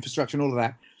transport infrastructure and all of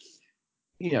that,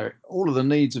 all of the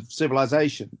needs of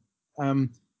civilization,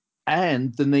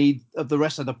 and the need of the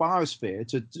rest of the biosphere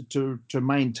to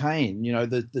maintain,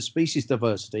 the species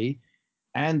diversity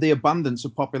and the abundance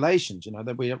of populations.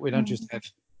 That we don't just have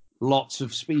lots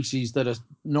of species that are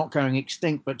not going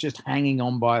extinct but just hanging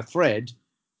on by a thread,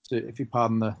 if you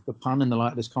pardon the pun in the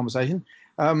light of this conversation.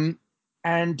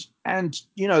 And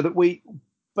that we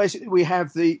basically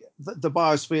have the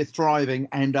biosphere thriving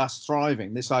and us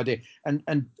thriving, this idea.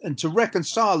 And to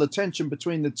reconcile the tension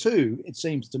between the two, it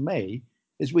seems to me,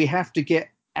 is we have to get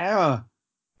our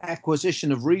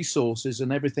acquisition of resources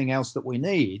and everything else that we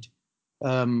need,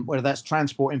 whether that's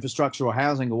transport infrastructure or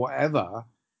housing or whatever,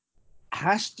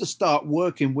 has to start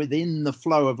working within the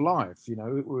flow of life,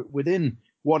 within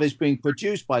what is being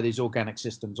produced by these organic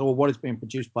systems, or what is being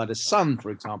produced by the sun,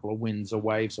 for example, or winds or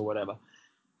waves or whatever.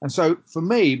 And so for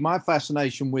me, my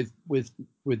fascination with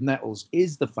nettles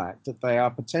is the fact that they are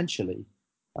potentially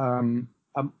an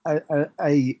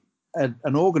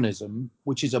organism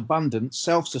which is abundant,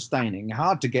 self-sustaining,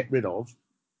 hard to get rid of,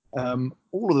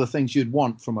 all of the things you'd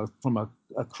want from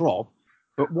a crop,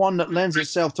 but one that lends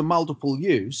itself to multiple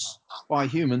use by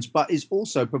humans, but is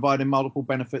also providing multiple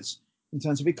benefits in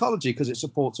terms of ecology, because it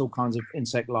supports all kinds of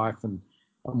insect life and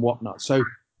whatnot. So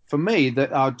for me,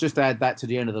 I'll just add that to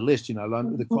the end of the list,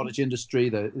 the cottage industry,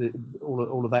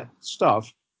 all of that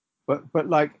stuff. But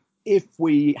like, if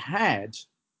we had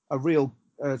a real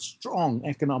strong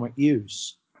economic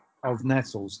use of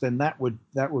nettles, then that would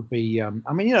be.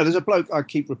 There's a bloke, I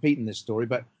keep repeating this story,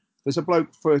 but there's a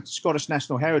bloke for Scottish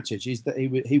National Heritage.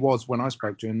 He was, when I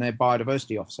spoke to him, their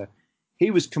biodiversity officer.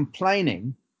 He was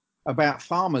complaining about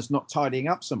farmers not tidying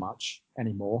up so much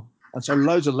anymore, and so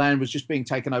loads of land was just being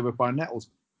taken over by nettles,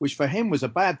 which for him was a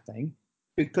bad thing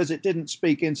because it didn't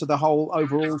speak into the whole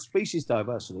overall species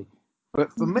diversity.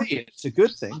 But for me, it's a good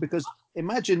thing, because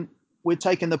imagine we're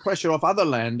taking the pressure off other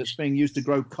land that's being used to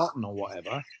grow cotton or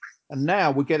whatever, and now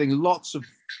we're getting lots of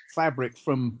fabric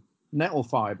from nettle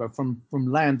fiber from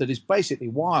land that is basically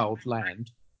wild land,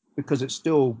 because it's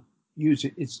still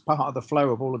it's part of the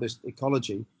flow of all of this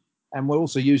ecology. And we're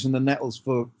also using the nettles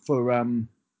for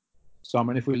so I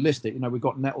mean, if we list it, we've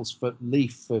got nettles for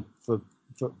leaf, for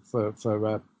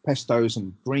pestos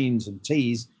and greens and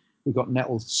teas. We've got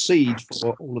nettle seed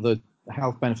for all of the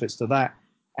health benefits to that.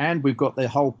 And we've got the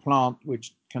whole plant,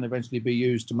 which can eventually be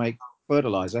used to make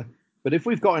fertilizer. But if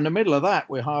we've got in the middle of that,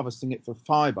 we're harvesting it for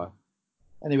fiber.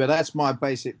 anyway, that's my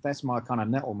kind of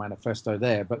nettle manifesto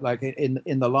there. But like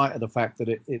in the light of the fact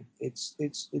that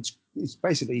it's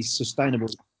basically sustainable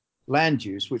land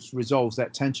use, which resolves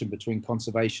that tension between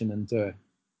conservation and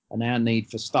our need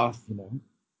for stuff, you know.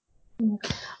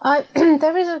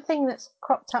 There is a thing that's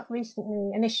cropped up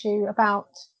recently, an issue about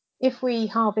if we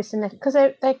harvest and because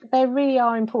they really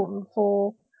are important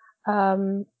for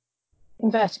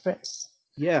invertebrates.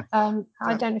 Yeah. I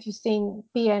don't know if you've seen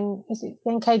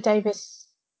BNK Davis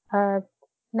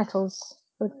nettles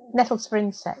for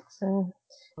insects, and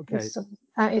okay,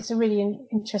 it's a really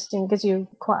interesting, gives you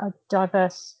quite a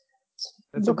diverse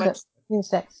look at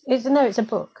insects. It's a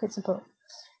book.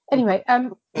 Anyway,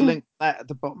 the link that at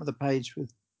the bottom of the page with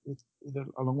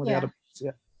along with the other.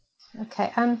 Yeah.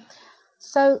 Okay.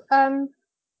 So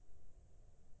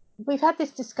we've had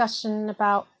this discussion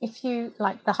about if you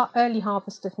like the early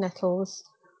harvest of nettles,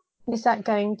 is that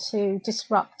going to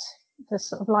disrupt the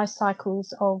sort of life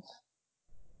cycles of,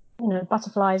 you know,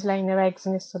 butterflies laying their eggs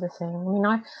and this sort of thing? I mean,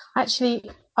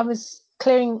 I was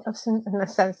clearing of some,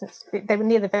 they were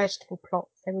near the vegetable plot.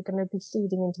 They were going to be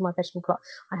seeding into my vegetable plot.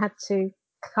 I had to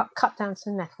cut down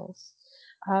some nettles,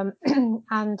 and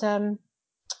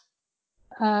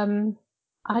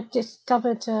I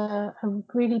discovered a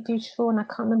really beautiful, and I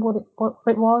can't remember what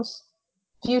it was,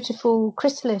 beautiful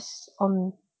chrysalis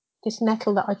on this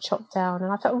nettle that I chopped down,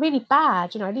 and I felt really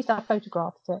bad. You know, at least I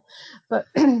photographed it, but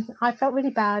I felt really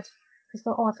bad because I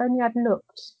thought, if only I'd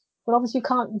looked. Well, obviously you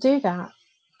can't do that.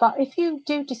 But if you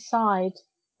do decide,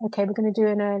 okay, we're going to do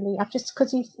an early,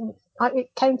 it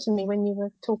came to me when you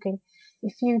were talking.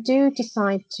 If you do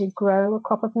decide to grow a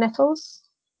crop of nettles,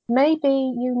 maybe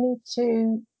you need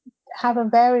to have a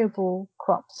variable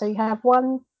crop. So you have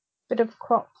one bit of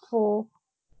crop for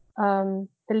the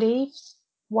leaves,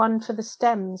 one for the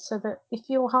stems, so that if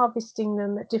you're harvesting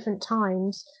them at different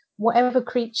times, whatever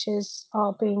creatures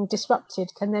are being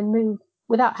disrupted can then move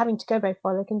without having to go very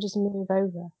far. They can just move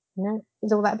over. You know,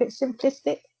 is all that a bit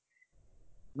simplistic?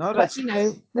 No, but you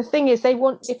know, the thing is,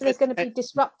 if they're going to be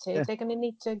disrupted, they're going to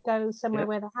need to go somewhere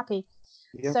where they're happy.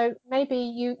 Yeah. So maybe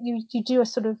you do a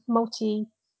sort of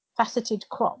multi-faceted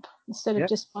crop instead of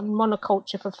just one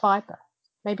monoculture for fiber.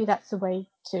 Maybe that's the way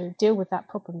to deal with that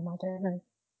problem. I don't know.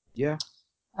 Yeah.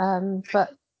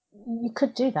 But you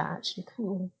could do that actually,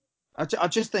 couldn't you? I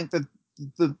just think that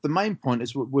the main point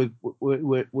is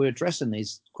we're addressing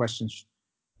these questions,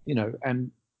 you know,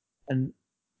 and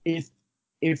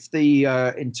if the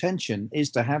intention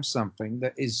is to have something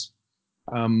that is,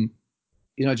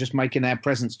 you know, just making our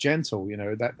presence gentle, you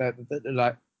know, that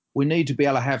like we need to be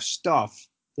able to have stuff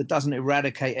that doesn't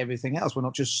eradicate everything else. We're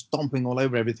not just stomping all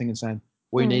over everything and saying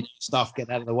we need stuff, get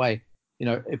out of the way. You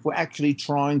know, if we're actually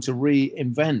trying to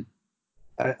reinvent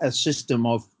a system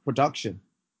of production,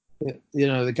 you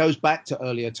know, that goes back to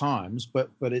earlier times, but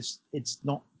it's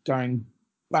not going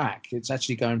back. It's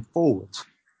actually going forwards.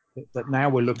 That now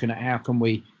we're looking at how can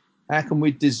we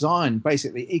design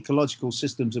basically ecological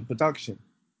systems of production.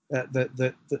 That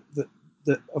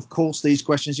of course these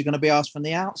questions are going to be asked from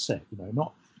the outset. You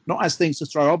know, not as things to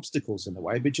throw obstacles in the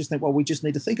way, but just think, well, we just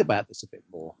need to think about this a bit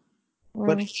more.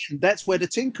 But that's where the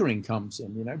tinkering comes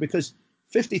in, you know, because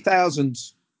 50,000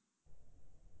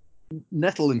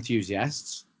 nettle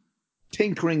enthusiasts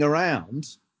tinkering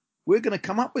around, we're going to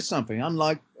come up with something.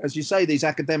 Unlike, as you say, these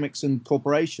academics and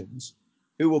corporations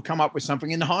who will come up with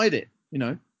something and hide it. You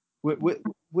know,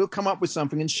 we'll come up with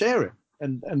something and share it,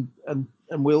 and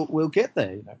we'll get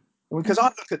there. You know, because I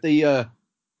look at the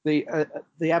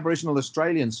Aboriginal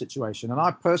Australian situation, and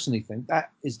I personally think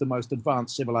that is the most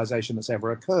advanced civilization that's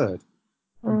ever occurred.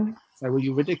 So, well,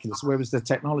 you're ridiculous. Where was the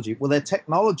technology? Well, their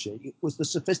technology was the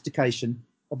sophistication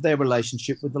of their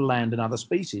relationship with the land and other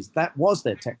species. That was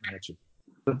their technology.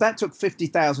 But that took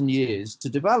 50,000 years to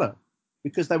develop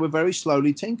because they were very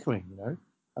slowly tinkering, you know,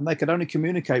 and they could only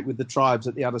communicate with the tribes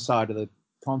at the other side of the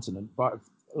continent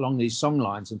along these song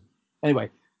lines. And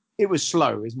anyway, it was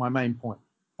slow is my main point.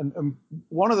 And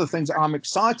one of the things that I'm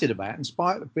excited about, in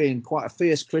spite of being quite a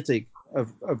fierce critic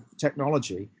of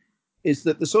technology, is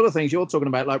that the sort of things you're talking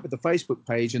about, like with the Facebook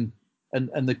page and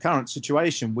the current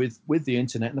situation with the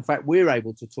internet and the fact we're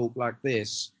able to talk like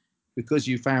this because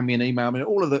you found me an email. I mean,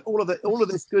 all of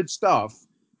this good stuff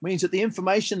means that the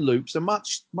information loops are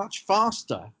much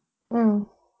faster,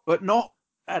 but not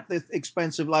at the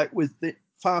expense of, like, with the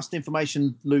fast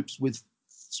information loops with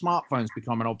smartphones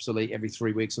becoming obsolete every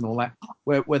 3 weeks and all that,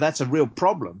 where that's a real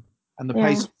problem, and the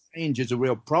pace of change is a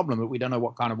real problem that we don't know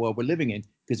what kind of world we're living in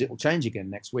because it will change again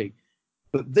next week.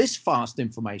 But this fast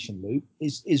information loop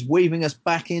is weaving us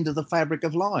back into the fabric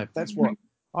of life. That's what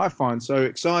I find so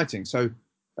exciting. So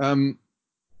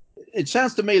it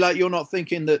sounds to me like you're not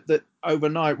thinking that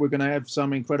overnight we're going to have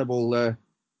some incredible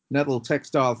nettle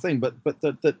textile thing, but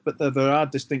there are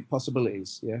distinct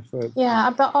possibilities.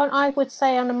 Yeah. But I would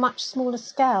say on a much smaller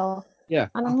scale. Yeah.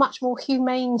 On a much more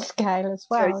humane scale as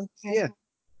well. Yeah.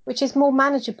 Which is more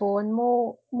manageable and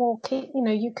more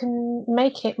you can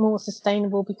make it more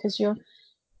sustainable because you're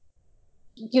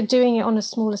doing it on a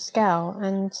smaller scale,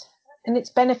 and it's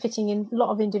benefiting in a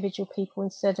lot of individual people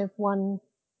instead of one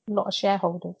lot of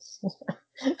shareholders.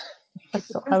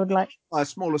 That's what I would like. By a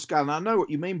smaller scale, and I know what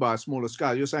you mean by a smaller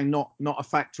scale. You're saying not a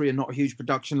factory and not a huge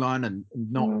production line, and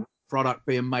not product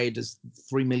being made as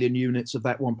 3 million units of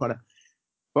that one product.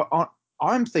 But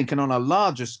I'm thinking on a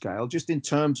larger scale, just in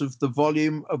terms of the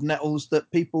volume of nettles that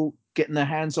people getting their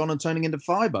hands on and turning into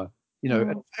fiber,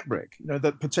 and fabric.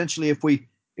 That potentially if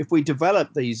we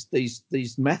develop these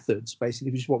methods,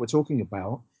 basically, which is what we're talking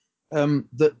about,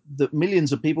 that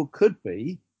millions of people could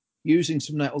be using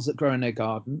some nettles that grow in their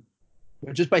garden.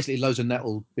 Just basically loads of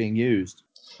nettle being used.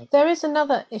 There is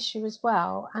another issue as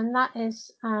well, and that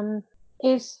is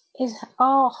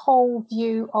our whole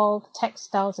view of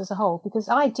textiles as a whole. Because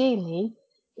ideally,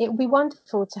 it would be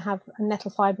wonderful to have a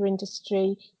nettle fibre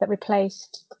industry that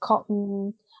replaced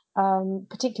cotton,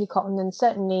 particularly cotton, and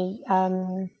certainly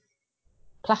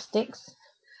plastics.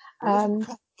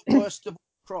 Worst of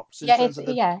crops.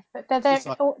 But they're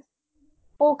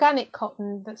organic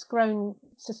cotton that's grown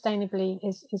sustainably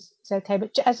is okay,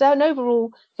 but as an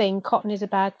overall thing, cotton is a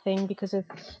bad thing because of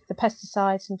the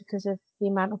pesticides and because of the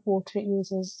amount of water it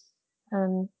uses,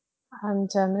 and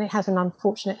it has an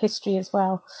unfortunate history as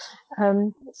well.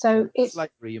 So it's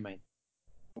slavery, you mean?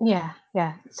 Yeah.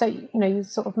 So you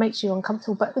sort of makes you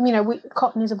uncomfortable, but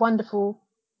cotton is a wonderful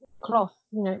cloth.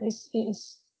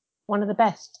 It's one of the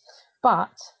best,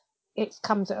 but it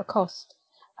comes at a cost.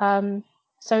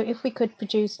 So if we could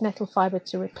produce nettle fibre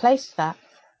to replace that,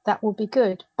 that would be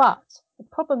good. But the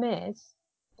problem is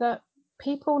that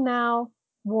people now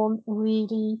want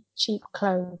really cheap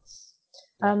clothes.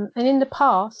 And in the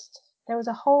past, there was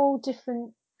a whole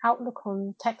different outlook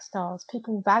on textiles.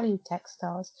 People valued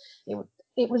textiles.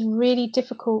 It was really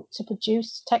difficult to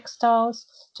produce textiles.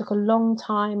 It took a long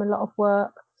time, a lot of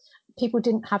work. People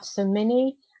didn't have so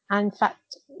many. And in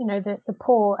fact, the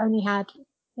poor only had,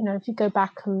 if you go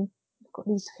back and got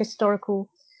these historical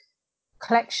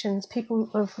collections, people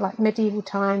of like medieval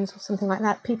times or something like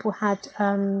that, people had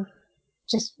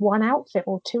just one outfit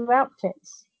or two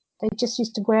outfits. They just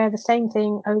used to wear the same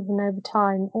thing over and over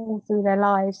time all through their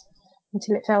lives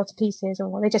until it fell to pieces,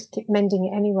 or they just kept mending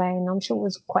it anyway. And I'm sure it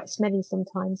was quite smelly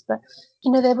sometimes. But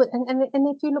there were, and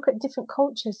if you look at different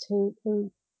cultures who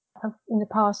have in the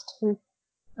past, who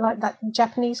like that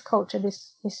Japanese culture,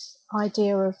 this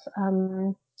idea of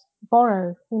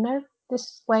borrow,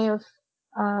 this way of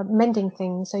mending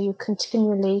things. So you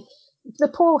continually, the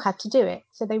poor had to do it,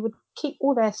 so they would keep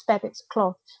all their spare bits of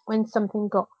cloth. When something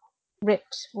got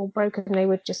ripped or broken, they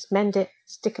would just mend it,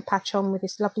 stick a patch on with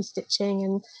this lovely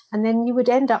stitching, and then you would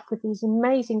end up with these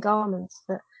amazing garments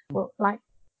that were like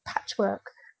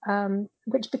patchwork,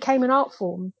 which became an art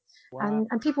form. Wow.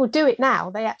 And people do it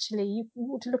now. They actually, you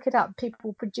want to look it up,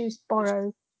 people produce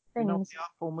borrow things. You know what the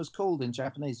art form was called in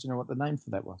Japanese? Do you know what the name for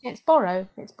that was? It's borrow.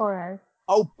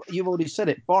 Oh, you've already said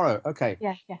it. Borrow. Okay.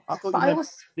 Yeah. I thought you meant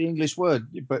the English word,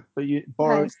 but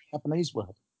borrow is the Japanese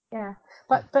word. Yeah,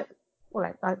 but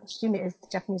well, I assume it is the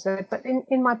Japanese word. But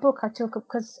in my book, I talk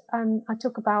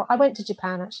about. I went to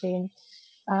Japan actually,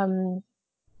 and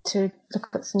to look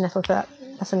at some nettles.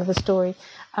 That's another story.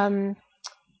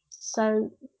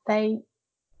 So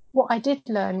what I did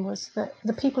learn was that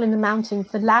the people in the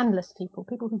mountains, the landless people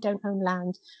who don't own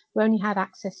land, who only had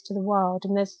access to the wild,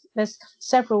 and there's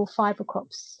several fibre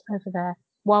crops over there,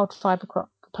 wild fibre crop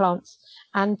plants,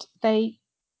 and they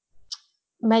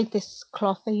made this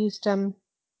cloth. They used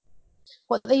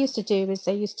what they used to do is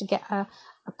they used to get a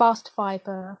bast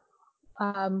fibre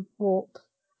warp,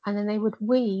 and then they would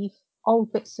weave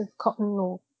old bits of cotton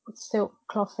or silk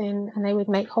cloth in, and they would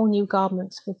make whole new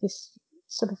garments with this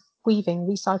sort of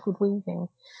recycled weaving,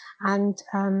 and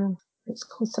it's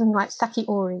called something like saki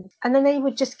ori. And then they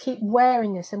would just keep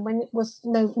wearing this, and when it was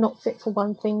not fit for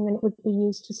one thing, then it would be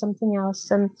used for something else,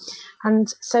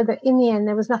 and so that in the end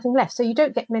there was nothing left. So you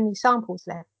don't get many samples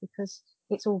left because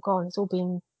it's all gone. It's all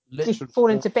been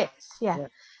fallen to bits. Yeah.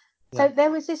 So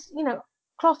there was this,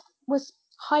 cloth was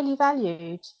highly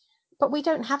valued, but we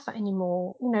don't have that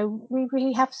anymore. We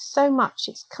really have so much.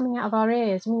 It's coming out of our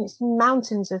ears. I mean, it's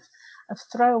mountains of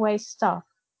throwaway stuff.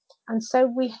 And so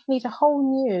we need a whole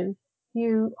new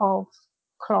view of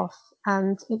cloth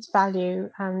and its value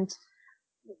and,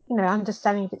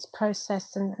 understanding of its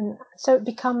process. And so it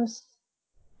becomes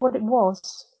what it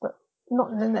was, but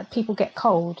not that people get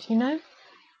cold, you know.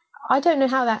 I don't know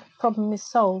how that problem is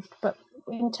solved, but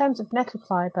in terms of nettle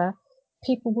fiber,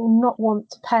 people will not want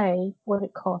to pay what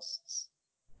it costs,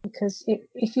 because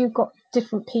if you've got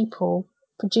different people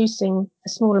producing a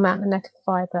small amount of nettle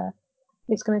fiber,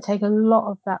 it's going to take a lot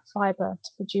of that fiber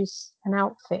to produce an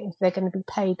outfit if they're going to be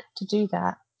paid to do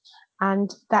that.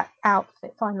 And that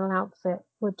final outfit,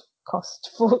 would cost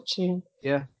a fortune.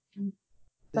 Yeah.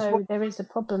 So there is a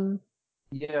problem.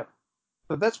 Yeah.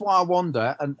 But that's why I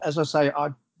wonder, and as I say,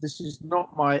 this is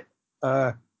not my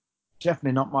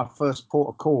definitely not my first port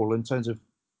of call in terms of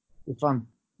if I'm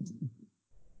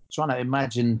trying to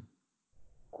imagine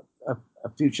a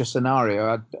future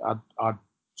scenario. I'd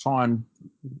try and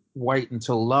wait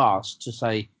until last to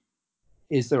say,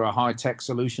 is there a high tech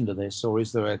solution to this, or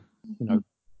is there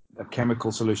a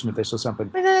chemical solution to this, or something?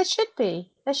 I mean, there should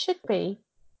be.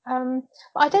 But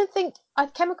I don't think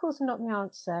chemicals are not the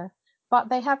answer. But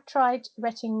they have tried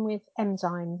retting with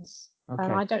enzymes. Okay.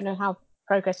 I don't know how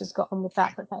progress has got on with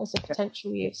that, but that is a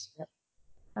potential use.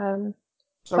 So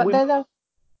but we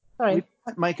sorry.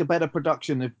 might make a better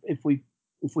production if we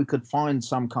could find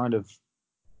some kind of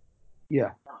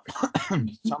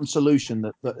some solution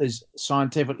that is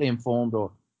scientifically informed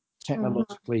or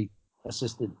technologically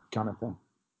assisted kind of thing.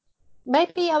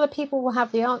 Maybe other people will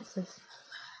have the answers.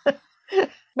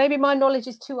 Maybe my knowledge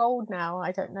is too old now.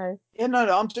 I don't know. Yeah,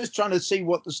 no, I'm just trying to see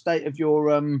what the state of your,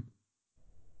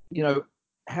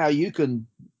 how you can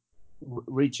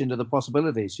reach into the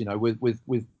possibilities, with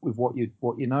what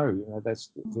you know. That's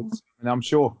and I'm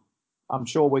sure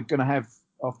we're going to have,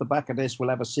 off the back of this, we'll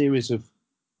have a series of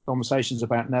conversations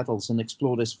about nettles and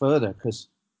explore this further because,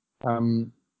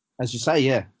 as you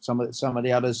say, some of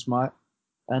the others might,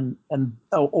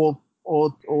 or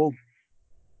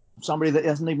somebody that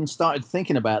hasn't even started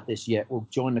thinking about this yet will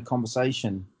join the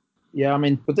conversation. Yeah, I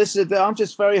mean, but I'm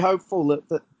just very hopeful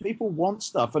that people want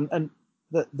stuff and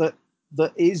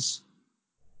that is,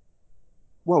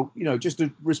 well, just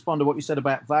to respond to what you said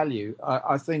about value,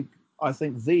 I think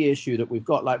the issue that we've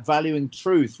got, like valuing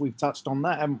truth, we've touched on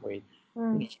that, haven't we?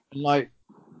 Like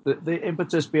the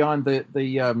impetus behind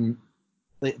the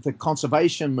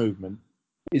conservation movement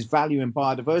is valuing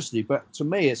biodiversity, but to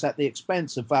me, it's at the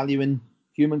expense of valuing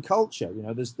human culture.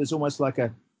 There's almost like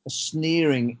a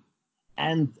sneering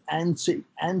and anti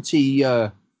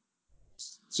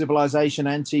civilization,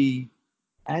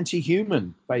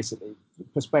 anti-human basically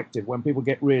perspective when people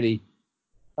get really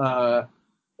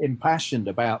impassioned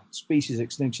about species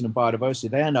extinction and biodiversity.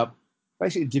 They end up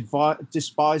basically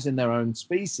despising their own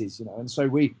species, and so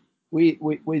we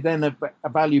then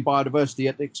value biodiversity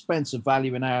at the expense of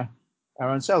valuing our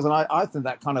own selves. And I think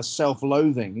that kind of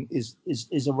self-loathing is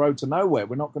a road to nowhere.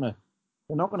 We're not going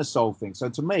to solve things. So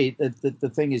to me,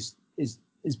 the thing is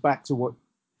back to what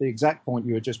the exact point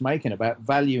you were just making about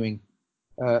valuing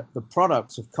the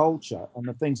products of culture and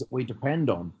the things that we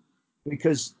depend on,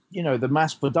 because the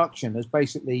mass production has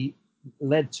basically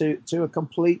led to a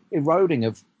complete eroding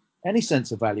of any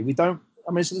sense of value.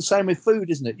 It's the same with food,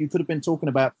 isn't it? You could have been talking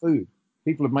about food.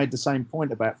 People have made the same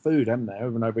point about food, haven't they,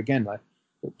 over and over again? Like,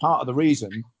 part of the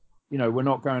reason, we're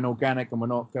not going organic and we're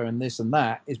not going this and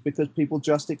that is because people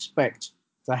just expect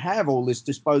to have all this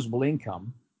disposable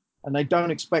income, and they don't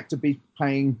expect to be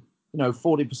paying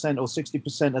 40% or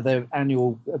 60%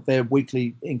 of their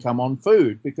weekly income on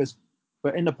food,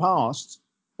 but in the past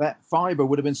that fiber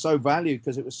would have been so valued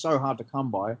because it was so hard to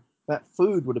come by. That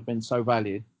food would have been so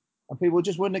valued, and people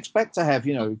just wouldn't expect to have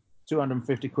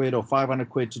 250 quid or 500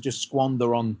 quid to just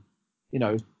squander on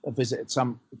a visit at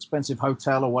some expensive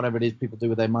hotel or whatever it is people do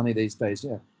with their money these days.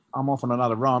 Yeah, I'm off on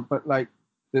another rant, but like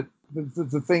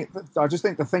the thing, I just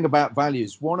think the thing about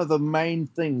values, one of the main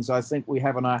things I think we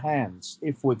have in our hands,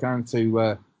 if we're going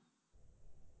to,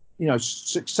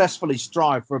 successfully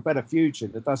strive for a better future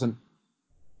that doesn't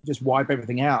just wipe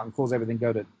everything out and cause everything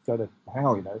go to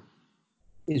hell,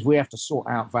 is we have to sort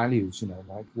out values.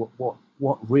 Like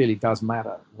what really does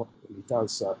matter, what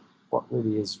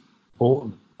really is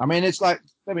important. I mean, it's like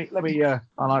let me. I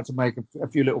like to make a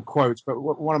few little quotes, but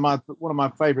one of my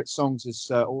favorite songs is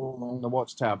 "All Along the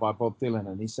Watchtower" by Bob Dylan,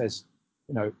 and he says,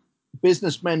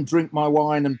 businessmen drink my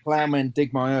wine and ploughmen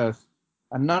dig my earth,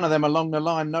 and none of them along the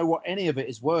line know what any of it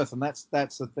is worth, and that's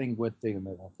the thing we're dealing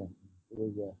with, I think.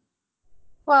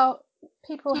 Well,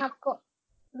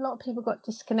 a lot of people got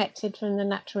disconnected from the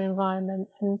natural environment,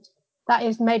 and that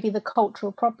is maybe the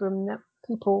cultural problem, that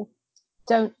people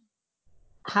don't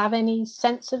have any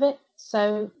sense of it.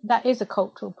 So that is a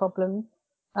cultural problem,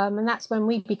 and that's when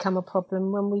we become a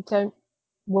problem, when we don't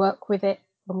work with it,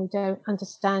 when we don't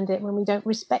understand it, when we don't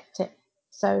respect it.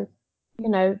 So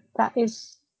that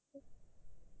is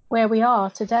where we are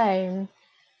today, and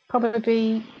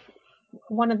probably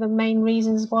one of the main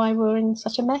reasons why we're in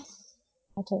such a mess.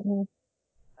 I don't know.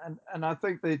 And I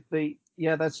think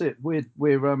that's it. We're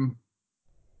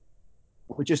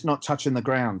just not touching the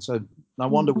ground. So no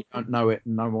wonder we don't know it,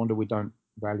 and no wonder we don't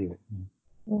value it.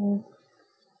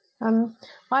 I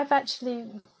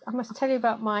must tell you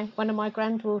about one of my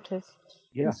granddaughters.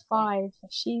 Yeah. Who's 5.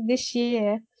 This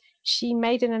year she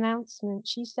made an announcement.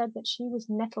 She said that she was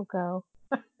Nettle Girl.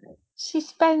 She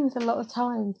spends a lot of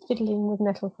time fiddling with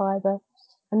nettle fibre,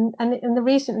 and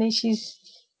recently she's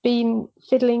been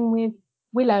fiddling with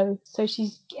willow. So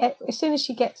as soon as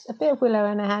she gets a bit of willow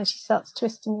in her hand, she starts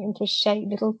twisting it into a shape,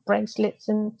 little bracelets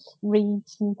and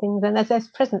reeds and things. And there's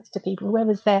presents to people.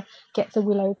 Whoever's there gets a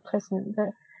willow present.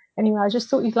 But anyway, I just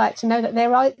thought you'd like to know that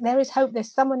there is hope.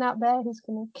 There's someone out there who's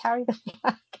going to carry the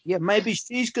flag. Yeah, maybe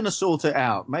she's going to sort it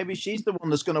out. Maybe she's the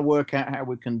one that's going to work out how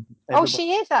we can. Oh,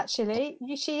 she is actually.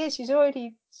 She is. She's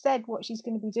already said what she's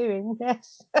going to be doing.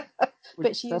 Yes,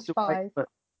 but she is 5.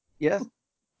 Yes,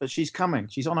 but she's coming.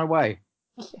 She's on her way.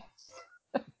 Yes.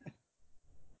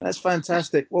 That's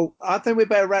fantastic. Well, I think we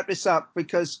better wrap this up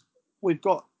because we've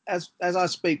got, as I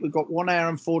speak, we've got 1 hour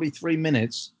and 43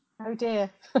 minutes. Oh dear.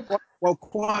 Well,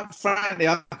 quite frankly,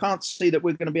 I can't see that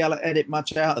we're going to be able to edit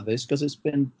much out of this because it's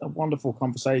been a wonderful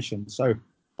conversation. So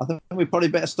I think we probably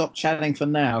better stop chatting for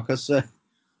now because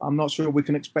I'm not sure we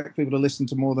can expect people to listen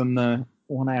to more than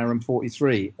 1 hour and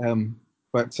 43.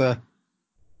 But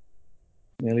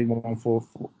nearly 1 hour and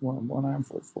 44,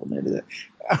 nearly there.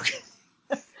 Okay.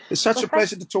 It's such a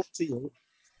pleasure to talk to you.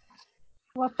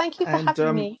 Well, thank you for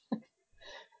having me.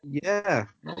 Yeah,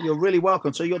 you're really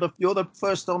welcome. So you're the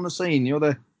first on the scene. You're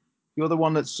the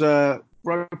one that's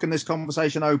broken this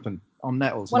conversation open on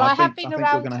nettles. Well, I think we're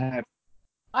going to have.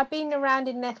 I've been around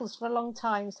in nettles for a long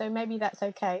time, so maybe that's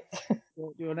okay.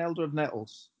 You're an elder of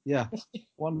nettles. Yeah,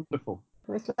 wonderful.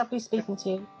 It's lovely speaking to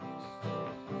you.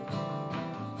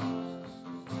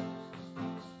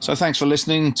 So thanks for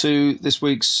listening to this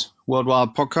week's World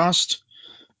Wild podcast.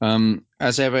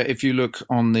 As ever, if you look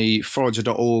on the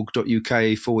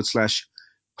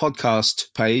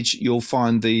forager.org.uk/podcast page, you'll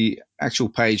find the actual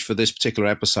page for this particular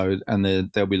episode, and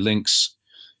there'll be links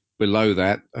below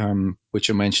that,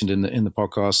 which are mentioned in the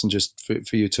podcast, and just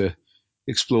for you to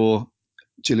explore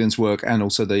Gillian's work and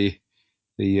also the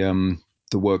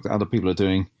work that other people are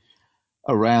doing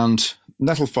around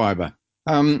nettle fibre.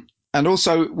 And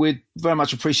also, we'd very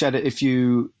much appreciate it if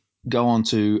you go on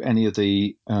to any of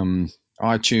the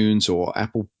iTunes or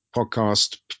Apple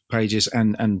podcast pages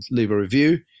and leave a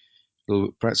review.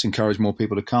 It'll perhaps encourage more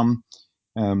people to come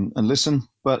and listen.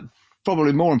 But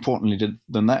probably more importantly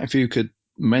than that, if you could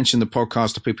mention the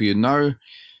podcast to people you know,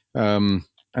 and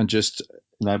just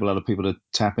enable other people to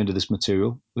tap into this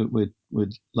material. We'd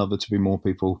love there to be more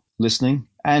people listening.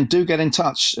 And do get in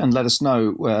touch and let us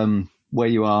know where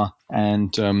you are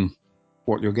and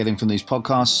what you're getting from these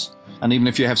podcasts. And even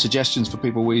if you have suggestions for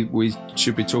people we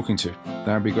should be talking to,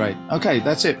 that would be great. Okay,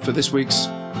 that's it for this week's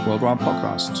World Wild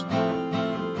Podcast.